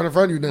me, if they run in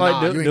front of you, then you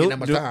ain't getting that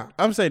much time.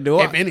 I'm saying,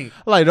 if any?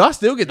 Like, do I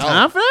still get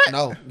time for that?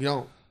 No, you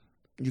don't.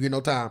 You get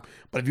no time.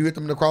 But if you hit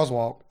them in the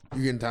crosswalk,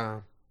 you getting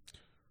time.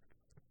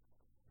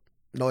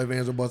 No ifs,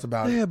 ands, or buts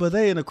about it. Yeah, but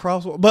they in the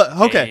crosswalk. But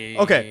okay.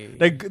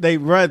 They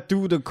run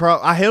through the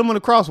cross. I hit them in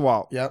the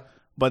crosswalk. Yep.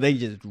 But they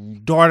just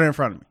darted in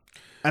front of me,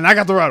 and I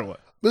got the right of way.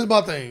 This is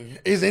my thing.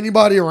 Is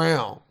anybody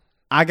around?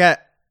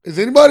 Is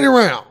anybody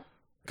around?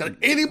 Because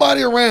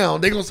anybody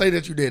around, they going to say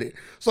that you did it.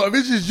 So if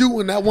it's just you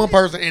and that one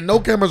person and no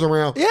cameras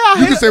around, you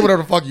can say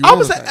whatever the fuck you want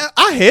to say.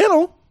 I hit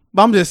him.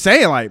 But I'm just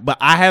saying, like, but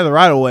I have the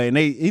right of way, and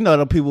they, you know,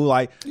 the people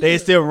like they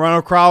still run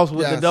across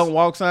with the don't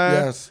walk sign.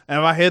 Yes. And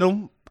if I hit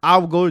them, I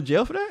would go to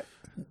jail for that.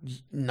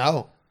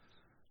 No.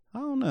 I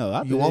don't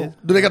know. You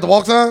won't? Do they got the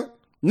walk sign?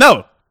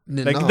 No.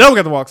 No. They don't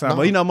get the walk sign,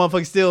 but you know,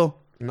 motherfuckers still.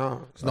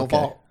 No, it's no Okay.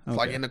 fault. It's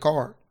like Okay. in the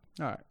car.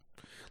 All right.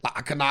 Like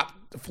I could not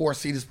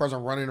foresee this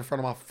person running in front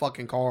of my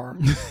fucking car.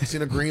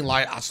 Seen a green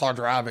light, I start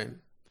driving.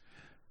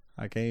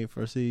 I can't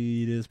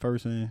foresee this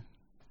person.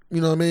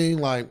 You know what I mean?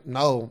 Like,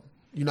 no,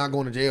 you're not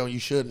going to jail. You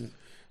shouldn't,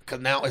 because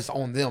now it's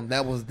on them.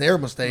 That was their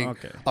mistake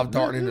of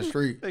darting in the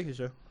street. Thank you,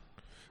 sure.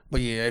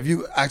 But yeah, if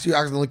you actually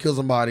accidentally kill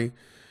somebody,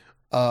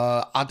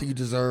 I think you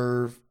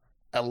deserve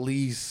at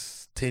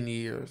least 10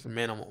 years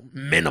minimum.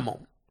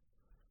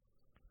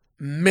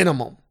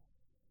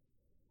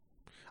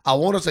 I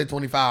want to say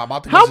 25. I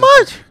think How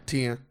much?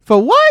 10.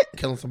 For what?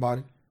 Killing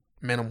somebody,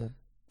 minimum.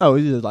 Oh,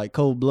 it's just like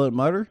cold blood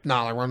murder.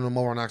 Nah, like running them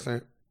over on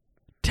accident.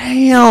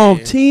 Damn,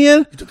 Yeah. 10.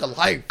 You took a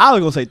life. I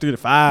was gonna say 3 to You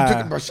 5.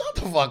 took a, bro, shut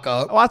the fuck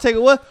up. Oh, I take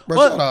it. What? Bro,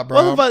 what? shut up, bro.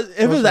 What if Bro,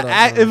 it's shut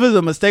up, bro. if it's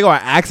a mistake or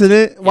an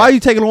accident? Why are you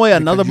taking away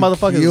another Because you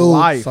motherfucker's killed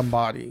life?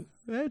 Somebody.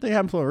 Everything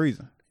happens for a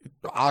reason.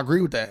 I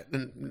agree with that.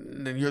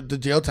 And the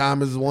jail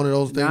time is one of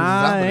those things.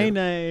 Nah, that's ain't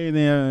happening.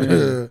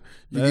 that?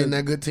 You're getting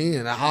that good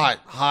 10.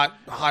 Hot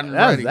and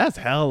ready. That's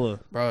hella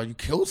Bro, you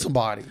killed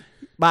somebody.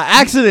 by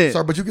accident.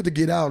 Sorry, but you get to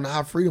get out and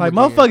have freedom. Like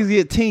again. motherfuckers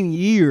get 10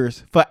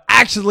 years for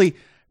actually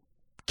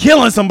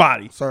killing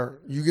somebody. Sir,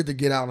 you get to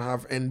get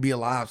out and be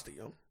alive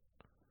still.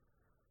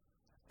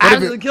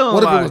 Actually killing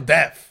What if somebody. it was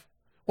death?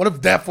 What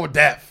if death for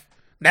death?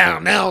 Now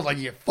it's like,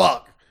 yeah,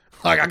 fuck.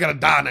 Like, I gotta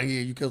die now.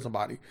 Yeah, you killed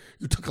somebody.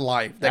 You took a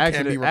life. That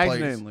can't be replaced.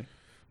 Accidentally.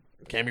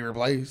 Can't be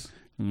replaced.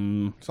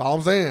 Mm. That's all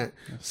I'm saying.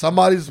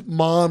 Somebody's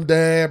mom,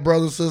 dad,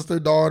 brother, sister,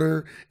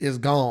 daughter is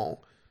gone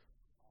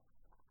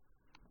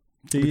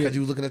because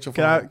you was looking at your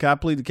phone. Can I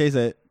plead the case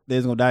that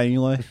they's gonna die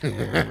anyway?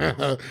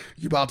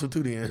 You about to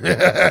too then.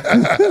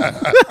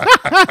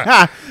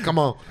 Come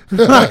on.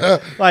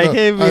 Like,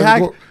 hey,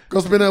 go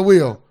spin that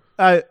wheel.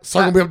 Sir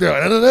gonna be up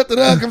there.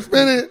 Da-da-da-da-da, come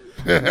spin it.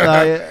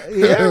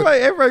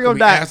 everybody gonna Be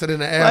die. acid in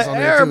the ass Like,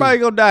 on there, everybody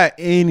too. gonna die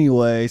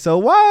anyway. So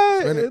why?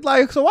 Spin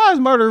it. So why is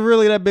murder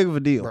really that big of a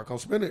deal? Bro, come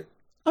spin it.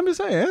 I'm just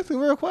saying that's a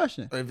real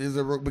question.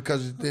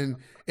 Because then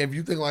if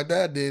you think like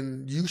that,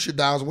 then you should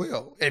die as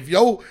well. If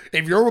your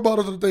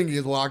rebuttal to the thing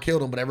is, well, I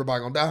killed him, but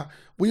everybody gonna die,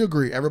 we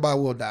agree. Everybody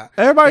will die.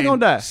 Everybody And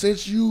gonna die.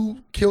 Since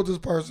you killed this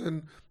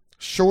person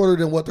shorter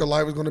than what their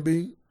life is gonna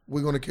be,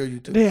 we're gonna kill you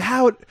too. Then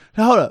hold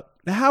up.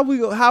 Now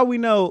how we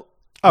know?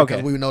 Okay.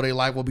 Because we know their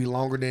life will be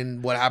longer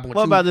than what happened with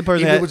What you. about the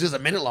person Even if that- it was just a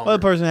minute longer? What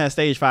if the person has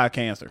stage 5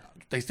 cancer?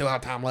 They still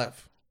have time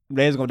left.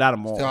 They's gonna die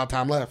Still tomorrow. have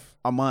time left.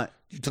 A month.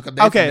 You took a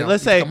day Okay, from them.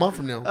 let's You took say- a month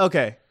from now.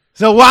 Okay.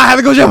 So why I have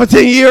to go to jail for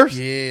 10 years?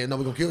 Yeah, no,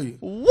 we're gonna kill you.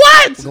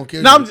 What? We're gonna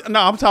kill no, you.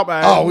 I'm talking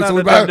about. Oh, so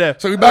we back.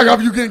 death. So we back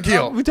off you getting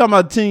killed. We talking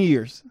about 10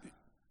 years.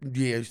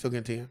 Yeah, you still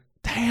getting 10.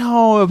 Damn,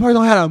 a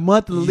person had a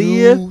month to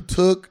live. You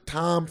took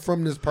time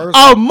from this person.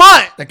 A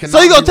month. That cannot So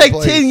you gonna be take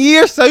replaced. 10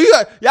 years? So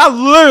y'all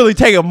literally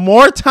taking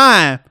more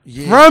time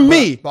Yeah, from but-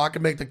 me. But I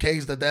can make the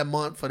case that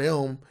month for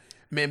them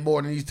meant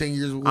more than these 10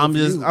 years. I'm for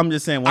just you.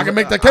 saying. I can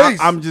make that case.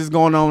 I'm just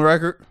going on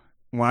record.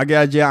 When I get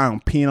out of jail, I'm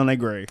peeing on their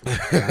grave.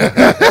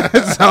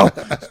 So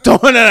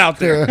throwing that out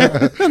there.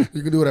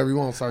 You can do whatever you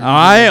want, sir. You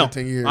I can am. make it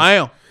 10 years. I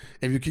am.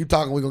 If you keep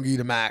talking, we're gonna give you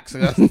the max.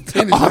 10 is-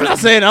 I'm not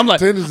saying. I'm like.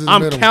 10 is his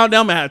I'm minimum. counting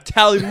down. I'm gonna have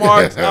tally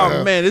marks.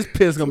 Oh man, this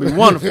piss gonna be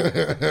wonderful.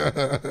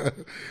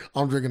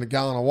 I'm drinking a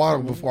gallon of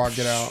water before I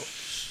get out.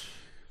 As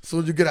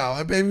soon as you get out,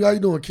 hey baby, how you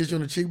doing? Kiss you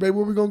on the cheek, baby.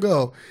 Where we gonna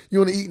go? You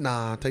wanna eat?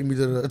 Nah, take me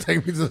to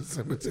the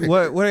cemetery.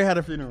 What they had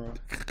a funeral?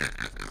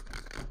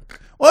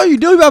 What you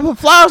do? You gotta put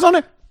flowers on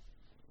it?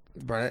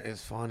 Bro, that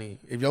is funny.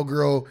 If your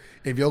girl,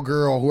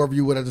 whoever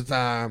you with at the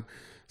time,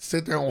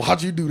 sit there and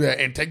watch you do that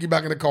and take you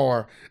back in the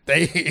car,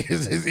 they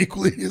is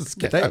equally as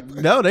scared.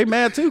 They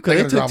mad too because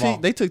They they gotta took drive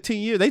off. they took 10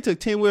 years. They took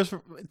 10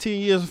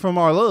 years from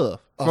our love,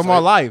 Oh, from so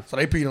our they- life. So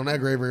they peed on that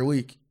grave every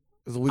week.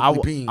 It's a I weekly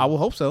will, pee. I will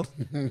hope so.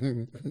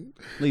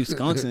 Leave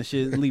skunks and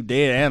shit. Leave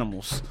dead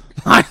animals.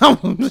 Like, I'm-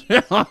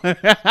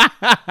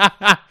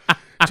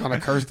 Trying to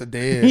curse the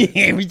dead.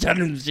 yeah, we trying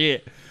to do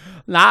shit.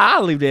 Nah, I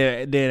leave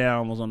dead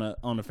animals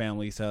on the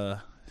family's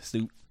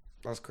stoop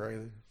That's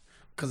crazy.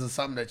 Because it's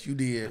something that you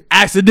did.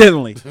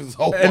 accidentally,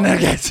 So and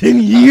I got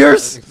 10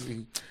 years.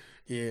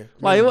 Yeah.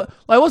 Like,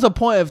 what's the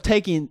point of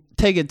taking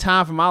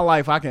time from my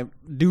life? I can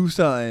do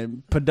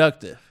something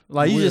productive.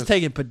 Like, you Who just is?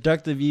 taking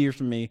productive years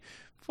from me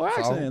for So?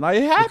 accident. Like,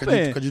 it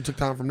happened. Because you took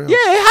time from them. Yeah,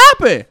 it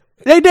happened.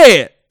 They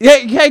did. Yeah,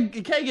 you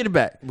can't get it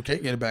back. We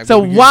can't get it back. So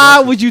but we get why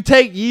justice. would you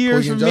take We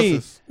years get from me?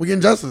 justice. We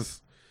getting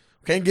justice.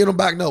 Can't get them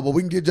back, no, but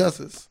we can get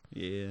justice.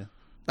 Yeah.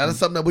 That is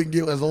something that we can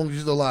get as long as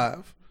you're still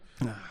alive.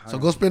 So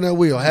go spin that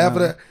wheel. Half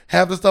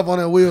the stuff on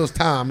that wheel is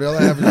time. The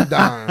other half is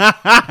dying.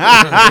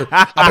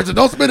 I bet you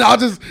don't spin it. I'll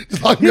just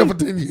lock me up for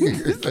 10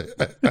 years.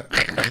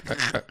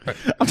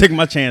 I'm taking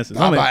my chances.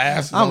 Nah, my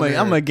ass is on there.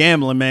 I'm a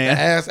gambling man.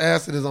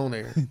 Acid is on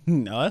there.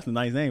 No, that's a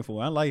nice name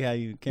for it. I like how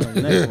you came up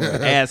with the name for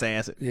it.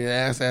 Acid. Yeah,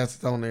 acid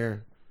is on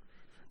there.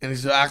 And it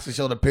should actually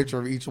show the picture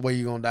of each way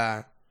you're going to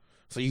die.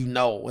 So you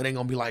know it ain't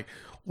gonna be like,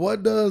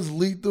 what does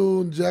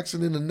lethal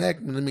injection in the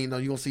neck mean? I mean, no,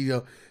 you gonna see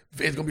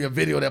it's gonna be a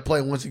video that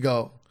play once you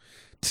go.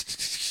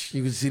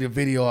 You can see the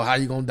video of how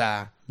you gonna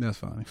die. That's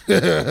funny.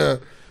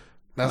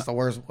 That's the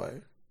worst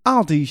way. I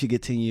don't think you should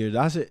get 10 years.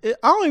 I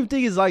don't even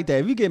think it's like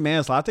that. If you get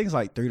manslaughter, I think it's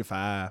like 3 to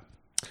 5.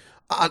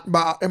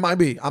 But it might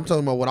be. I'm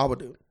talking about what I would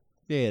do.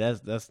 Yeah,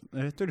 that's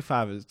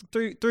 35 is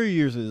 3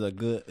 years is a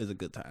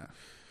good time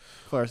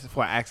for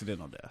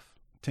accidental death.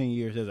 10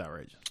 years is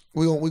outrageous.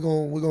 We're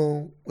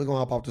gonna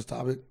hop off this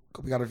topic.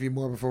 We got a few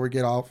more before we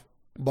get off,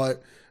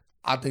 but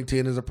I think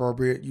 10 is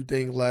appropriate. You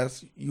think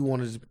less? You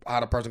want to just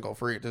have a person go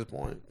free at this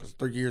point? Because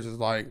 3 years is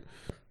like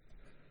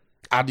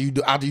after you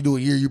do a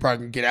year, you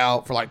probably can get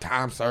out for like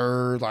time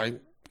served.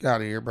 Like, get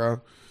out of here,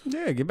 bro.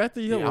 Yeah, get back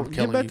to your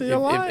your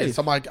life. If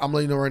somebody, I'm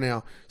letting you know right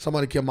now,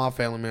 somebody killed my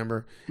family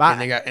member,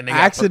 and they got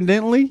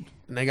accidentally.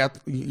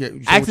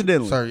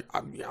 Accidentally. Sorry,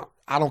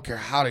 I don't care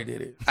how they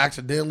did it.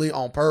 Accidentally,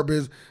 on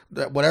purpose,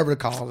 whatever the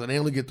cause, and they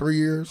only get 3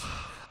 years.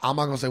 I'm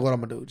not gonna say what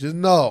I'm gonna do. Just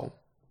know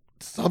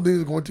something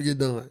is going to get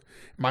done. It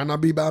might not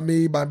be by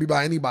me, might be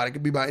by anybody. It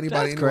could be by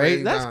anybody. That's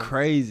crazy. That's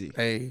crazy.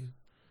 Hey,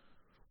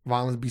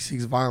 violence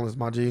beseeks violence,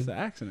 my G. It's an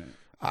accident.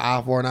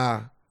 Eye for an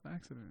eye.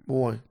 Accident.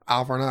 Boy,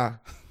 eye for an eye.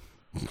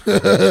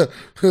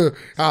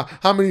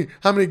 How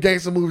many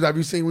gangster movies have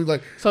you seen? We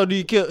like. So do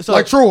you kill? So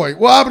like Troy.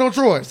 What happened on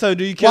Troy? So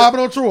do you kill? What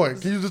happened on Troy?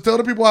 Can you just tell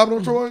the people what happened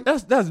on Troy?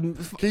 That's. Can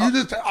you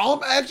just?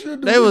 I'm asking you.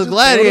 They was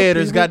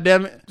gladiators.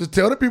 Goddamn it! Just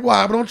tell the people what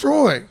happened on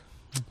Troy.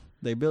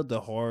 They built the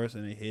horse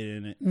and they hid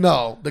in it.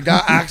 No, the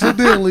guy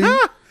accidentally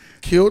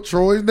killed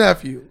Troy's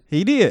nephew.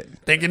 He did,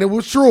 thinking it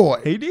was Troy.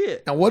 He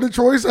did. And what did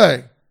Troy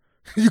say?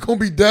 You gonna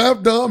be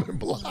deaf, dumb, and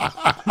blind.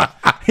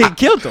 He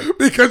killed him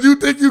because you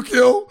think you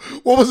killed.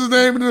 What was his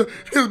name?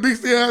 His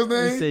beastie ass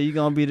name. He said you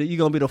gonna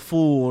be the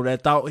fool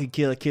that thought he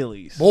killed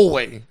Achilles.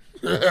 Boy,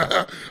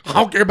 I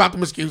don't care about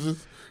them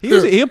excuses.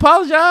 He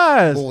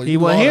apologized. Boy, he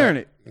wasn't hearing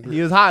it.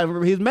 He was hot.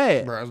 He was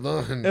mad. Bro, it's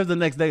done. It was the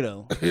next day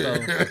though,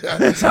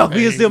 so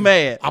he was still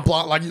mad. I'm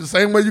like the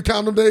same way you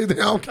count them days. I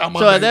don't count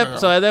my days.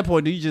 So at that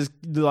point, do you just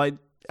do like?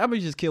 I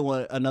mean, just kill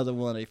another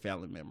one of their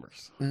family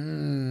members.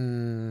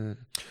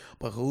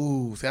 But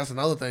who? See, that's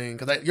another thing.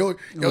 Because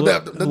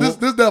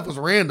this death was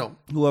random.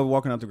 Whoever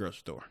walking out the grocery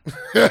store.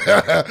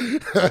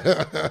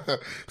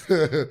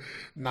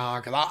 Nah,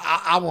 because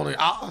I want to.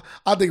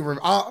 I think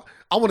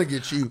I want to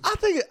get you. I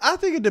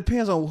think it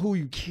depends on who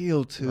you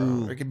kill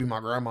too. It could be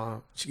my grandma.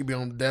 She could be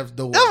on death's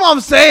door. That's what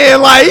I'm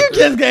saying. Like you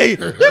can't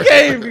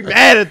even be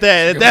mad at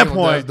that at that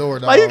point.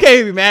 Like you can't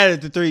even be mad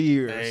at the 3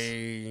 years.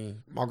 Hey,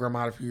 my grandma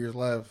had a few years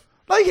left.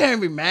 Like you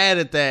can't be mad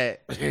at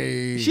that.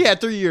 Hey, she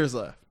had 3 years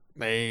left.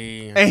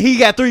 Man. And he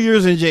got 3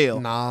 years in jail.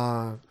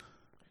 Nah.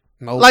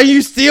 Nope. Like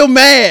you still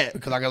mad.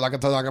 Because like I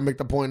tell you, I can make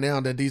the point now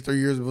that these 3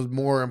 years was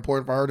more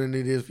important for her than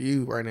it is for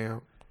you right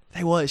now.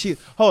 They was.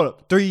 Hold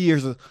up. 3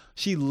 years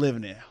she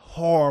living in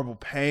horrible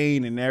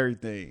pain and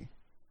everything.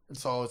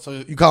 So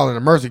you call it a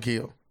mercy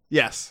kill?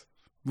 Yes.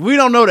 We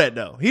don't know that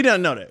though. He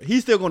doesn't know that.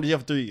 He's still going to jail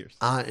for 3 years.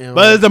 I am.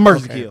 But it's a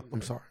mercy kill.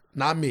 I'm sorry.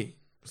 Not me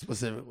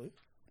specifically.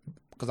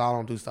 Because I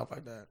don't do stuff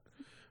like that.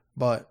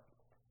 But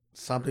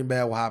something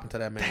bad will happen to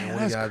that man. Damn,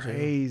 that's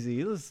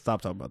crazy. Let's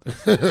stop talking about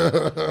this.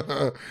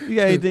 You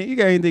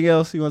got anything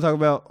else you want to talk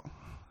about?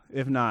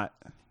 If not,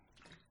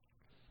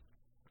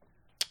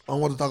 I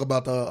want to talk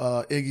about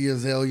the Iggy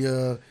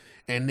Azalea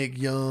and Nick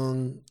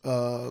Young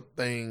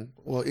thing.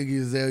 Well,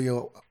 Iggy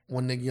Azalea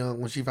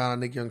when she found out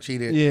Nick Young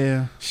cheated,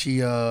 yeah,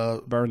 she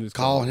burned his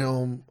called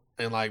him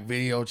and like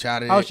video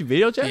chatted. Oh, she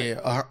video chatted?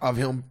 Yeah,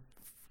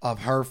 of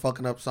her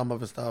fucking up some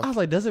of his stuff. I was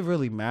like, does it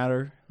really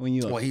matter when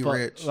you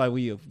rich? Like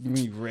when you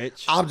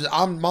rich? My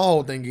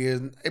whole thing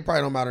is it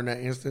probably don't matter in that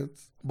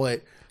instance.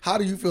 But how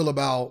do you feel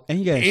about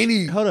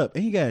hold up?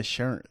 And he got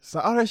insurance. So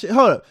all that shit.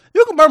 Hold up,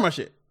 you can burn my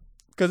shit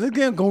because it's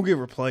gonna get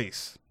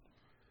replaced.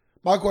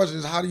 My question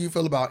is, how do you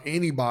feel about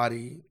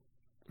anybody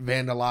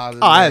vandalizing?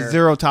 Oh, I had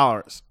zero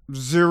tolerance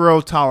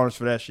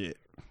for that shit.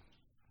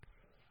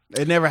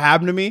 It never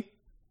happened to me.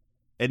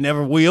 It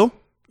never will.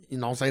 You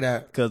don't say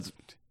that because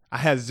I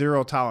had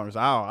zero tolerance.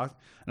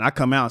 And I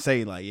come out and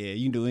say like, yeah,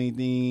 you can do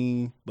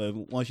anything, but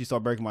once you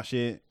start breaking my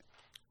shit,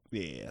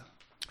 yeah.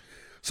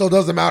 So it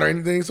doesn't matter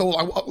anything. So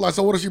like,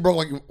 so what if she broke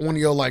like one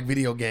of your like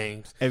video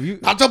games? Have you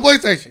not your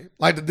PlayStation,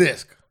 like the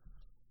disc?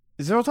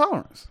 Zero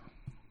tolerance.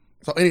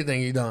 So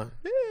anything you done?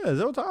 Yeah,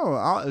 zero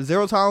tolerance.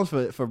 Zero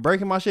tolerance for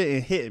breaking my shit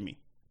and hitting me.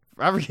 If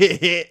I ever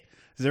get hit,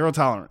 zero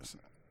tolerance.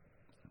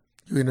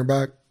 You in her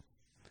back?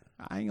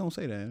 I ain't gonna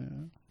say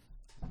that.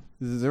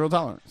 Zero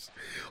tolerance.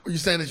 Are you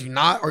saying that you're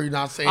not, or are you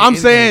not saying? I'm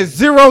saying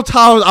zero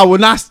tolerance. I will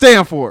not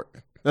stand for it.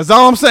 That's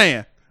all I'm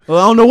saying. Well,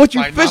 I don't know what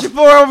you're fishing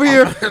for over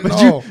here, but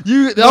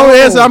the only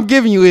answer I'm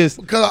giving you is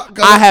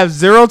I have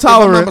zero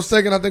tolerance. If I'm not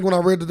mistaken, I think when I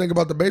read the thing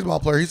about the baseball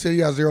player, he said he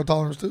has zero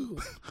tolerance too.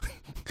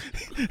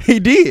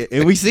 He did,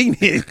 and we seen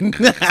it.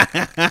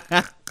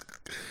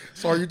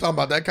 So are you talking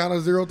about that kind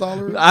of zero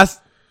tolerance?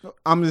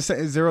 I'm just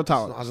saying zero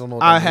tolerance. I don't know.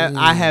 I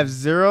have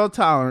zero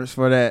tolerance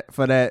for that.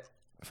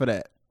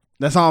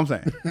 That's all I'm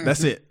saying.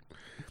 That's it.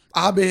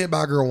 I've been hit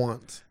by a girl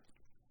once.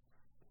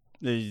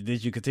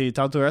 Did you continue to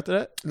talk to her after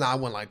that? Nah, I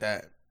went like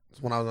that.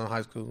 It's when I was in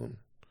high school.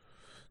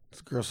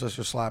 This girl's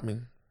sister slapped me.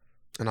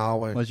 And I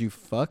always. Was you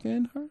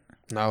fucking her?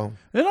 No.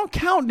 It don't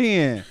count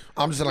then.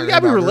 I'm just like, you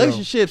gotta be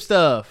relationship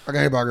stuff. I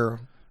got hit by a girl.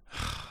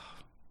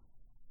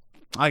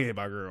 I get hit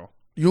by a girl.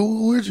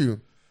 Who with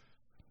you?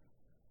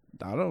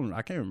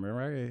 I can't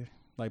remember. I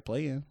like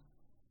playing.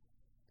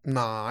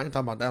 Nah, I ain't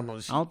talking about that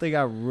much. I don't think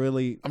I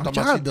really. I'm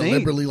talking about she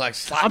deliberately like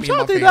slapped me in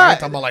my face. That. I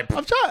ain't talking about like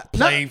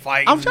play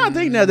fight. I'm trying to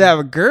think that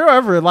a girl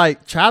ever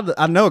like tried to.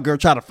 I know a girl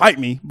tried to fight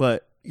me,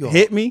 but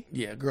hit me.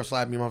 Yeah, a girl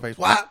slapped me in my face.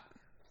 What?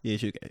 Yeah,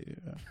 she.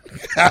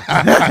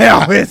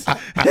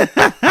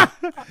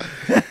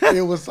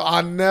 It was.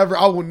 I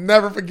will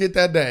never forget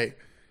that day.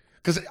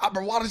 Cause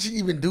why did she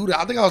even do that?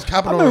 I think I was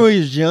capping on her. I remember he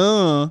was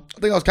young. I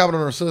think I was capping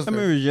on her sister. I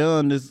remember he was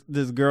young.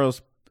 This girl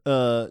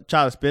tried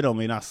to spit on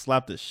me, and I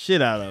slapped the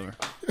shit out of her.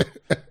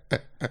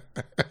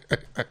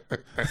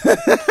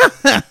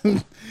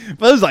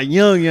 But it was like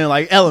young,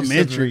 like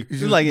elementary. It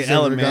was like in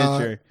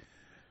elementary.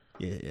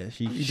 Yeah.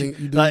 Do you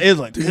think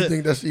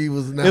that she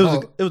was? Now?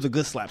 It was a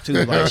good slap too.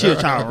 Like she was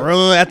trying to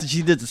run after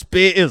she did the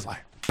spit. It was like,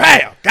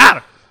 bam, got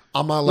her.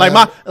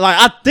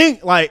 I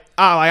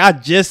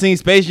just seen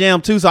Space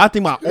Jam 2, so I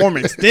think my arm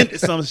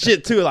extended some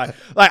shit too. Like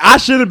I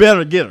should have been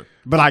able to get her,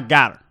 but I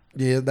got her.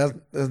 Yeah, that's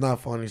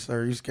not funny,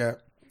 sir. You scared.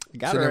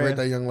 Got her ass.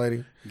 That young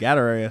lady. Got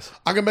her ass.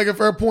 I can make a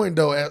fair point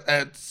though.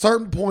 At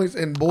certain points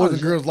in boys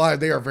and girls'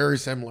 lives, they are very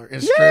similar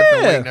in strength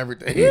and weight and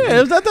everything. Yeah,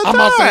 it was at that time. I'm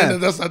not saying that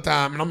that's that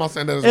time, and I'm not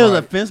saying that it was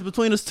a fence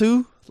between us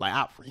two. Like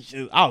I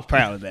was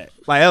proud of that.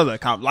 Like that was a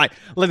compliment.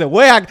 Like the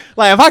way if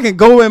I can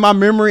go in my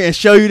memory and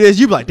show you this,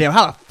 you'd be like, damn,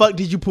 how the fuck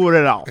did you pull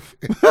that off?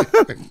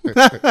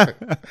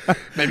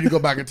 Maybe you go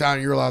back in time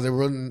and you realize they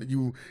wasn't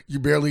you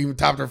barely even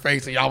topped her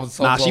face and y'all was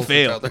so close she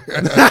failed. to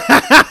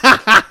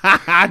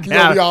each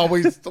other. We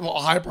always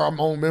hype our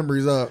own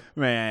memories up.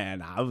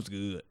 Man, it was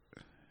good.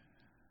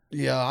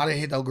 Yeah, I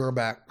didn't hit that girl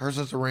back. Her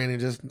sister ran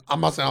and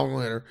I'm not saying I was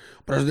gonna hit her,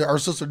 but her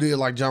sister did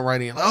like jump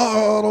right in.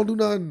 Oh, don't do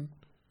nothing.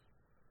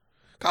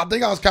 I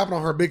think I was capping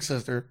on her big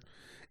sister,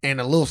 and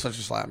the little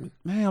sister slapped me.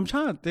 Man, I'm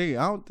trying to think.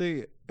 I don't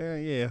think.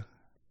 Yeah,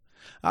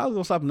 I was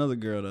gonna slap another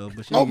girl though,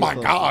 but she oh my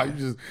god,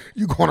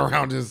 you going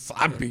around just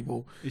slapping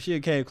people. If she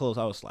came close,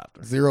 I would slap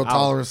her. Zero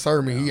tolerance,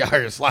 sir. Me, he out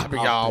here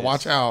slapping y'all. Pissed.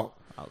 Watch out.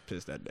 I was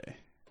pissed that day.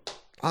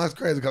 Oh, that's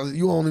crazy because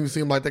you don't even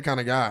seem like that kind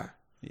of guy.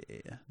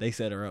 Yeah, they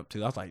set her up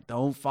too. I was like,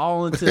 don't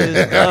fall into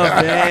this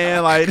stuff,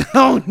 man. Like,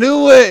 don't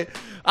do it.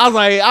 I was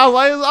like,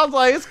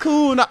 it's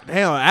cool. Damn,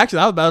 actually,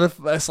 I was about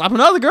to slap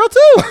another girl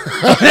too.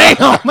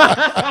 Damn.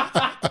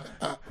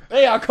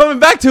 They are coming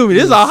back to me.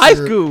 This is our high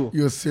school.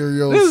 You a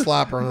serial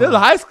slapper, huh? This is a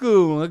high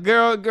school. A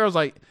girl's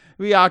like,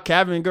 we out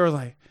capping, and girl's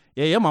like,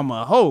 yeah, your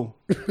mama a hoe.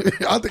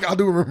 I think I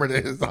do remember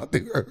this. What?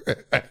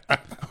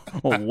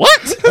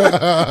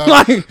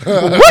 Like,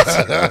 what?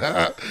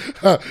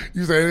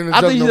 You said it ain't a joke.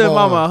 I think she said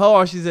mama a hoe,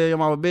 or she said your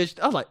mama a bitch.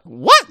 I was like,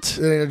 what?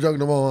 It ain't a joke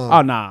no more, huh?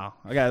 Oh, no.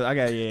 I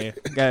got, yeah.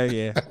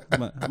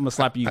 I'm gonna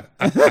slap you.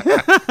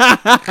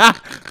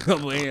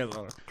 Couple hands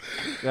on her.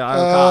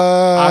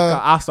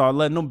 I started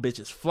letting them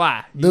bitches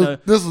fly.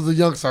 This was a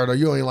young star though.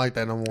 You ain't like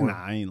that no more.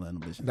 Nah, I ain't letting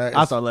them bitches.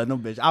 I started letting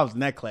them bitches. I was in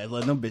that class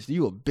letting them bitches.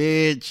 You a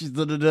bitch. You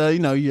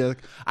know,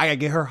 I gotta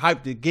get her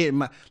hyped to get in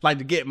my space.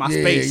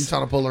 Yeah, you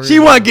trying to pull her in. She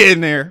wasn't getting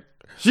there.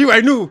 She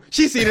already knew.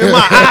 She seen it in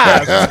my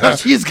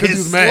eyes. She's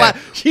getting mad.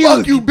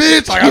 Fuck you,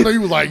 bitch. Like, I know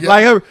you was like, yeah.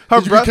 Like her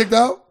did you get kicked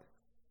out?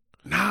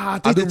 Nah, I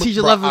think the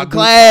teacher left the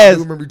class. I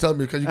remember you telling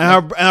me because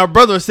and her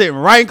brother was sitting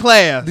right in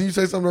class. Did you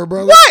say something to her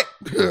brother? What?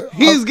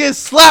 He's getting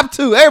slapped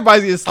too.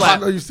 Everybody's getting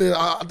slapped. I know you said.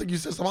 I think you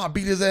said something. I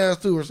beat his ass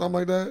too, or something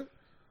like that.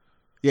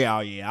 Yeah,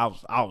 I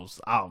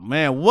was. Oh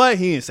man, what?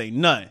 He didn't say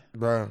nothing,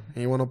 bro.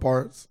 He ain't want no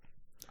parts.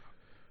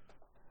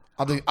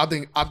 I think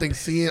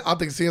seeing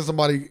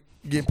somebody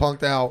get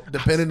punked out,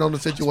 depending on the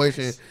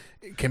situation,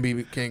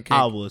 can.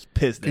 I was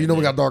pissed. You know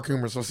we got dark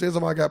humor, so seeing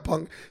somebody get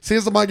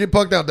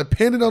punked out,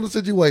 depending on the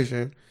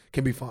situation,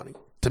 can be funny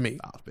to me.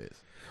 I was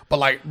pissed. But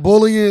like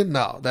bullying,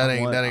 no, that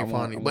ain't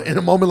funny. But in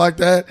a moment like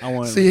that,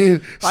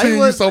 seeing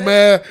you so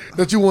mad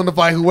that you want to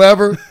fight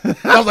whoever,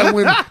 that's like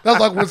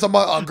when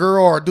somebody, a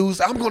girl or a dude,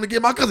 say, "I'm going to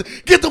get my cousin,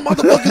 get the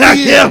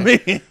motherfucker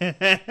in."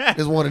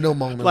 It's one of them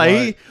moments.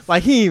 He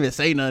didn't even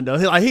say nothing though.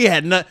 He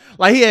had nothing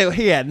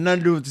to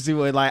do with the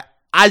situation. Like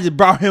I just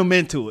brought him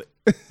into it.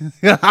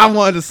 I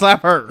wanted to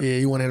slap her. Yeah,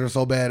 you want to hit her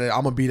so bad that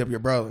I'm gonna beat up your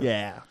brother.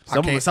 Yeah,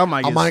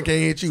 somebody can't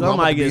hit you.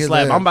 Somebody gets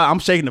slapped. I'm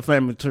shaking the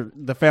family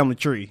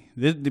tree.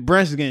 The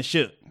branch is getting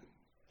shook.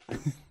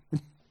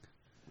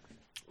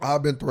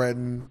 I've been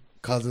threatening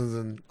cousins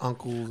and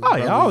uncles. And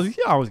brothers.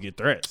 You always get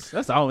threats.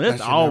 That's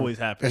always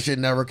happened. That shit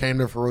never came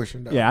to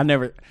fruition. Though. Yeah,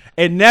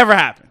 it never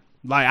happened.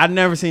 Like I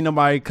never seen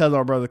nobody cousin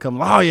or brother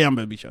come. Oh yeah, I'm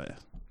gonna beat your ass.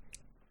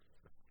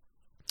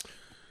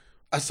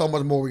 That's so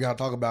much more we gotta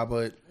talk about,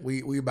 but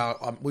we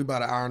about an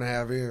hour and a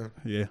half in.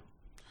 Yeah.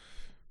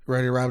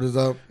 Ready to wrap this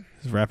up?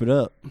 Let's wrap it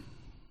up.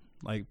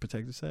 Like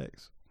protected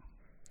sex.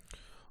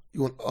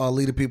 You want to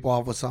lead the people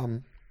off with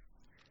something?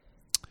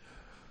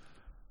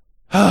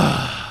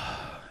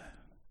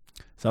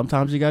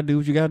 Sometimes you gotta do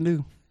what you gotta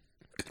do.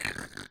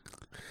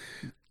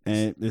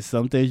 And there's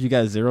some things you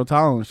got zero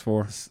tolerance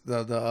for.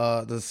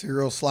 The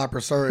serial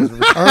slapper sir is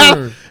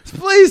returned.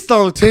 Please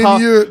don't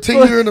 10 year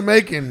in the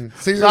making.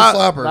 Serial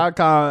slapper. I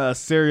call it a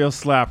serial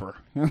slapper.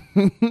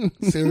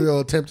 Serial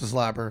attempted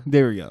slapper.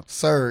 There we go.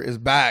 Sir is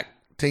back.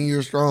 10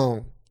 years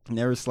strong.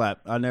 Never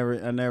slapped. I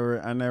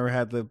never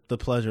had the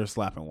pleasure of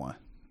slapping one.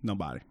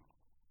 Nobody.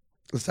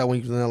 Is that when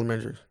you was in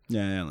elementary?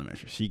 Yeah,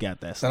 elementary. She got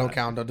that That slap. don't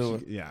count. Don't do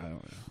it. Yeah, I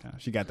don't count.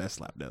 She got that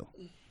slap though.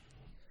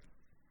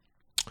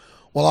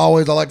 Well,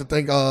 always I like to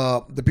thank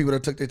the people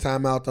that took their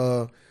time out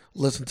to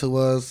listen to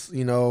us,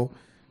 you know,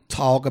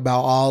 talk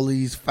about all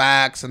these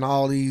facts and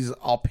all these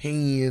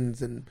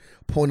opinions and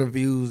point of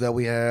views that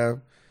we have.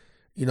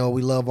 You know,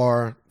 we love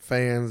our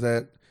fans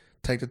that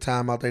take the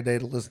time out their day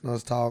to listen to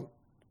us talk.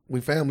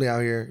 We family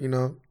out here, you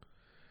know.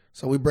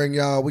 So we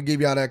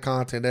give y'all that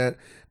content,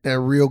 that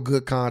real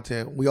good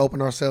content. We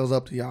open ourselves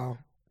up to y'all.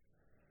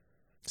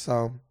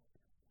 So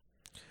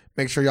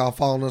make sure y'all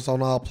following us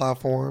on all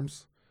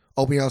platforms.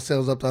 Open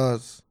yourselves up to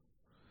us.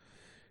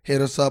 Hit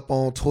us up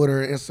on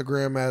Twitter and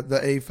Instagram at the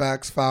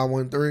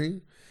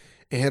AFAX513.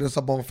 And hit us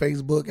up on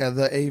Facebook at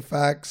the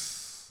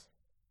AFAX.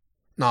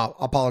 No,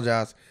 I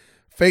apologize.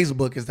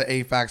 Facebook is the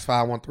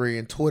AFAX513.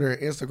 And Twitter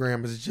and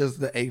Instagram is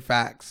just the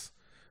AFAX.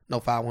 No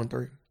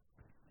 513.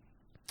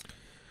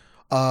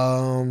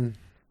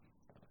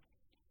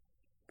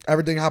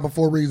 Everything happened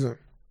for a reason.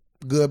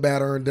 Good,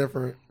 bad, or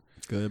indifferent.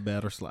 Good,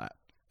 bad, or slap.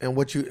 And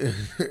what you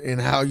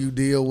and how you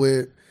deal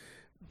with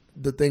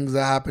the things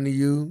that happen to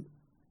you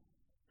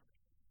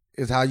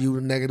is how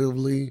you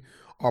negatively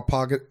or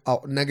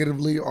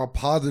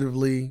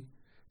positively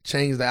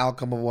change the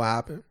outcome of what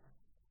happened.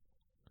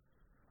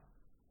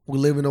 We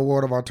live in a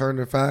world of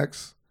alternative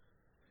facts,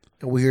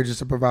 and we're here just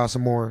to provide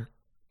some more.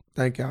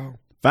 Thank y'all.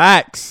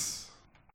 Facts.